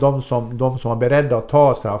de som var beredda att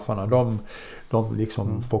ta straffarna, de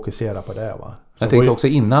liksom fokuserar på det. Va? Jag tänkte också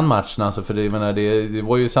innan matchen, alltså, för det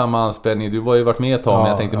var ju samma anspänning. Du var ju varit med ett tag, men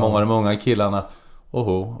jag tänkte många killarna.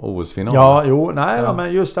 OS-final.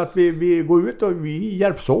 Men just att vi går ut och vi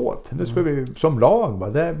hjälps åt. Det ska vi som lag. Va?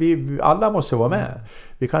 Alla måste vara med.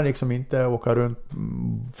 Vi kan liksom inte åka runt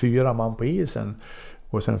 4 man på isen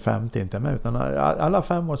och sen 50 inte med, utan alla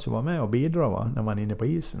 5 måste vara med och bidra, va? När man är inne på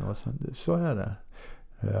isen. Och så är det.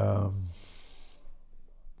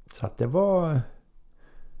 Så att det var...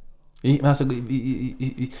 Alltså,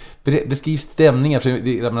 beskriv stämningen, för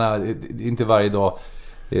det är inte varje dag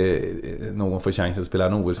någon får chans att spela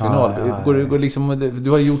en OS-final. Går liksom,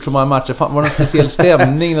 du har gjort så många matcher. Var det någon speciell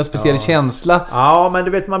stämning, någon speciell känsla? Ja, men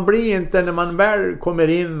du vet, man blir inte, när man väl kommer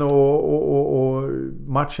in och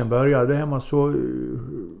matchen börjar, då är man så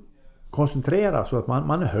koncentrerad så att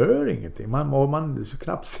man hör ingenting. Man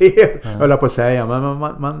knappt ser, höll jag på att säga. Men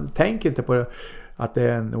man tänker inte på att det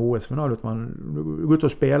är en OS-final, utan man går ut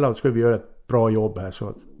och spelar och ska vi göra ett bra jobb här,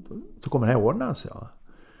 så kommer det här ordna sig. Ja.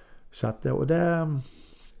 Så att, och det...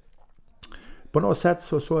 På något sätt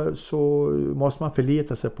så måste man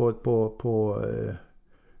förlita sig på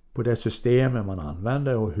det systemet man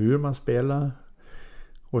använder och hur man spelar.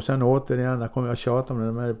 Och sen återigen, där kommer jag tjata om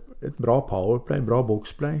det med ett bra powerplay, bra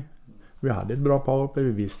boxplay. Vi hade ett bra powerplay,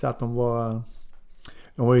 vi visste att de var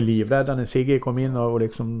de var ju livrädda när Sigge kom in och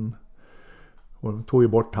liksom och tog ju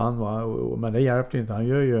bort han, va? Men det hjälpte inte, han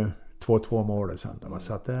gör ju 2-2 mål sen, va?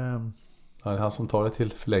 Så att ja, det är han som tar det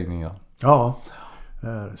till förlängning. Ja,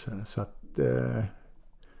 så att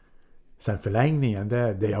sen förlängningen,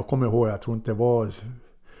 det jag kommer ihåg, jag tror inte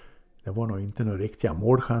det var nog inte några riktiga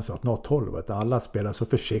målchanser åt något håll, utan alla spelade så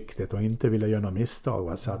försiktigt och inte ville göra några misstag,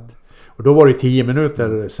 va? Så att, och då var det 10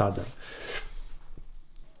 minuter sadden.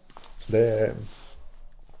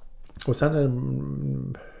 Och sen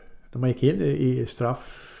när man gick in i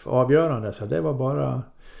straffavgörande, så det var bara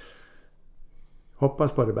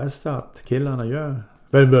hoppas på det bästa att killarna gör.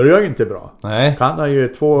 Men det börjar ju inte bra. Nej. Kan han ju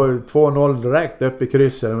 2-0 direkt upp i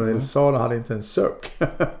krysset, men Sala hade inte en sök.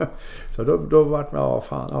 Så då vart man,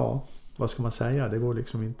 vad ska man säga? Det går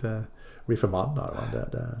liksom inte bli förbannad.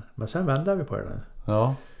 Men sen vände vi på det.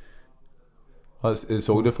 Ja.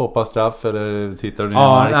 Såg du Foppas straff eller tittade du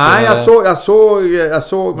ner? Nej, jag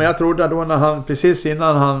såg, men jag trodde då när han precis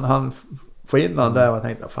innan han får in han där, jag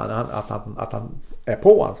tänkte att han är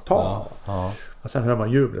på att ta. Ja. Och sen hör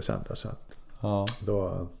man jubla sen då, så att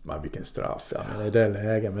då, vilken straff, jag menar, i det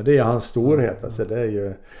läget, men det är hans storhet, alltså det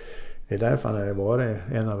är därför han har varit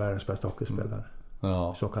en av världens bästa hockeyspelare.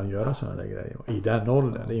 Som kan göra sådana där grejer i den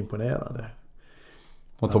åldern, det är imponerande.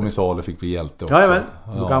 Och Tommy Salo fick bli hjälte också. Ja,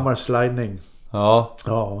 men gammal slidning. Ja,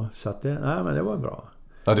 så att men det var bra.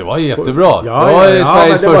 Ja, det var jättebra. Ja, det var ju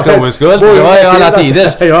Sveriges första OS-guld. Det var ju alla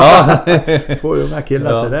tiders. Två unga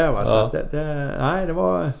killar så där, va. Så att det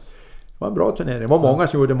var en bra turnering. Det var många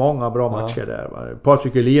som gjorde många bra matcher där, va.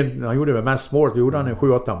 Patrik Elin, han gjorde väl mest mål. Vi gjorde han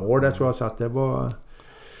 7-8 mål där, tror jag, så att det var...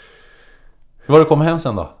 Hur var det kom hem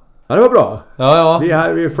sen då? Ja, det var bra. Ja.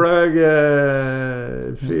 Vi flög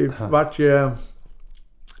vart ju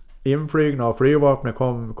inflygna och flygvapnet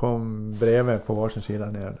kom bredvid på varsin sida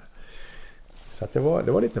ner. Så att det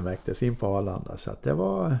var lite mäktigt in på Arlanda, så att det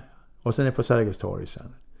var, och sen är på Sergels torg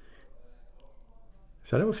sen.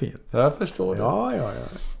 Så det var fint. Jag förstår det. Ja.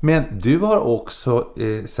 Men du har också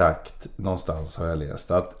sagt någonstans, har jag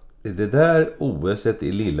läst, att det där OS:et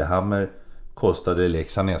i Lillehammer kostade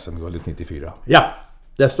Leksand SM-guldet 94. Ja,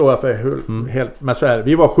 det står jag för helt, men så är det.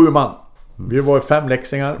 Vi var 7 man. Vi var 5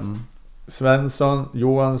 leksingar. Svensson,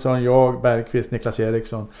 Johansson, jag, Bergqvist, Niklas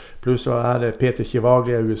Eriksson. Plus så hade Peter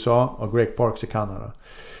Chivaglia i USA och Greg Parks i Kanada.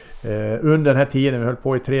 Under den här tiden, vi höll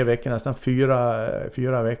på i 3 veckor, nästan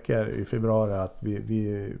 4 veckor i februari, att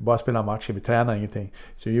vi bara spelade matcher, vi tränade ingenting.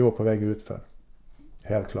 Så vi var på väg ut för.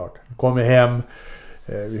 Helt klart. Kom hem,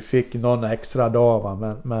 vi fick någon extra dag,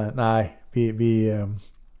 va? Men nej, vi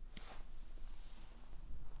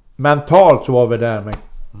mentalt så var vi där, men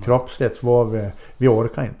kroppsligt så var vi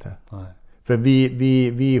orkar inte. Nej. För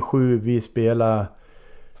vi 7, vi spelade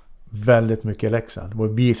väldigt mycket i Leksand. Det var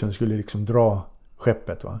vi som skulle liksom dra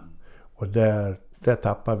skeppet, va. Och där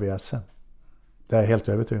tappar vi SM. Det är jag helt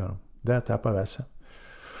övertygad om. Där tappar vi SM.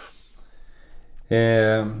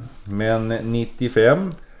 Men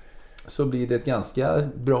 95 så blir det ett ganska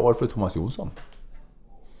bra år för Thomas Jonsson.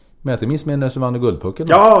 Men jag minns när som vann guldpucken.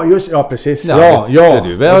 Ja, precis. Ja.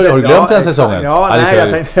 Har du glömt den säsongen?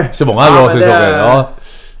 Jag tänkte... Så många bra säsonger.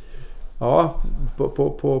 Ja,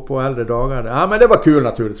 på äldre dagar. Ja, men det var kul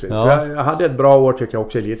naturligtvis. Ja. Jag hade ett bra år, tycker jag,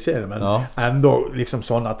 också i elitserien. Men ändå, liksom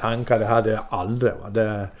sådana tankar, det hade jag aldrig.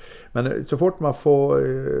 Va? Men så fort man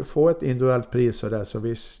får ett individuellt pris och det, så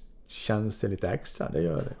visst känns det lite extra. Det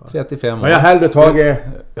gör det. Va? 35 år. Men jag hellre tagit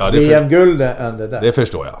VM-guld än det där. Det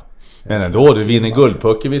förstår jag. Men ändå, du vinner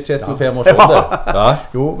guldpucken vid 35 års ålder. Ja.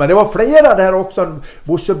 Jo, men det var flera där också.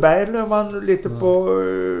 Bosse Berglund vann lite på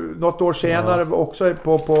något år senare också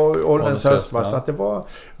på ålderns höst. Så att det var,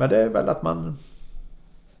 men det är väl att man...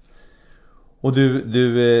 Och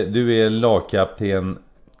du är lagkapten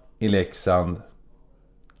i Leksand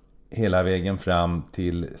hela vägen fram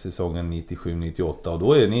till säsongen 97-98, och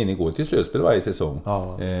då är ni går till slutspel varje säsong.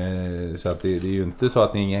 Så att det är ju inte så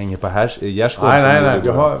att ni hänger på gärskål. Nej, vi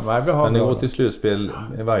har men ni går till slutspel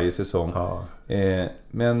varje säsong.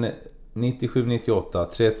 Men 97-98,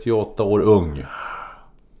 38 år ung,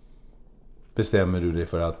 bestämmer du dig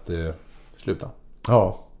för att sluta?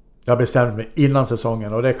 Ja, jag bestämde mig innan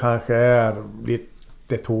säsongen, och det kanske är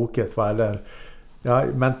lite tokigt, va? Eller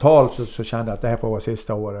mentalt så kände jag att det här får vara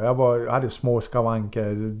sista året. Jag hade små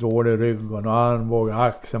skavanker, dålig rygg och armbåg och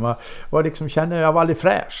axel. Jag var liksom, kände jag var aldrig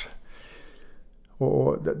fräsch.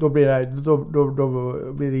 Och då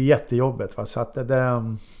blir det jättejobbigt, va? Så att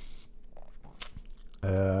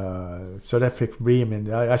så det fick bli min...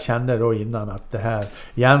 Jag kände då innan att det här...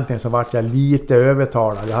 Egentligen så var jag lite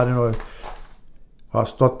övertalad. Jag hade nog... Jag har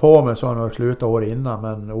stått på mig så några sluta år innan,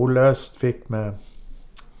 men Olle Öst fick mig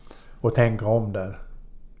att tänka om där.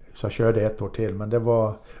 Så jag körde ett år till, men det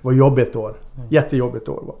var jobbigt år. Jättejobbigt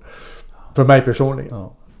år var. För mig personligen.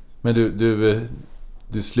 Ja. Men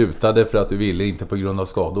du slutade för att du ville, inte på grund av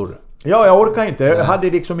skador? Ja, jag orkade inte. Jag hade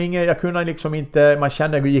liksom jag kunde liksom inte, man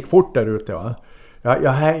kände att det gick fort där ute, va.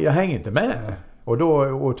 Jag hänger inte med. Och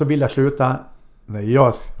så vill jag sluta när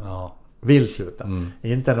jag vill sluta.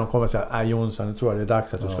 Inte när de kommer och säger, Jonsson, jag tror det är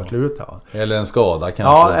dags att du ska sluta, va? Eller en skada kanske.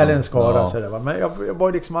 Ja, eller en skada. Så det var. Men jag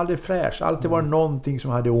var liksom aldrig fräsch. Alltid var det någonting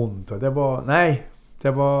som hade ont. Och det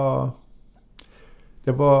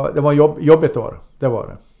var jobbigt år. Det var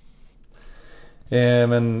det.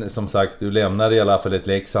 Men som sagt, du lämnade i alla fall ett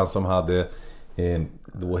Leksand som hade,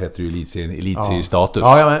 då heter det ju elitseriestatus.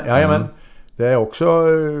 Jajamän. Det är också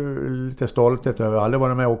lite stolthet över. Jag har aldrig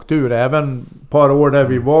varit med och åkt ur. Även ett par år där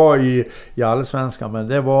vi var i Allsvenskan, men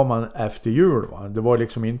det var man efter jul, va? Det var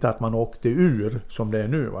liksom inte att man åkte ur som det är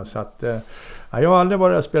nu, va? Så att, jag har aldrig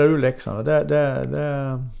varit att spela ur Leksand, och det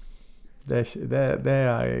är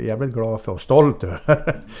jag jävligt glad för och stolt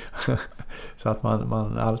över. Så att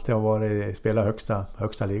man alltid har varit spela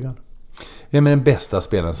högsta ligan. Vem är den bästa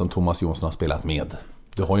spelaren som Thomas Jonsson har spelat med?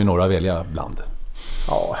 Du har ju några att välja bland.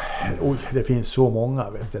 Ja, det finns så många,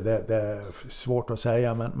 vet du. Det är svårt att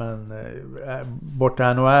säga, men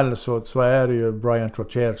borta i NHL så är det ju Brian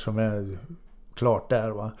Trottier som är klart där,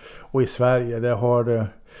 va. Och i Sverige, det har det,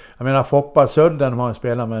 jag menar, Foppa Södden har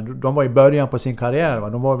spelat med. De var i början på sin karriär, va.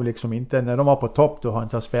 De var väl liksom inte, när de var på topp, då har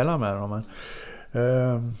inte jag spelat med dem, men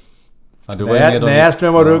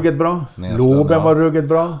Näslund var ruggigt bra. Loben var ruggigt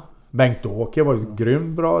bra. Bengt-Åke var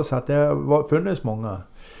grymt bra, så att det funnits många.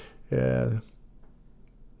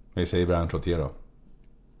 Vi säger Brian Trottier då.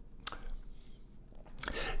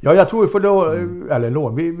 Ja, jag tror vi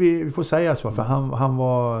får vi får säga så, för han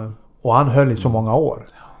var, och han höll i så många år.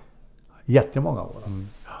 Jättemånga år.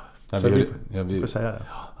 Ja, vi får säga det.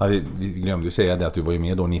 Ja, vi glömde ju säga det, att du var ju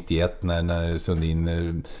med då 91 när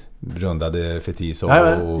Sundin rundade Fetis och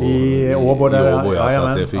i Åbo där. Ja, så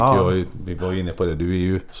att det fick vi var inne på det. Du är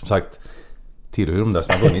ju som sagt tillhör de där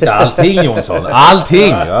som har vunnit allting, Jonsson.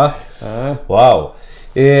 Allting! Ja. Wow.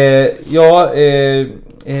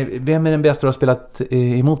 Vem är den bästa du har spelat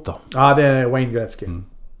emot då? Ja, det är Wayne Gretzky.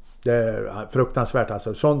 Det är fruktansvärt,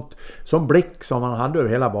 alltså. Sån blick som han hade över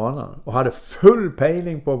hela banan. Och hade full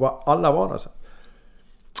pejling på vad alla var. Alltså.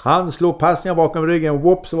 Han slog passningar bakom ryggen och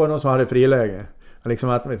whoops, så var det någon som hade friläge. Liksom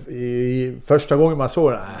att i första gången man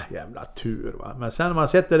såg det, jävla tur, va. Men sen när man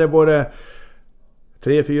sätter det både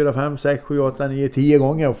 3, 4, 5, 6, 7, 8, 9, 10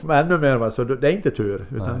 gånger och ännu mer, va, så det är inte tur,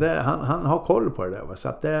 utan han har koll på det där, va, så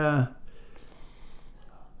att det,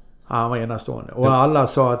 han var enastående. Och alla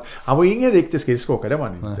sa att han var ingen riktig skridskåkare, det var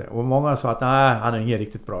han inte. Och många sa att han är ingen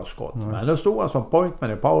riktigt bra skott. Men då stod han som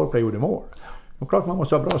pointman i powerplay och gjorde mål. Och klart man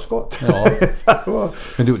måste ha bra skott. Ja.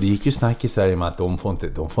 Men det gick ju snack i Sverige med att de får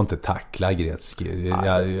inte tackla Gretzky.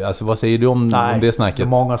 Alltså vad säger du om det snacket? Det är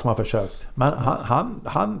många som har försökt. Men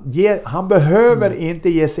han behöver inte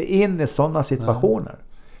ge sig in i sådana situationer.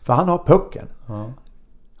 För han har pucken.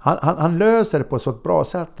 Han löser det på så ett bra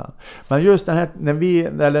sätt. Men just den här,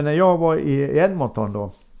 när jag var i Edmonton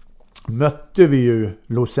då, mötte vi ju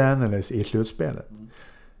Los Angeles i slutspelet.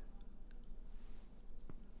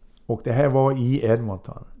 Och det här var i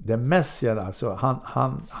Edmonton. Det Messier, alltså,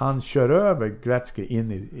 han kör över Gretzky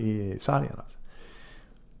in i sargen. Alltså.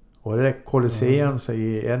 Och det är Colosseum så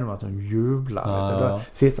i Edmonton jublar. Då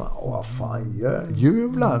sitter man, vad fan gör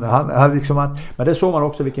jublar? Han liksom, men det såg man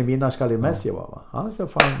också vilken vinnarskalle Messier var. Va?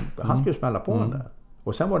 Han skulle smälla på den där.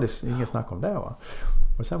 Och sen var det ingen snack om det, va.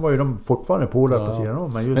 Och sen var ju de fortfarande polare på sidan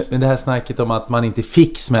om. Men det här snacket om att man inte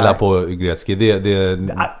fick smälla på Gretzky,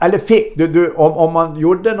 eller fick. Om man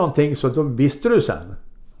gjorde någonting så då visste du sen.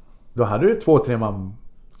 Då hade du 2-3 man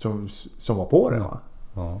som var på det, va.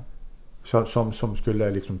 Som skulle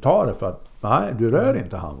liksom ta det för att nej, du rör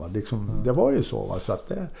inte han, va. Liksom, det var ju så, va. Så att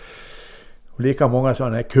det, och lika många sa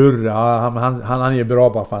den här Kurra, han är ju bra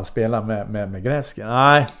bara för att han spelar med Gretzky.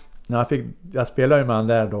 Nej. Jag spelade ju med han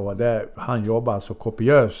där då. Han jobbade så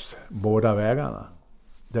kopiöst båda vägarna.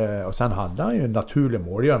 Och sen hade han ju en naturlig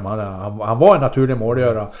målgörare. Han var en naturlig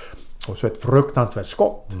målgörare. Och så ett fruktansvärt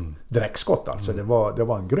skott. Direktskott alltså. Det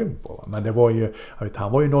var en grym på. Men det var ju,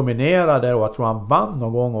 han var ju nominerad där, och jag tror han vann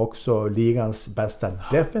någon gång också ligans bästa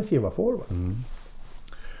defensiva forward.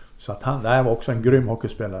 Så att han var också en grym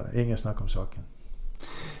hockeyspelare. Ingen snack om saken.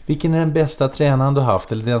 Vilken är den bästa tränaren du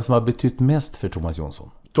haft, eller den som har betytt mest för Thomas Jonsson?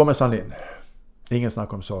 Thomas Sandlin. Ingen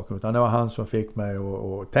snack om saker, utan det var han som fick mig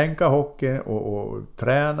att tänka hockey och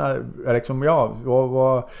träna, liksom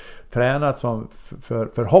var tränat som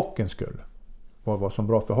för hockeyns skull. Var som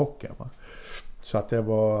bra för hockey, va? Så att det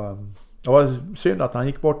var synd att han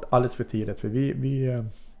gick bort alldeles för tidigt, för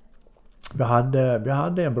vi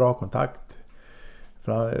hade en bra kontakt.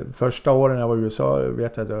 För första åren när jag var i USA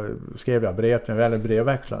då skrev jag brev till en väldigt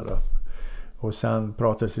brevväxlare. Och sen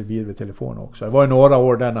pratades vi vid telefon också. Det var några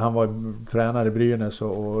år där när han var tränare i Brynäs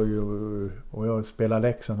och jag spelade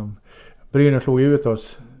Leksand. Brynäs slog ut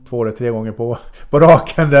oss 2 eller 3 gånger på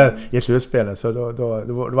raken där i slutspelet. Så då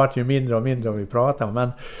var det ju mindre och mindre om vi pratade. Men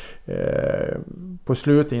på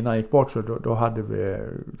slutet innan jag gick bort så då hade vi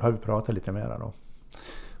pratat lite mer då.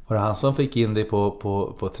 Var det han som fick in dig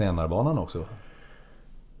på tränarbanan också?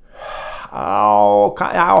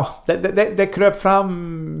 Ja, det kröp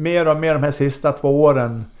fram mer och mer de här sista 2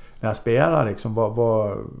 åren när jag spelade. Liksom,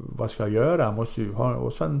 vad ska jag göra? Jag måste ju ha,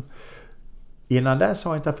 och sen, innan dess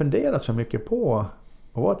har jag inte funderat så mycket på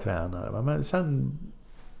att vara tränare. Men sen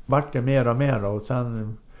vart det mer och mer och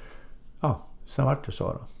sen vart det så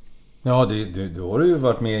då. Ja, du har ju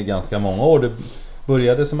varit med i ganska många år. Du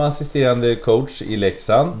började som assisterande coach i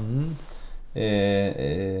Leksand.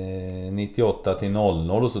 98 till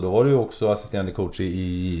 00 och så då var du också assisterande coach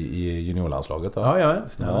i juniorlandslaget då. Ja,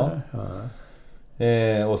 stämmer. Ja.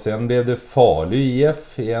 Och sen blev det Falu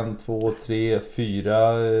IF i 1, 2, 3,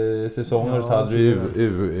 4 säsonger. Så hade du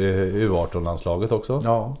U18-landslaget också.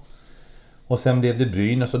 Ja. Och sen blev det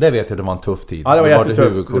Brynäs och det vet jag det var en tuff tid. Ja, det var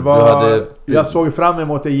jättetufft. Jag såg fram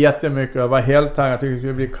emot det jättemycket. Jag var helt taggad. Jag tyckte det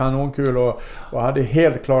skulle bli kanonkul och hade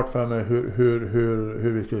helt klart för mig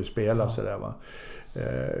hur vi skulle spela. Så där, va.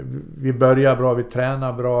 Vi började bra, vi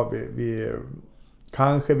tränade bra.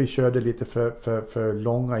 Kanske vi körde lite för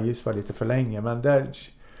långa isvar lite för länge. Men där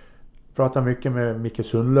pratade mycket med Micke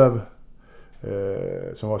Sundlöv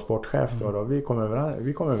som var sportchef då, och vi kom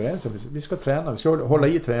överens om vi ska träna, vi ska hålla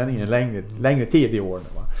i träningen längre tid i år nu,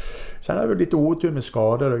 va? Sen hade vi lite otur med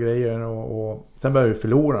skador och grejer och sen började vi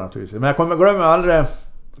förlora naturligtvis. Men jag glömmer aldrig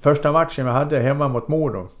första matchen vi hade hemma mot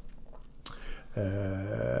Modo.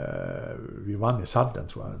 Vi vann i sadden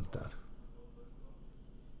tror jag inte.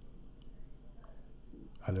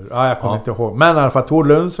 Jag kommer inte ihåg. Men i alla fall Tor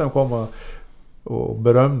Lundström kom och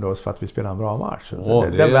berömde oss för att vi spelade en bra match.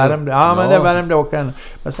 Det värmde och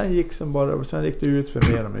men sen gick det ut för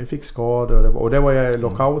mer. Vi fick skador och det var ju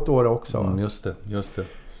lockout-år också. Just det.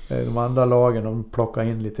 De andra lagen, de plockade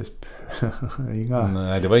in lite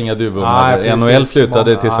Nej, det var inga duvungar. NHL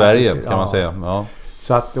flyttade till Sverige kan man säga. Ja.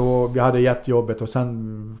 Så att vi hade jättejobbet och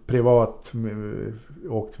sen privat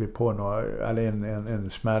åkte vi på en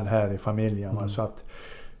smäll här i familjen. Så att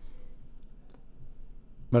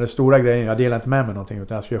men det stora grejen, jag delar inte med mig någonting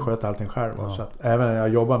utan jag skulle sköta allting själv. Ja. Så att även när jag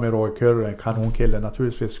jobbar med Roy Curry, en kanonkille,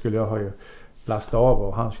 naturligtvis skulle jag ha ju lastat av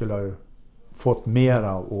och han skulle ha ju fått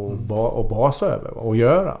mera och basa över och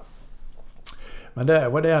göra. Men det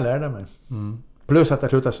var det jag lärde mig. Plus att jag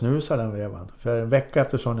slutade snusa den vevan. För en vecka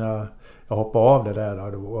efter som jag hoppade av det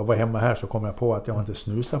där och var hemma här så kom jag på att jag inte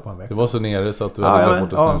snusade på en vecka. Det var så nere så att du hade glömt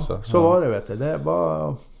bort att snusa. Så var det, vet du. Det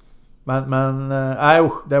var... Men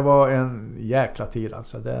det var en jäkla tid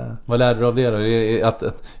alltså. Vad lärde du av det då? Att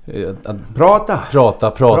prata.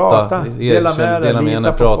 Dela med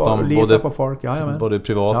dig, prata om på folk. Både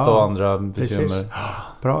privata och andra bekymmer. Precis.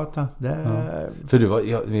 Prata. För du var,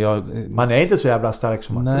 man är inte så jävla stark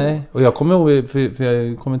som man tror. Och jag kommer ihåg, för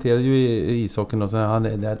jag kommenterade ju i ishockeyn och så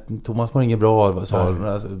Thomas var inget bra.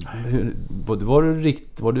 Var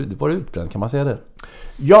du utbränd, kan man säga det?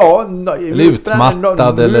 Ja,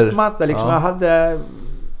 utmattad liksom.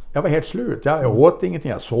 Jag var helt slut. Jag åt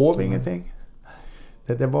ingenting, jag sov ingenting.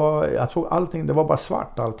 Jag såg allting, det var bara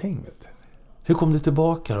svart allting, vet du. Hur kom du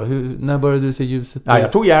tillbaka då? När började du se ljuset? Ja,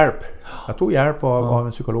 jag tog hjälp av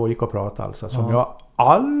en psykolog, gick och pratade alltså, som jag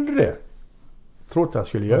aldrig trodde jag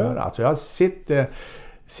skulle göra. Alltså jag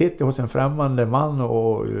sitter hos en främmande man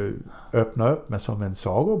och öppnar upp mig som en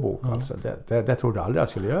sagobok. Alltså. Det trodde jag aldrig jag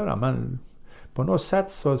skulle göra, men på något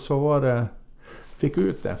sätt så var det, fick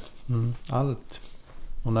ut det. Allt.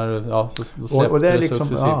 Och när så släppte och det är liksom,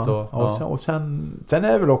 successivt. Och sen är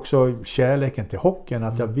det väl också kärleken till hockeyn,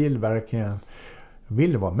 att jag vill verkligen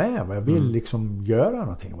vara med. Jag vill liksom göra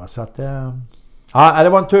någonting. Va? Så att det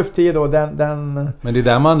var en tuff tid och den... Men det är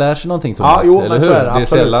där man lär sig någonting, Thomas, eller hur? Det är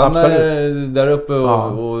sällan där uppe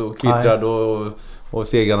och kvittrar och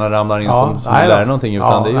segrarna ramlar in som lär någonting,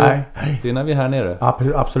 utan det är när vi är här nere.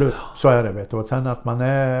 Absolut, så är det, vet du. Och sen att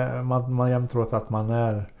man jämt tror att man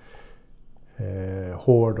är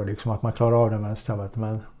hård och liksom att man klarar av det mesta, vet du.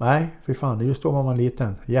 Men nej, för fan, just då var man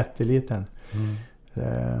liten, jätteliten.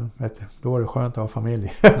 Vet du, då var det skönt att ha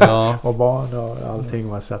familj och barn och allting,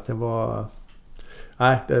 va? Så att det var...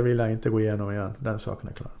 Nej, det vill jag inte gå igenom igen, den saken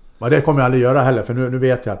är klar. Men det kommer jag aldrig göra heller, för nu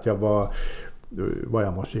vet jag att vad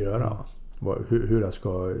jag måste göra. Hur jag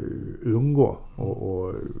ska undgå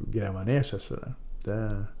och gräva ner sig sådär.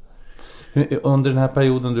 Under den här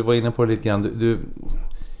perioden, du var inne på det lite grann,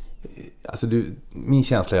 min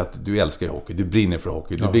känsla är att du älskar hockey, du brinner för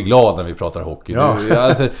hockey, du blir glad när vi pratar hockey. Ja.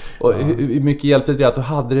 Hur mycket hjälpte det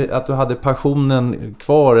att du hade passionen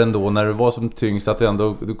kvar ändå när det var som tyngst, att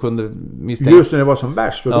du kunde misstänka? Just när det var som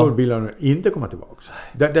värst, och då ville han inte komma tillbaka.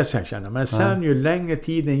 Det sen kände jag. Men sen ju längre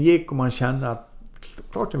tiden gick och man kände att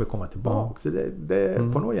klart jag vill komma tillbaka. Så det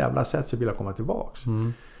på något jävla sätt så vill jag komma tillbaka.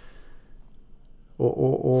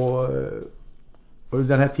 Och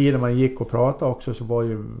den här tiden man gick och pratade också, så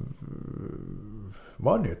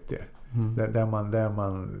var nyttig. Där man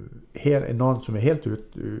någon som är helt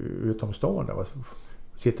utomstående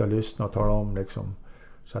sitter och lyssnar och talar om liksom.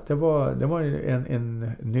 Så att det var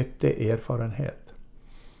en nyttig erfarenhet.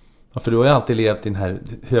 Ja, för du har ju alltid levt i den här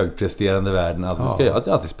högpresterande världen. Alltså, du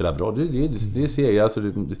ska alltid spela bra. Det ser jag alltså,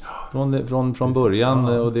 från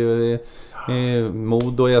början. Och det är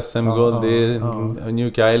Modo SM-guld, det är New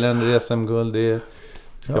Island SM-guld, det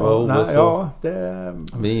ska vara OS och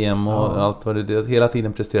VM och allt vad det är. Hela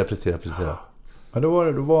tiden prestera. Ja, då var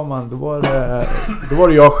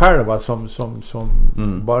det jag själv som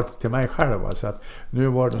bara till mig själv. Så att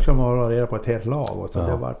nu ska man hålla reda på ett helt lag. Och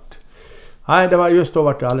så det var just då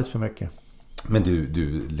var det alldeles för mycket. Men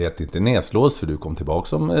du lät inte nedslås för du kom tillbaka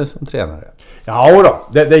som tränare? Ja då,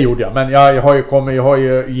 det gjorde jag. Men jag har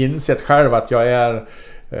ju insett själv att jag är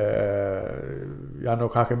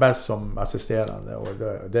nog kanske bäst som assisterande. Och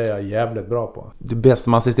det är jag jävligt bra på. Du är bäst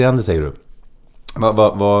som assisterande, säger du?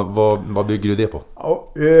 Vad bygger du det på?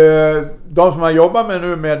 De som har jobbat med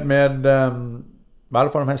nu med i alla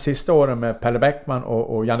fall de här sista åren med Pelle Bäckman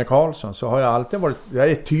och Janne Karlsson, så har jag alltid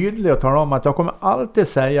jag är tydlig och talar om att jag kommer alltid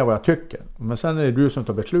säga vad jag tycker. Men sen är det du som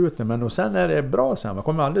tar besluten, men och sen är det bra sen. Jag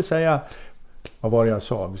kommer aldrig säga vad var det jag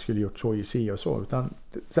sa, vi skulle gjort så i sig och så, utan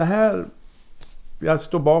så här, jag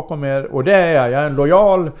står bakom er, och det är jag är en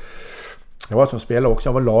lojal. Jag var som spelare också,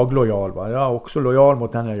 jag var laglojal. Jag är också lojal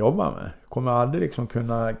mot den jag jobbar med. Kommer aldrig liksom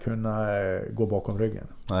kunna gå bakom ryggen.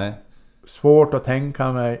 Nej. Svårt att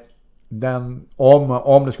tänka mig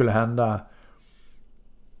om det skulle hända,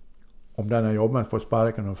 om den jag jobbar med får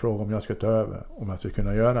sparken och fråga om jag ska ta över, om jag skulle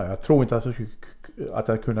kunna göra det. Jag tror inte att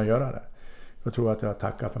jag kunde göra det. Jag tror att jag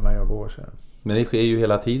tackar för mig och går sen. Men det sker ju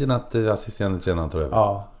hela tiden att assisterande tränaren tar över.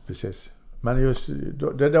 Ja, precis. Men just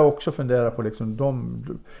det där också fundera på liksom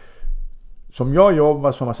som jag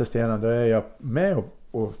jobbar som assisterande, då är jag med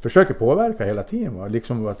och försöker påverka hela tiden,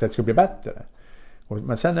 liksom att det ska bli bättre.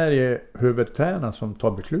 Men sen är det ju huvudtränaren som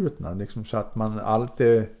tar besluten, liksom, så att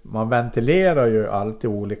man ventilerar ju alltid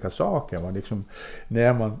olika saker. Liksom,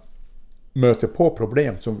 när man möter på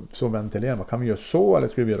problem så ventilerar man. Kan vi göra så eller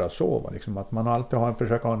ska vi göra så? Liksom, att man alltid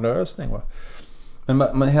försöker ha en lösning.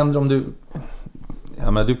 Men händer om du...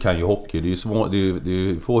 Ja, men du kan ju hockey, det är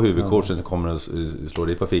ju få huvudcoacher som kommer att slå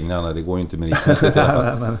dig på fingrarna, det går ju inte med riktigt i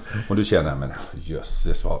alla fall. Och du känner, men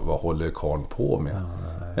jösses, vad håller Karn på med?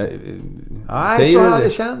 Nej, så har jag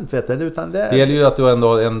aldrig känt, vet du, utan det gäller ju att du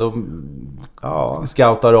ändå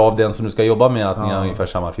scoutar av den som du ska jobba med, att ni har ungefär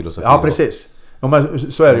samma filosofi. Ja, precis. Ja,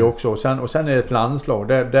 men så är det ju också. Och sen är det ett landslag,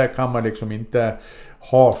 där kan man liksom inte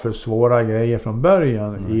ha för svåra grejer från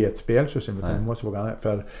början i ett spelsystem, utan det måste vara,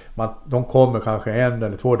 för de kommer kanske 1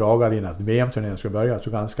 eller 2 dagar innan att VM-turneringen ska börja,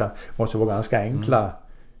 så måste vara ganska enkla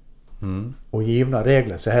och givna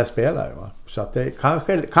regler. Så här spelar det, va? Så att det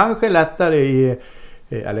kanske lättare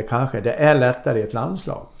det är lättare i ett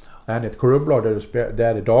landslag än ett klubblag där det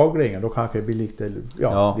är dagligen. Då kanske det blir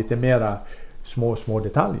lite mera små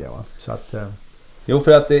detaljer, va? Så att jo,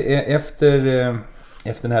 för att det är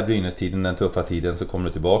efter den här Brynäs-tiden, den tuffa tiden, så kommer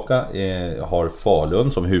du tillbaka. Har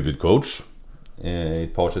Falun som huvudcoach i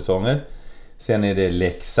ett par säsonger. Sen är det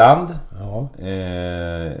Leksand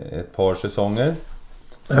ett par säsonger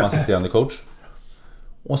som assisterande coach.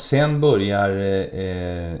 Och sen börjar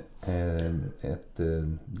ett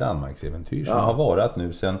Danmarksäventyr som har varit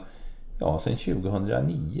nu sen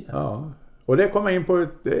 2009. Ja. Och det kom in på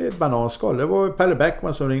ett bananskal. Det var Pelle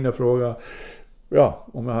Bäckman som ringde och frågade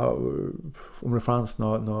om det fanns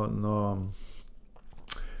någon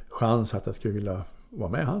chans att jag skulle vilja vara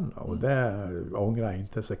med han. Och det ångrar jag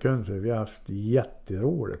inte en sekund, för vi har haft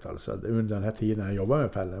jätteroligt alltså. Under den här tiden jag jobbar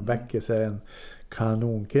med Pelle. Bäckes är en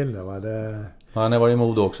kanonkille, va? Han har varit i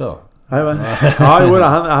Modo också. Han det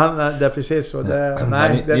är precis så.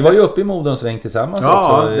 Ni var ju uppe i Modons sväng tillsammans också.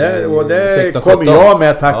 Ja, det kom jag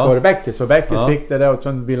med tack vare Bäckes. Och Bäckes fick det där, och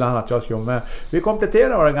så ville han att jag skulle med. Vi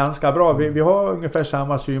kompletterar det ganska bra. Vi har ungefär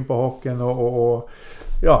samma syn på hockeyn och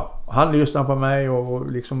han lyssnar på mig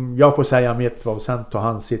och liksom jag får säga mitt, och sen tar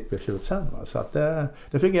han sitt beslut sen. Va? Så att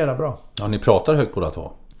det fungerar bra. Ja, ni pratar högt båda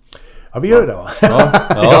två? Ja, vi gör det va?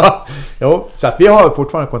 Ja. Jo, så att vi har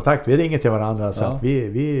fortfarande kontakt. Vi ringer till varandra så att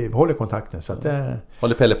vi håller kontakten. Så att det...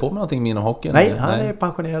 Håller Pelle på med någonting inom hockeyn? Nej, han är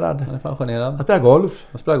pensionerad. Han spelar golf.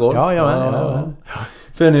 Ja.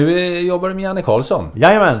 För nu jobbar du med Janne Karlsson.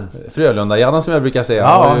 Jajamän. Frölunda-Janne som jag brukar säga.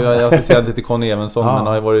 Ja. Jag associerar inte till Conny Evensson, men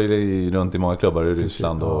har ju varit runt i många klubbar i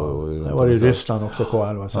Ryssland. Och jag var i Ryssland också,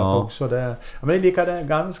 KL. Så att också det, men det är lika det,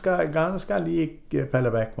 ganska lik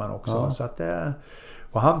Pelle Bäckman också. Ja. Så att det,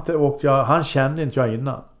 han kände inte jag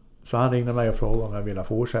innan. Så han ringde mig och frågade om jag ville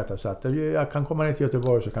fortsätta. Så att jag kan komma ner till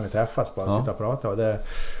Göteborg så kan vi träffas bara och sitta och prata. Och det,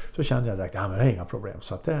 så kände jag direkt, men det är inga problem.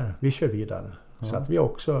 Så att vi kör vidare. Så att vi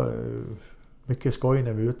också mycket skoj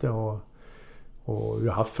när vi är ute och vi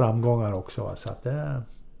har haft framgångar också. Så att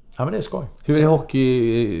men det är skoj. Hur är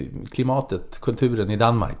hockeyklimatet, kulturen i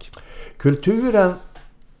Danmark? Kulturen,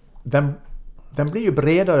 den blir ju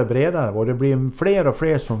bredare och bredare och det blir fler och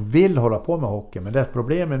fler som vill hålla på med hockey. Men det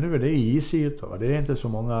problemet nu det är isytor. Det är inte så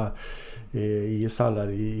många ishallar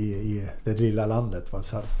i det lilla landet.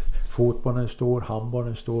 Så att fotbollen är stor,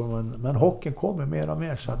 handbollen är stor, men hockeyn kommer mer och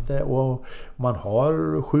mer. Så att och man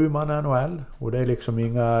har 7 man NHL och det är liksom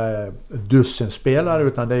inga dussinspelare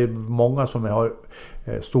utan det är många som har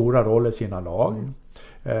stora roller i sina lag.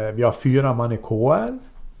 Vi har 4 man i KL.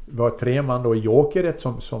 Vi har 3 man då i Jokerit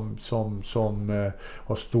som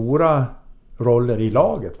har stora roller i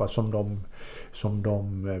laget som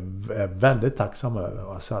de är väldigt tacksamma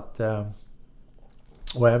över. Så att,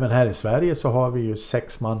 och även här i Sverige så har vi ju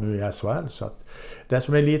 6 man nu i SHL. Så att det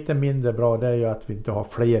som är lite mindre bra det är ju att vi inte har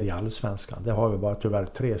fler i Allsvenskan. Det har vi bara tyvärr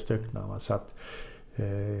 3 stycken. Så att,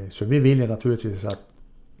 så vi vill ju naturligtvis att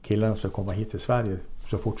killarna ska komma hit till Sverige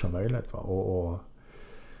så fort som möjligt. Och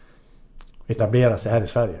etablera sig här i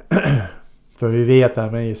Sverige. För vi vet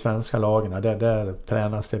att i svenska lagen där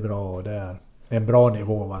tränas det bra och det är en bra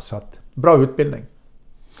nivå. Så att, bra utbildning.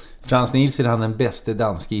 Frans Nielsen är han den bästa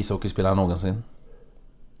danska ishockeyspelaren någonsin?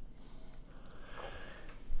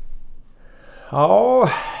 Ja,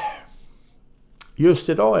 just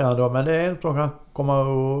idag är han då, men det är en som kan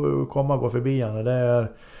komma och gå förbi han. Det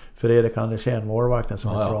är Fredrik Andersén, målvakten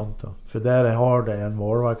som är i Toronto. För där har det en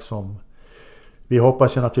målvakt som vi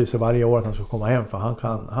hoppas ju naturligtvis varje år att han ska komma hem, för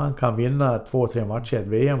han kan vinna 2-3 matcher i ett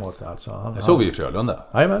VM åt det. Alltså såg vi i Frölunda.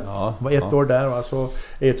 Jajamän, var 1 år där och så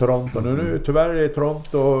är i Toronto. Nu tyvärr är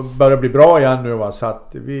Toronto börjar bli bra igen nu så att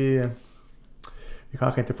vi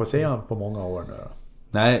kanske inte får se han på många år nu.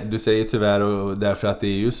 Nej, du säger tyvärr och därför att det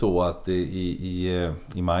är ju så att i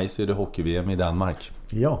maj så är det hockey-VM i Danmark.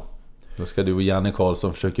 Ja. Då ska du och Janne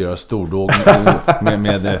Karlsson försöka göra stordåg med nej,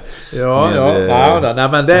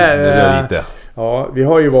 men det lite. Ja, vi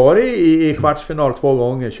har ju varit i kvartsfinal 2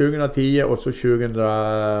 gånger, 2010 och så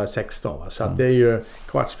 2016. Så att det är ju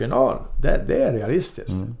kvartsfinal. Det är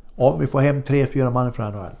realistiskt. Om vi får hem 3-4 man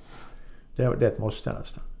från NHL. Det är ett måste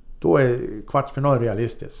nästan. Då är kvartsfinal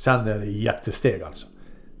realistiskt. Sen är det jättesteg alltså.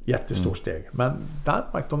 Jättestort steg. Men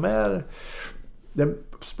Danmark,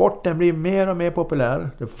 sporten blir mer och mer populär.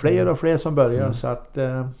 Det är fler och fler som börjar. Så att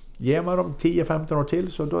ger man dem 10-15 år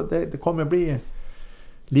till så då, det kommer bli...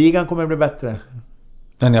 Ligan kommer bli bättre.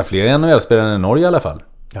 Men ni har fler NHL-spelare än Norge i alla fall.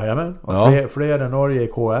 Jajamän. Och fler än Norge i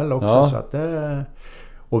KL också. Ja. Så att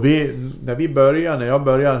och när jag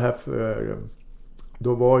började här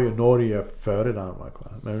då var ju Norge före Danmark. Va?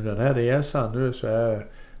 Men under den här resan nu så är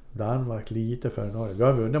Danmark lite före Norge. Vi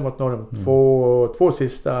har vunnit mot Norge två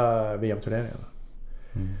sista VM-turneringarna.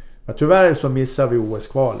 Men tyvärr så missade vi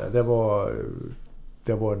OS-kvalet.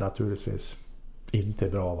 Det var naturligtvis inte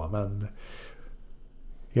bra, va? Men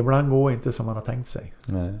ibland går inte som man har tänkt sig.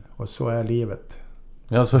 Nej. Och så är livet.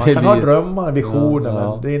 Ja, så man kan ha drömmar, visioner,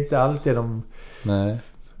 men det är inte alltid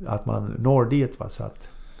att man når dit. Va? Så att...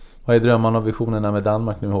 Vad är drömmarna och visionerna med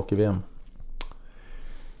Danmark nu i hockey-VM?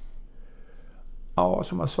 Ja,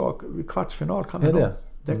 som jag sa, kvartsfinal kan vi nå.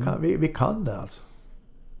 Vi kan det alltså.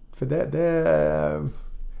 För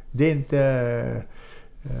det är inte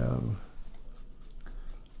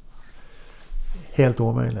helt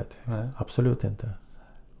omöjligt. Nej. Absolut inte.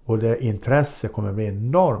 Och det intresse kommer bli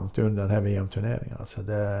enormt under den här VM-turneringen. Alltså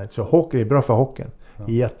så hockey är bra för hockeyn.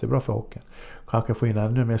 Jättebra för hockeyn. Kanske få in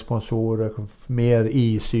ännu mer sponsorer, mer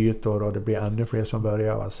isytor och det blir ännu fler som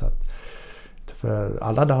börjar. Va? Så att, för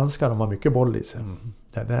alla danskar, de har mycket boll i sig.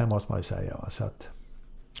 Det måste man ju säga. Va? Så att,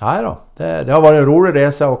 nej då, det har varit en rolig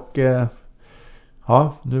resa och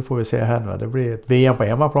nu får vi se här nu. Det blir ett VM på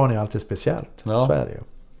hemmaplan är alltid speciellt. Ja. Så är det ju.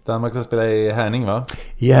 Danmark ska spela i Härning, va?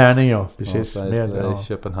 I Härning, ja. Precis. Ja, med i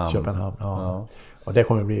Köpenhamn. Ja. Och det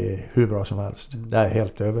kommer bli hur bra som helst. Det är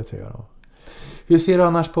helt övertygad om. Hur ser du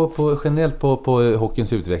annars generellt på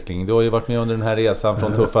hockeyns utveckling? Du har ju varit med under den här resan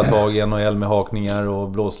från tuffa tag i NHL med hakningar och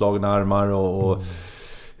blåslagna armar och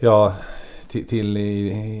till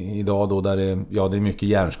idag då där det är mycket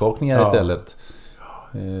hjärnskakningar istället.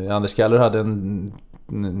 Anders Skaller hade en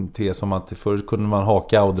tes om att förr kunde man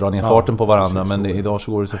haka och dra ner farten på varandra, men idag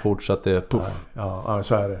så går det så fort så att det puff. Ja,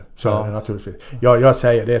 så är det. Är det naturligtvis. Jag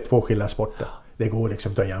säger det är 2 skilda sporter. Det går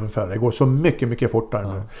liksom inte att jämföra. Det går så mycket, mycket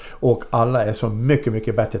fortare nu. Och alla är så mycket,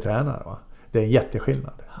 mycket bättre tränare. Va? Det är en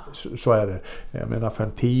jätteskillnad. Så är det. Jag menar för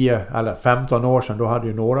 10 eller 15 år sedan då hade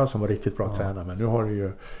ju några som var riktigt bra tränare. Men nu har du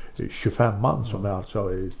ju 25 man som är alltså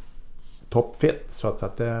toppfett. Så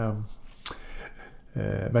att det...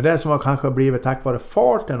 Men det som har kanske blivit tack vare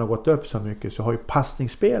farten har gått upp så mycket, så har ju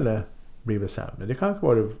passningsspelet blivit sämre. Det kanske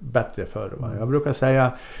var bättre förr. Va? Jag brukar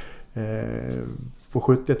säga på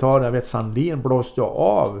 70-talet, jag vet Sandlin blåste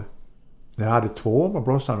av. Jag hade 2 och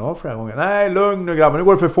blåste han av flera gånger. Nej, lugn nu grabbar, nu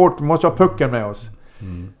går det för fort, vi måste ha pucken med oss.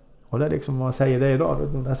 Och det är liksom, man säger det idag,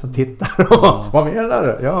 då nästan tittar. Vad menar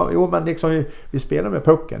du? Ja, jo, men liksom vi spelar med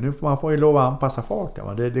pucken. Nu man får ju lov att anpassa farten.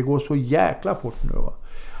 Va? Det går så jäkla fort nu. Va?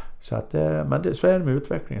 Så att men så är det med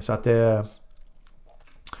utvecklingen. Så att jag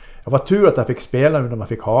var tur att jag fick spela nu när man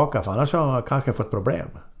fick haka, för annars har man kanske fått problem.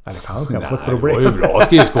 Eller kanske jag fått problem. Det var ju bra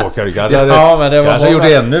skridskåkare. Kanske gjort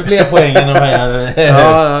ännu fler poäng än de här.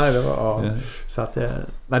 Ja. Så att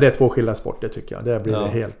men det är 2 skilda sporter tycker jag. Det blir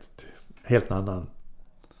det helt annan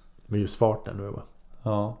med just farten nu. Va?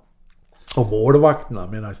 Ja. Och målvakterna,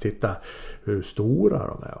 menar titta hur stora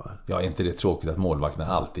de är. Va? Ja, är inte det tråkigt att målvakterna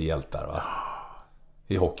alltid hjältar, va?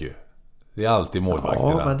 I hockey. Det är alltid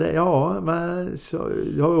målvakterna. Men så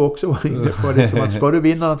jag har ju också varit inne på det, som att ska du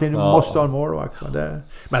vinna någonting, du måste ha en målvakt.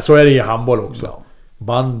 Men så är det i handboll också. Ja.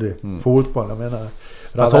 Bandy, fotboll, jag menar.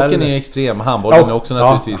 Fast hockeyn är extrem, handbollen är också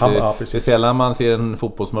naturligtvis. Det är sällan man ser en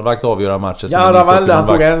fotbollsmålvakt avgöra matcher. Ja, Ravelli, han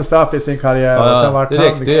tog en straff i sin karriär. Ja, och sen var det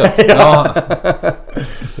räckte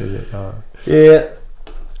ju.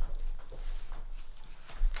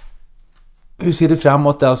 Hur ser du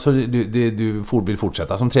framåt? Alltså, du vill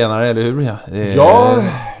fortsätta som tränare, eller hur? Ja,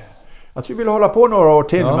 jag tror vi vill hålla på några år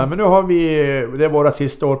till. Men nu har det är våra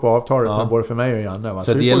sista år på avtalet, men både för mig och Janne. Va?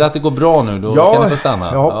 Så det gäller att det går bra nu, då kan vi få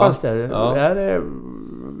stanna. Jag hoppas det.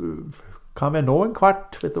 Kan vi nå en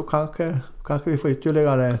kvart, vet du, kanske vi får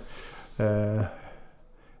ytterligare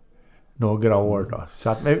några år då. Så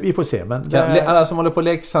att, men vi får se. Men alla som håller på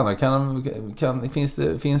Leksand,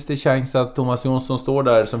 finns det chans att Thomas Jonsson står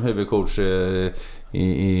där som huvudcoach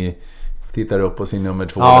tittar upp på sin nummer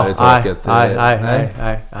 2 där i taket?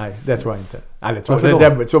 Nej, det tror jag inte. Nej,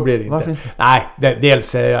 så blir det inte. Inte? Nej,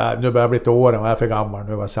 dels är jag, nu börjar jag bli till åren och jag är för gammal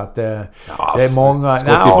nu, så att det är många...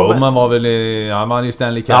 Scottie Bowman var väl, man är ju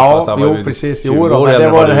Stanley Cup. Precis. Det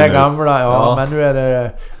var det här gamla, men nu är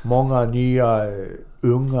det många nya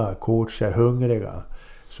unga coacher, hungriga,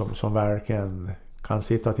 som verkligen kan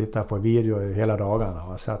sitta och titta på video hela dagarna.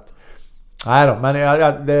 Va? Så att, nej då, men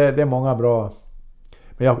det är många bra.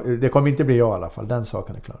 Men det kommer inte bli jag i alla fall, den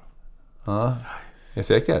saken är klar. Ja, är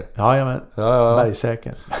säker? Ja, men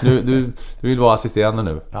bergsäker. Du vill vara assisterande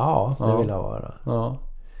nu? Ja, det vill jag vara. Ja.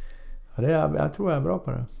 Jag tror jag är bra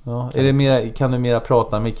på det. Ja. Är det mera, kan du mera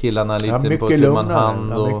prata med killarna lite på hur man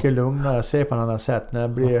hand? Och... mycket lugnare. Jag ser på ett annat sätt. När jag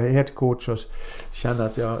blir helt coach så känner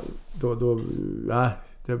att jag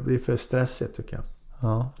det blir för stressigt, tycker jag.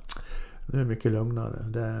 Ja. Nu är det mycket lugnare.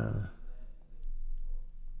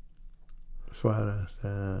 Så är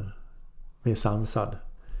det. Mer sansad.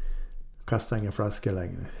 Kasta ingen flaskor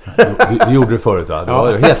längre. Du gjorde det förut, va? Du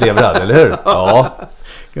var helt levrad, eller hur? Ja.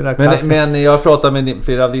 Men jag pratar med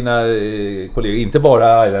flera av dina kollegor, inte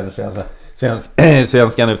bara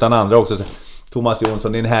svenskan utan andra också. Thomas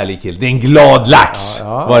Jonsson, det är en härlig kill. Det är en glad lax.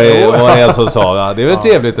 Vad är det som sa? Ja, det är väl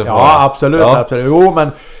trevligt att få. Ja, absolut. Jo,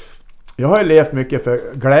 men jag har ju levt mycket för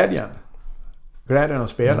glädjen att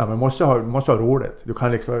spela, men måste ha roligt. Du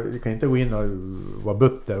kan inte gå in och vara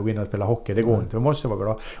butter och gå in och spela hockey, det går inte. Du måste vara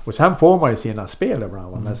glad. Och sen får man ju sina spel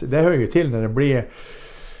ibland. Men det hör ju till när det blir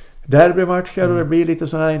derbymatcher och det blir lite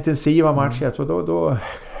sådana här intensiva matcher, så då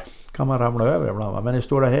kan man ramla över ibland. Men i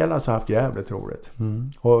stora hela så har jag haft jävligt roligt.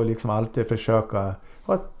 Och liksom alltid försöka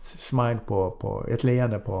ha ett smile på ett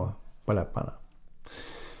leende på läpparna.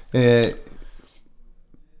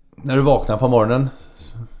 När du vaknar på morgonen,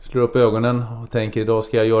 slår upp ögonen och tänker idag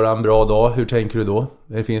ska jag göra en bra dag. Hur tänker du då?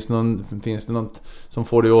 Finns det något som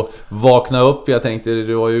får dig att vakna upp? Jag tänkte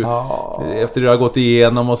du har ju efter du har gått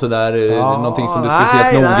igenom och sådär, någonting som du är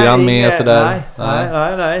speciellt noggrann med sådär.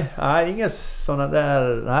 Nej, inga sådana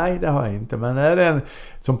där. Nej, det har jag inte. Men är det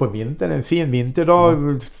som på vintern, en fin vinterdag,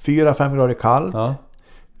 4-5 grader kallt.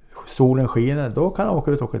 solen skiner, då kan jag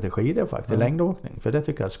åka ut och åka till skidor faktiskt, längdåkning, för det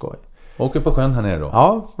tycker jag är skoj. Åker på sjön här nere då?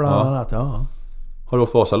 Ja, bland annat, ja. Har du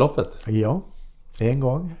åkt Vasaloppet? Ja, en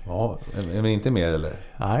gång. Ja, men inte mer eller?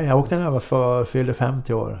 Nej, jag åkte när jag var fyllde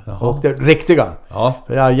 50 år. Jag åkte riktiga. Ja.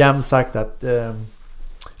 För jag har jämt sagt att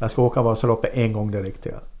jag ska åka Vasaloppet en gång det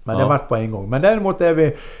riktiga. Men det vart på en gång. Men däremot är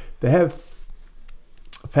vi, det här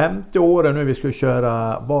 50 åren nu vi skulle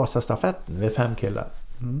köra Vasastafetten, vi är 5 killar.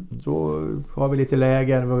 Då har vi lite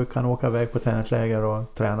läger, vi kan åka iväg på träningsläger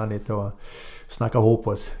och träna lite och snacka ihop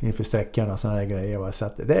oss inför sträckorna och sådana där grejer. Så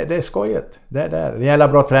att det är skojigt. Det är jävla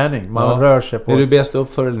bra träning. Man rör sig på... Är du bäst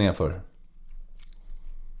upp för eller nerför?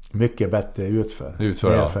 Mycket bättre utför.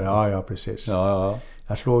 Nerför, ja, precis. Ja.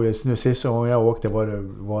 Jag slog nu sista gången jag åkte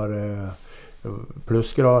var det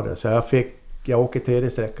plusgrader. Så jag åker 3:e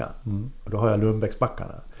sträckan. Och då har jag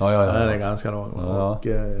Lundbäcksbackarna. Ja. Den är ganska lång. Ja. Och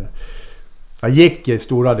jag gick i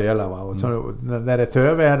stora delar. Va? Och så, när det är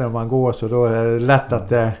töväder och man går så då är det lätt att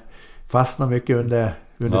det fastnar mycket under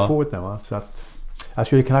foten. Va? Så att jag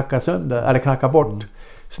skulle knacka bort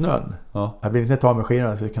snön. Ja. Jag vill inte ta med skidan,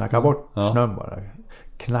 jag skulle knacka bort snön bara.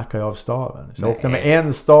 Knacka av staven. Så jag åkte med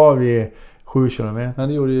en stav i 7 kilometer. Men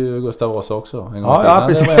det gjorde ju Gustav Vasa också. En gång ja,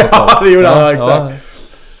 precis. Det gjorde han, exakt.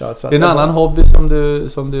 Ja, så en annan hobby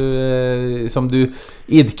som du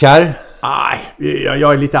idkar? Nej,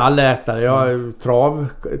 jag är lite allätare. Jag trav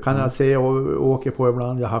kan jag se och åker på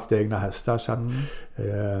ibland. Jag har haft egna hästar. Så att,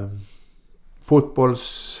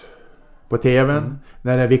 fotbolls på tvn.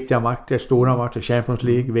 När det är viktiga matcher, stora matcher, Champions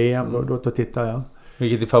League, VM, då tittar jag.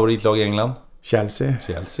 Vilket är favoritlag i England? Chelsea.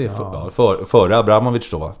 Ja. Före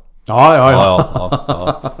Abramovic då, va? Ja.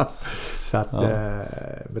 Så att jag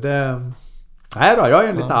är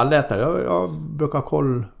en liten allätare. Jag brukar ha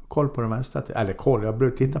koll på det mesta. Jag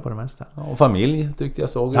brukar titta på det mesta. Ja, och familj tyckte jag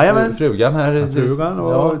såg. Frugan här. Frugan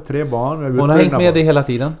och 3 barn. Hon har hängt med dig hela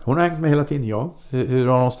tiden? Hon har hängt med hela tiden, ja. Hur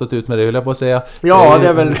har hon stått ut med det, vill jag på att säga? Ja, det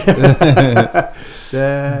är väl...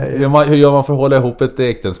 Hur gör man för att hålla ihop ett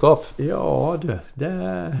äktenskap? Ja,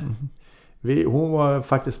 hon var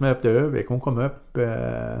faktiskt med upp till Övik. Hon kom upp...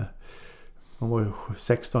 hon var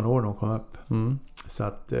 16 år när hon kom upp. Så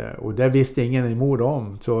att, och det visste ingen i mord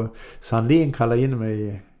om. Så Sandlin kallade in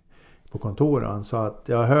mig på kontoret. Han sa att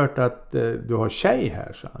jag har hört att du har tjej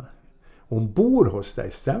här, så han. Hon bor hos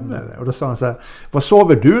dig, stämmer det? Och då sa han så här, var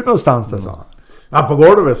sover du någonstans där, sa han. Ja, på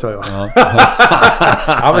golvet, sa jag.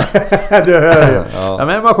 Ja, men du hör ju. Ja,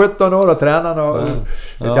 men jag var 17 år och tränade och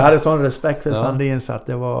jag hade sån respekt för Sandlin så att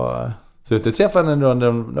det var... Så du träffade henne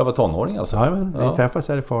när du var tonåring alltså? Ja, men vi träffades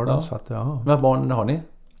här i Fardon. Så att, Vad barn har ni?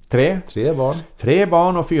 3 barn. 3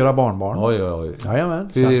 barn och 4 barnbarn. Oj. Jajamän.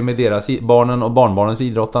 Hur är det med deras barnen och barnbarnens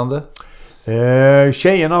idrottande?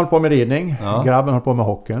 Tjejerna håller på med ridning. Grabben håller på med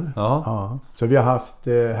hockeyn. Ja. Så vi har haft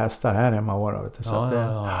hästar här hemma år. Vet du, så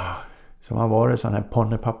som har varit sån här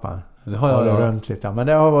ponnepappa. Det har jag runt lite. Men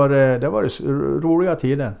det har varit roliga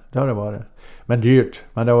tider. Det har det varit. Men dyrt.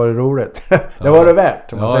 Men det har varit roligt. Det var det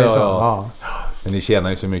värt, om man säger så. Ja. Men ni tjänar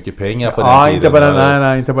ju så mycket pengar på den tiden.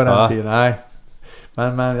 Inte på den tiden. Nej.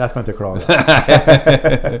 Men jag ska inte klaga.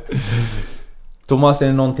 Thomas, är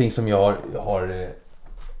det någonting som jag har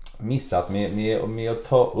missat med att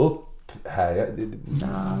ta upp här? Jag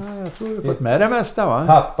tror du har fått med det mesta, va?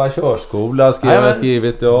 Pappa körskola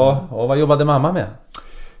skrivit. Och vad jobbade mamma med?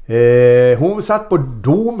 Hon satt på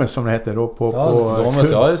Domus, som det heter då, på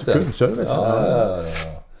kundservice.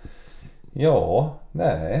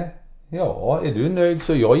 Är du nöjd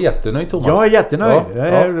så jag är jättenöjd, Thomas. Jag är jättenöjd.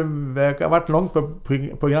 Det har varit långt på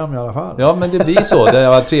program i alla fall. Ja, men det blir så. Det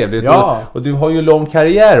var trevligt. Och du har ju lång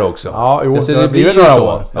karriär också. Ja, jo, det blir ju så.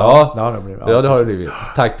 År. Ja, det har det blivit. Ja, det har det blivit.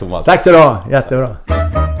 Tack, Thomas. Tack så du. Jättebra.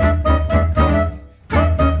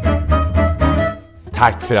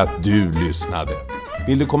 Tack för att du lyssnade.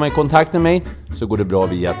 Vill du komma i kontakt med mig så går det bra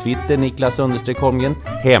via Twitter Niklas_Holmgren,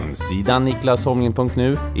 hemsidan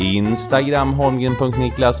niklasholmgren.nu, Instagram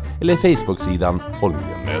holmgren.niklas eller Facebook-sidan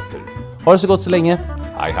Holmgren möter. Ha det så gott så länge.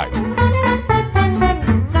 Hej hej.